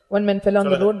எதிர்பார்த்திருப்பீங்களா? One man fell on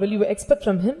the road, will you expect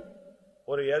from him?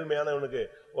 ஒரு ஏழ்மையானவனுக்கு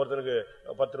ஒருத்தனுக்கு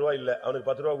 10 ரூபாய் இல்ல, அவனுக்கு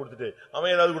 10 ரூபாய் கொடுத்துட்டு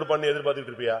அவன் ஏதாவது கொடுப்பான்னு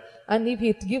எதிர்பார்த்துட்டு இருப்பியா? And if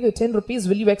he give you 10 rupees,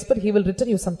 will you expect he will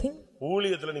return you something?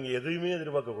 ஊழியத்துல நீங்க எதுவுமே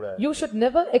எதிர்பார்க்க கூடாது. You should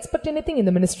never expect anything in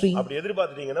the ministry. அப்படி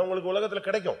எதிர்பார்த்தீங்கன்னா உங்களுக்கு உலகத்துல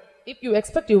கிடைக்கும். If you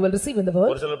expect, you will receive in the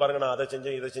world. ஒரு சிலர் பாருங்க, நான் அதை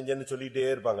செஞ்சேன் இதை செஞ்சேன்னு சொல்லிட்டே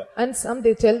இருப்பாங்க. And some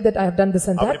they tell that I have done this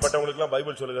and that. அப்படிப்பட்டவங்களுக்கு எல்லாம்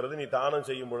பைபிள் சொல்லுகிறது, நீ தானம்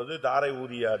செய்யும் பொழுது தாரை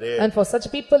ஊதியாதே. And for such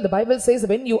people the Bible says,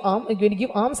 when you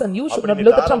give alms, and you should not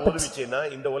blow the trumpet.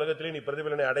 இந்த உலகத்திலே நீ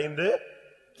பிரதிபலனை அடைந்து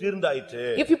தீர்ந்தாயிற்று.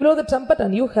 If you blow the trumpet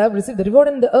and you have received the reward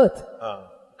in the earth.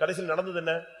 கடைசியில் நடந்தது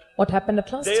என்ன? What happened at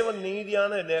last? தேவன்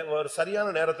நீதியான ஒரு சரியான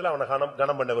நேரத்துல அவனை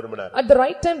கனம் பண்ண விரும்பினார். At the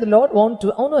right time the Lord want to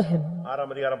honor him.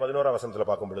 6ஆம் அதிகாரம் 11ஆம் வசனத்துல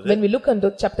பார்க்கும் பொழுது, when we look into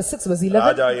chapter 6 verse 11,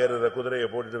 ராஜா ஏறுற குதிரையை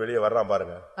போட்டுட்டு வெளியே வர்றான்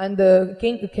பாருங்க. And the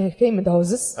king came in the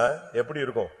houses. எப்படி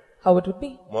இருக்கும்? How it would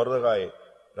be? மொர்தெகாய்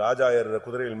ராஜா ஏறுற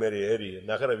குதிரையில் மேரி ஏறி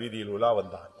நகர வீதியில் உலா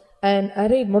வந்தான். And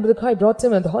arrayed Mordecai brought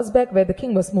him on the horseback where the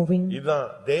king was moving. இதான்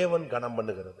தேவன் கனம்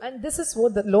பண்ணுகிறது. And this is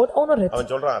what the Lord honoreth. அவன்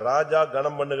சொல்றான், ராஜா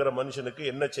கனம் பண்ணுகிற மனுஷனுக்கு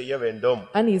என்ன செய்ய வேண்டும்?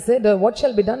 And he said, what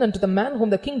shall be done unto the man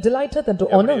whom the king delighteth and to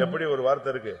honor? எப்படி ஒரு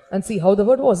வார்த்தை இருக்கு. And see how the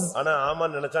word was. ஆனா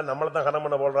ஆமான் நினைச்சா நம்மள தான் கனம்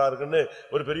பண்ண போறாருன்னு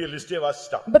ஒரு பெரிய லிஸ்டே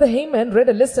வாசிட்டான். But the Haman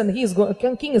read a list, and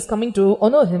king is coming to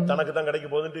honor him. தனக்கு தான் கிடைக்க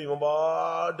போகுதுன்னு இவன்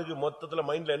பாட்டுக்கு மொத்தத்துல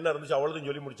மைண்ட்ல என்ன இருந்துச்சு அவ்வளவுதான்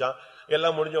சொல்லி முடிச்சான்.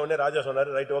 எல்லாம் முடிஞ்ச உடனே ராஜா சொன்னாரு,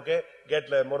 ரைட் ஓகே,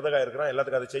 கேட்ல மொர்தெகாய் இருக்கறான்,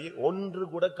 எல்லாத்துக்கும் அதை செய், ஒன்று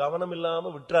கூட கவனம் இல்லாம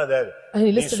விட்டுறாத,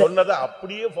 நீ சொன்னதை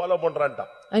அப்படியே follow பண்றான்டா.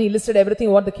 And he listed everything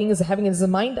what the king is having in his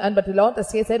mind, and but the Lord has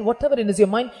said, whatever in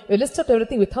your mind, you list out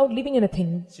everything without leaving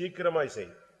anything. சீக்கிரமாய்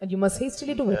செய். And you must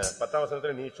hastily do it. 10ஆம்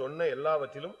வசனத்துல நீ சொன்ன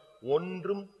எல்லாவற்றிலும்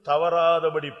ஒன்றும்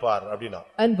தவறாதபடி பார் அப்படினா.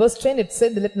 And verse 10 it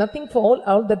said, let nothing fall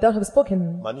out that thou have spoken.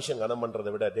 மனுஷன் கனம்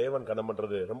பண்றதை விட தேவன் கனம்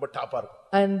பண்றது ரொம்ப டாப்பா இருக்கும்.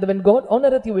 And when God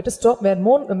honoreth you, it is top where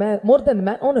more than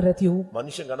man honoreth you.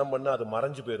 மனுஷன் கனம் பண்ணா அது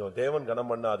மறைஞ்சு போயிடும். தேவன்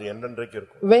கனம் பண்ணா அது என்றென்றைக்கு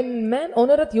இருக்கும். When man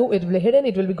honoreth you, it will be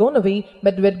hidden, it will be gone away,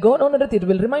 but when God honoreth, it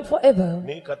will remain forever.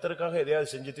 நீ கர்த்தருக்காக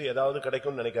எதையாவது செஞ்சிட்டு ஏதாவது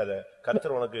கிடைக்கும்னு நினைக்காத.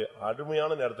 கர்த்தர் உனக்கு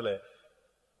அருமையான நேரத்துல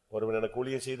ஒருவன் எனக்கு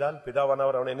ஊழியம் செய்தால்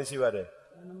பிதாவானவர் அவனை என்ன செய்வாரு?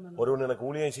 ஒருவன் எனக்கு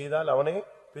ஊழியம் செய்தால் அவனை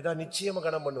பிதா நிச்சயமா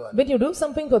கனம் பண்ணுவார். When you do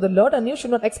something for the Lord and you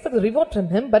should not expect the reward from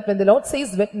him, but when the Lord says,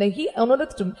 when he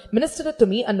honoreth to ministereth to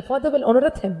me, and the Father will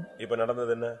honoreth him. இப்ப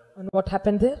நடந்தது என்ன? And what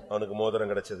happened there? அவனுக்கு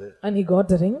மோதிரம் கிடைச்சது. And he got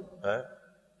the ring.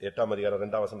 8ஆம் அதிகாரம்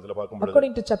 2ஆம் வசனத்துல பாக்கும்போது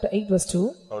according to chapter 8 verse 2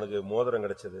 அவனுக்கு மோதிரம்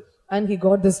கிடைச்சது. And he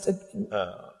got this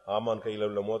ஆமான் கையில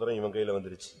உள்ள மோதிரம் இவன் கையில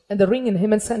வந்துருச்சு. And the ring in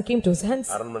Haman's hand came to his hands.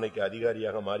 அரண்மனைக்கு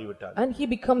அதிகாரியாக மாறி விட்டான். And he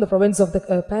became the province of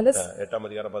the palace. 8ஆம்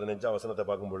அதிகாரம் 15ஆம் வசனத்தை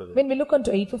பாக்கும்போது When we look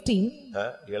onto 8:15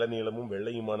 இளநீலமும்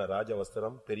வெள்ளையுமான ராஜ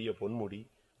வஸ்திரம் பெரிய பொன்முடி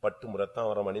பட்டும்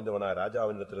இரத்தாம்பரம் அணிந்தவனாய்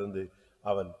ராஜாவினிடத்திலிருந்து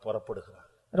அவன் புறப்படுகிறான்.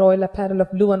 Royal apparel of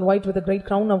blue and white with a great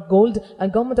crown of gold and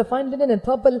garment of fine linen and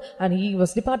purple, and he was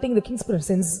departing the king's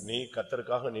presence. நீ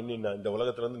கர்த்தருக்காக நின்னினா இந்த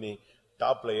உலகத்துல இருந்து நீ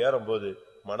டாப்ல ஏறும்போது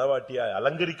மனவாட்டியாய்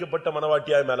அலங்கரிக்கப்பட்ட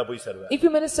மனவாட்டியாய் மேல போய் சேருவ. If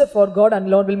you minister for God and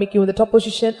Lord will make you in the top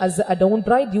position as the adorned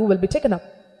bride, you will be taken up.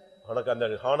 உனக்கு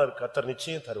அந்த ஹானர் கர்த்தர்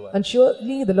நிச்சயம் தருவார். And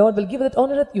surely the Lord will give that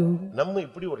honor at you. நம்ம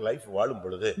இப்படி ஒரு life வாழும்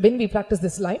பொழுது when we practice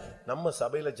this life, நம்ம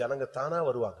சபையில ஜனங்க தானா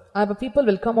வருவாங்க. our people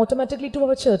will come automatically to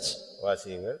our church.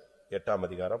 வாசிங்க 8ஆம்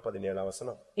அதிகாரம் 17ஆம்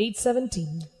வசனம்.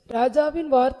 8:17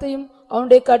 ராஜாவின் வார்த்தையும்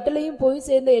அவனுடைய கட்டளையும் போய்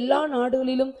சேர்ந்த எல்லா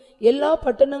நாடுகளிலும் எல்லா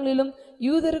பட்டணங்களிலும்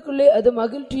யூதருக்குள்ளே அது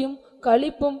மகிழ்ச்சியும்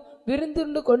களிப்பும்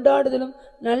விருந்துண்டு கொண்டாடுதலும்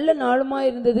நல்ல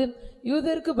நாளுமாயிருந்தது.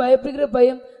 யூதருக்கு பயப்படுகிற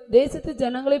பயம் தேசத்து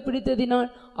ஜனங்களை பிடித்ததினால்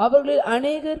அவர்களில்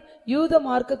அநேகர் யூத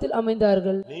மார்க்கத்தில்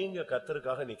அமைந்தார்கள். நீங்க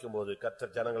கர்த்தருக்காக நிக்கும்போது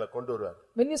கர்த்தர் ஜனங்களை கொண்டு வருவார்.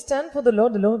 When you stand for the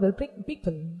Lord will bring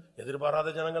people.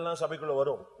 எதிர்பாராத ஜனங்கள் எல்லாம் சபைக்குள்ள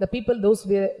வரும். The people those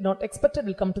were not expected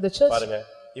will come to the church. பாருங்க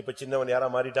இப்ப சின்னவன் யாரா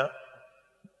மாறிட்டான்?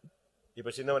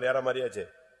 இப்ப சின்னவன் யாரா மாறியாச்சு?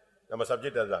 நம்ம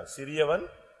சப்ஜெக்ட் அதுதான். சிறியவன்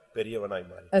பெரியவனாய்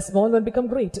மாறி. A small one become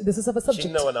great. This is our subject.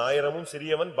 சின்னவன் ஆயிரமும்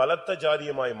சிறியவன் பலத்த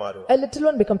ஜாதியுமாய் மாறும். A little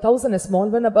one become 1,000, a small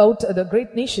one about the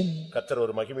great nation. கர்த்தர்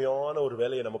ஒரு மகிமையான ஒரு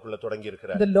வேலையை நமக்குள்ள தொடங்கி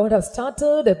இருக்கிறார். The Lord has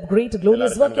started a great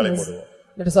glorious work in us.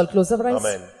 Let us all close our eyes.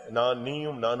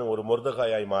 Amen. நானும் ஒரு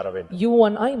மொர்தெகாயாய் மாற வேண்டும். You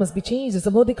and I must be changed as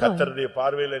a Mordecai. கர்த்தருடைய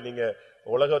பார்வையில நீங்க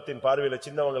உலகத்தின் பார்வையில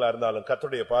சின்னவங்களா இருந்தாலும்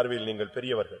கர்த்தருடைய பார்வையில் நீங்கள்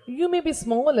பெரியவர்கள். You may be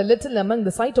small a little among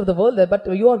the sight of the world, but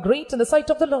you are great in the sight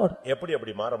of the Lord. எப்படி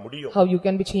அப்படி மாற முடியும்? How you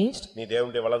can be changed? நீ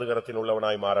தேவனுடைய வலதுகரத்தில்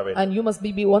உள்ளவனாய் மாற வேண்டும். And you must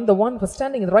be the one for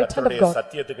standing in the right hand of God.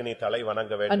 சத்தியத்துக்கு நீ தலை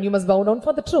வணங்க வேண்டும். And you must bow down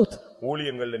for the truth.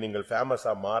 ஊழியங்கள்ல நீங்கள்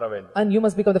ஃபேமஸா மாற வேண்டும். And you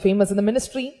must become the famous in the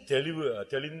ministry.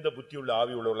 தெளிந்த புத்தியுள்ள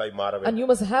ஆவி உள்ளவளாய் மாற வேண்டும். And you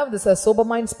must have this sober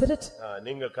mind spirit.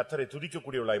 நீங்கள் கர்த்தரை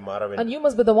துதிக்கக்கூடியவளாய் மாற வேண்டும். And you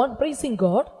must be the one praising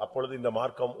God. அப்பொழுது இந்த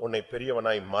மார்க்கம் உன்னை பெரியவனாய்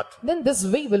மாற்றும். Then this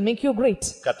way will make you great.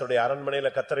 கர்த்தருடைய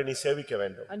அரண்மனையில கர்த்தரை நீ சேவிக்க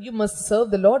வேண்டும். And you must serve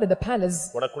the Lord in the palace.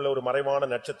 உனக்குள்ள ஒரு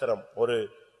மறைவான நட்சத்திரம், ஒரு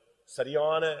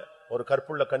சரியான ஒரு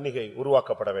கற்புள்ள கன்னிகை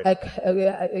உருவாக்கப்பட வேண்டும்.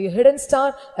 A hidden star,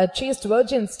 a chaste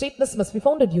virgin, stateless must be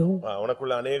found in you.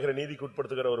 உனக்குள்ள அநேகரை நீதிக்கு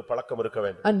உட்படுத்துகிற ஒரு பழக்கம் இருக்க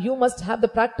வேண்டும். And you must have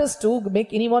the practice to make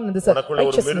anyone in this உனக்குள்ள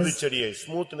ஒரு மிருது செடியை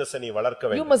ஸ்மூத்னஸ் நீ வளர்க்க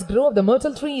வேண்டும். You must grow up the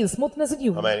myrtle tree, smoothness in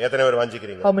you. ஆமென். எத்தனை பேர்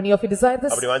வாஞ்சிக்கிறீங்க? How many of you desire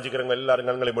this? அப்படி வாஞ்சிக்கிறவங்க எல்லாரும்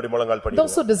கண்களை மூடி முழங்கால் படிங்க.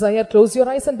 Those who desire, close your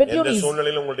eyes and bend your knees. இந்த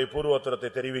சூழ்நிலையில உங்களுடைய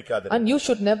பூர்வோத்தரத்தை தெரிவிக்காதே. And you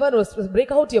should never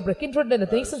break out your kindred and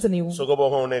nations in you.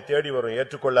 சுகபோகம் உன்னை தேடி வரும்,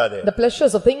 ஏற்றுக்கொள்ளாதே. The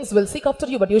pleasures of things will seek after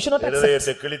you, but you should not accept.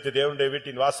 தேவனுடைய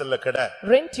வீட்டின் வாசல்ல கிட.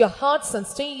 Rent your hearts and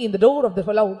stay in the door of the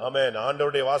Lord. ஆமென்.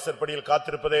 ஆண்டவருடைய வாசற்படியில்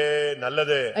காத்திருப்பதே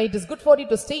நல்லது. It is good for you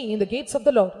to stay in the gates of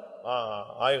the Lord.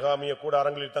 ஆயகாமிய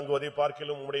கூடாரங்களில் தங்குவதை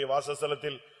பார்க்கிலும் உம்முடைய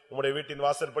வாசஸ்தலத்தில் உம்முடைய வீட்டின்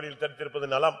வாசற்படியில் தரித்திருப்பது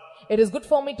நலம். It is good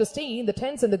for me to stay in the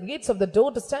tents and the gates of the door,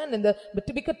 to stand in the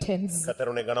typical tents. கர்த்தர்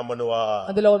உன்னை கனம் பண்ணுவார்.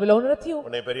 And the Lord will honor you.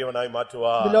 உன்னை பெரியவனாய்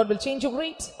மாற்றுவார். The Lord will change you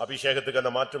great. அபிஷேகத்துக்கு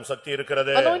அந்த மாற்றும் சக்தி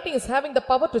இருக்கிறது. Anointing is having the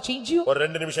power to change you. ஒரு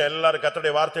 2 நிமிஷம் எல்லாரும்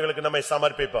கர்த்தருடைய வார்த்தைகளுக்கு நம்மை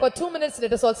சமர்ப்பிப்போம். For 2 minutes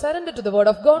let us all surrender to the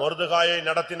word of God. மொர்தெகாயை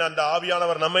நடத்தின அந்த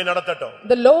ஆவியானவர் நம்மை நடத்தட்டும்.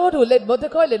 The Lord who led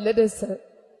Mordecai led us.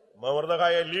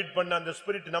 மொர்தெகாயை lead பண்ண அந்த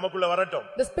ஸ்பிரிட் நமக்குள்ள வரட்டும்.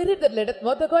 The spirit that led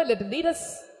Mordecai let lead us.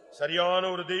 சரியான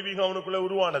ஒரு தெய்வீகம் அவனுக்குள்ள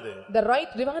உருவானது. The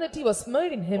right divinity was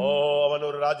made in him. அவன்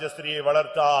ஒரு ராஜஸ்திரியை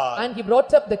வளர்த்தான். And he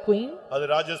brought up the queen. அது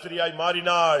ராஜஸ்திரியாய்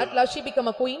மாறினாள். At last she became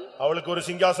a queen. அவளுக்கு ஒரு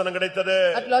சிங்காசனம் கிடைத்தது.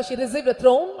 At last she received a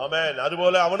throne. ஆமென்.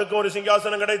 அதுபோல அவனுக்கு ஒரு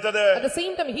சிங்காசனம் கிடைத்தது. At the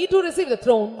same time he too received the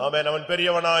throne. ஆமென். அவன்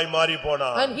பெரியவனாய் மாறி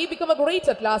போனான். And he became a great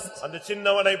at last. அந்த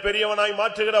சின்னவனை பெரியவனாய்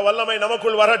மாற்றுகிற வல்லமை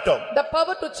நமக்குள் வரட்டும். The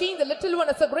power to change the little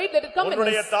one as a great, let it come in us.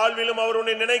 உன்னுடைய தாழ்விலும் அவர்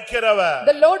உன்னை நினைக்கிறவர்.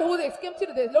 The Lord who comes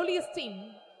to the lowliest thing.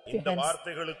 இந்த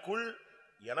வார்த்தைகளுக்குள்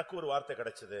எனக்கு ஒரு வார்த்தை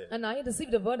கிடைச்சது. And I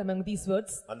received a word among these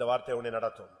words. அந்த வார்த்தை உன்னை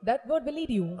நடத்தும். That word will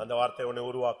lead you. அந்த வார்த்தை உன்னை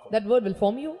உருவாக்கும். That word will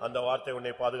form you. அந்த வார்த்தை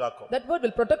உன்னை பாதுகாக்கும். That word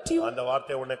will protect you. அந்த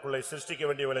வார்த்தை உனக்குள்ளே சிருஷ்டிக்க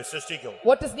வேண்டியவளை சிருஷ்டிக்கும்.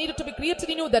 What is needed to be created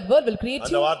in you, that word will create you.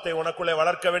 அந்த வார்த்தை உனக்குள்ளே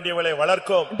வளர்க்க வேண்டியவளை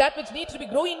வளர்க்கும். That which needs to be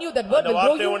grow in you, that word will grow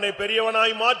you. அந்த வார்த்தை உன்னை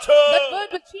பெரியவனாய் மாற்றும். That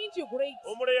word will change you great.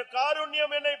 உம்முடைய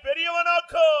காருண்யம் என்னை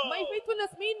பெரியவனாக்கும். My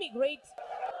faithfulness made me great.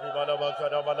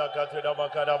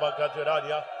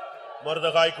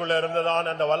 மொர்தெகாய்க்குள்ள இருந்ததான்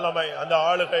அந்த வல்லமை, அந்த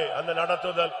ஆளுகை, அந்த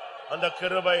நடத்துதல், அந்த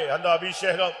கிருபை, அந்த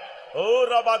அபிஷேகம். ஓ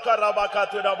ரபாகா ரபாகா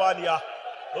துடபானியா,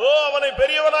 ஓ அவனை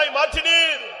பெரியவனாய்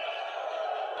மாற்றினீர்.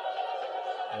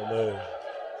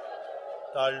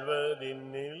 தாழ்வதின்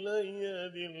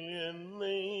நிலையதில்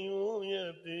என்னை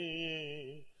உயர்த்தி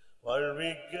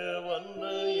வாழ்விக்க வந்த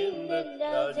இந்த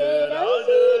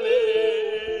ராஜராஜனே,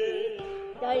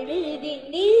 தாழ்வதின்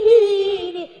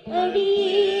நிலையிலே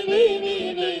அடியேனை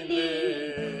நினைந்து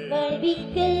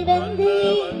வாழ்விக்க வந்த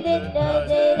இந்த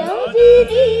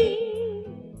ராஜராஜனே,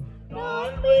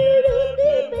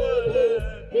 தாழ்மையுடைய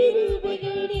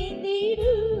கிருபைகள்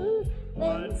நீந்திடு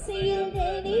வன்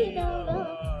செயல்களை நானா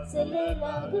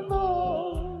செல்லலாகுமோ,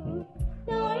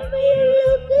 தாழ்மையுள்ள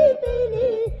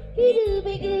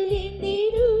கிருபைகள்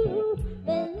நீந்திடு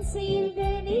வன்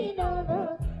செயல்களை நானா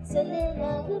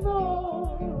செல்லலாகுமோ,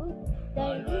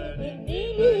 தாழ்வதின்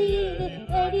நிலையிலே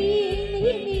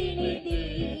அடியேனை நினைந்து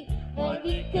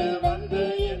வாழ்விக்க வந்த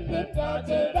இந்த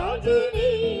ராஜராஜனே,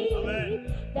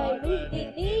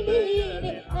 தாழ்வதின்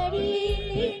நிலையிலே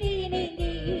அடியேனை நினைந்து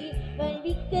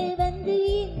வாழ்விக்க வந்த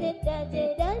இந்த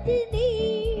ராஜராஜனே,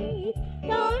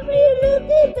 தாழ்மையுள்ள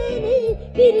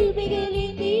கிருபைகள்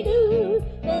நீந்திடு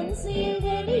வன்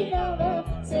செயல்களை நானா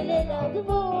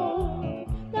செல்லலாகுமோ,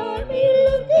 தாழ்மையுள்ள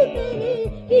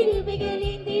கிருபைகள்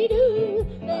நீந்திடு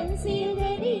வன்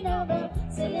செயல்களை நானா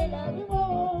செல்லலாகுமோ,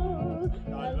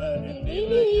 தாழ்வதின்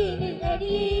நிலையிலே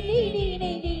அடியேனை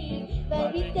நினைந்து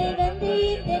வாழ்விக்க வந்த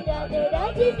இந்த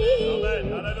ராஜராஜனே,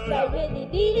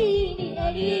 தாழ்வதின் நிலையிலே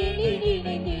அடியேனை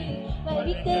நினைந்து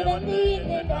வாழ்விக்க வந்த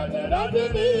இந்த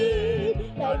ராஜராஜனே,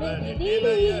 தாழ்வதின்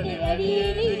நிலையிலே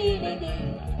அடியேனை நினைந்து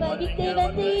வாழ்விக்க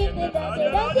வந்த இந்த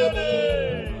ராஜராஜனே,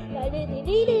 தாழ்வதின்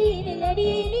நிலையிலே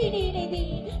அடியேனை நினைந்து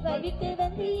வாழ்விக்க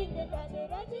வந்த இந்த ராஜராஜனே.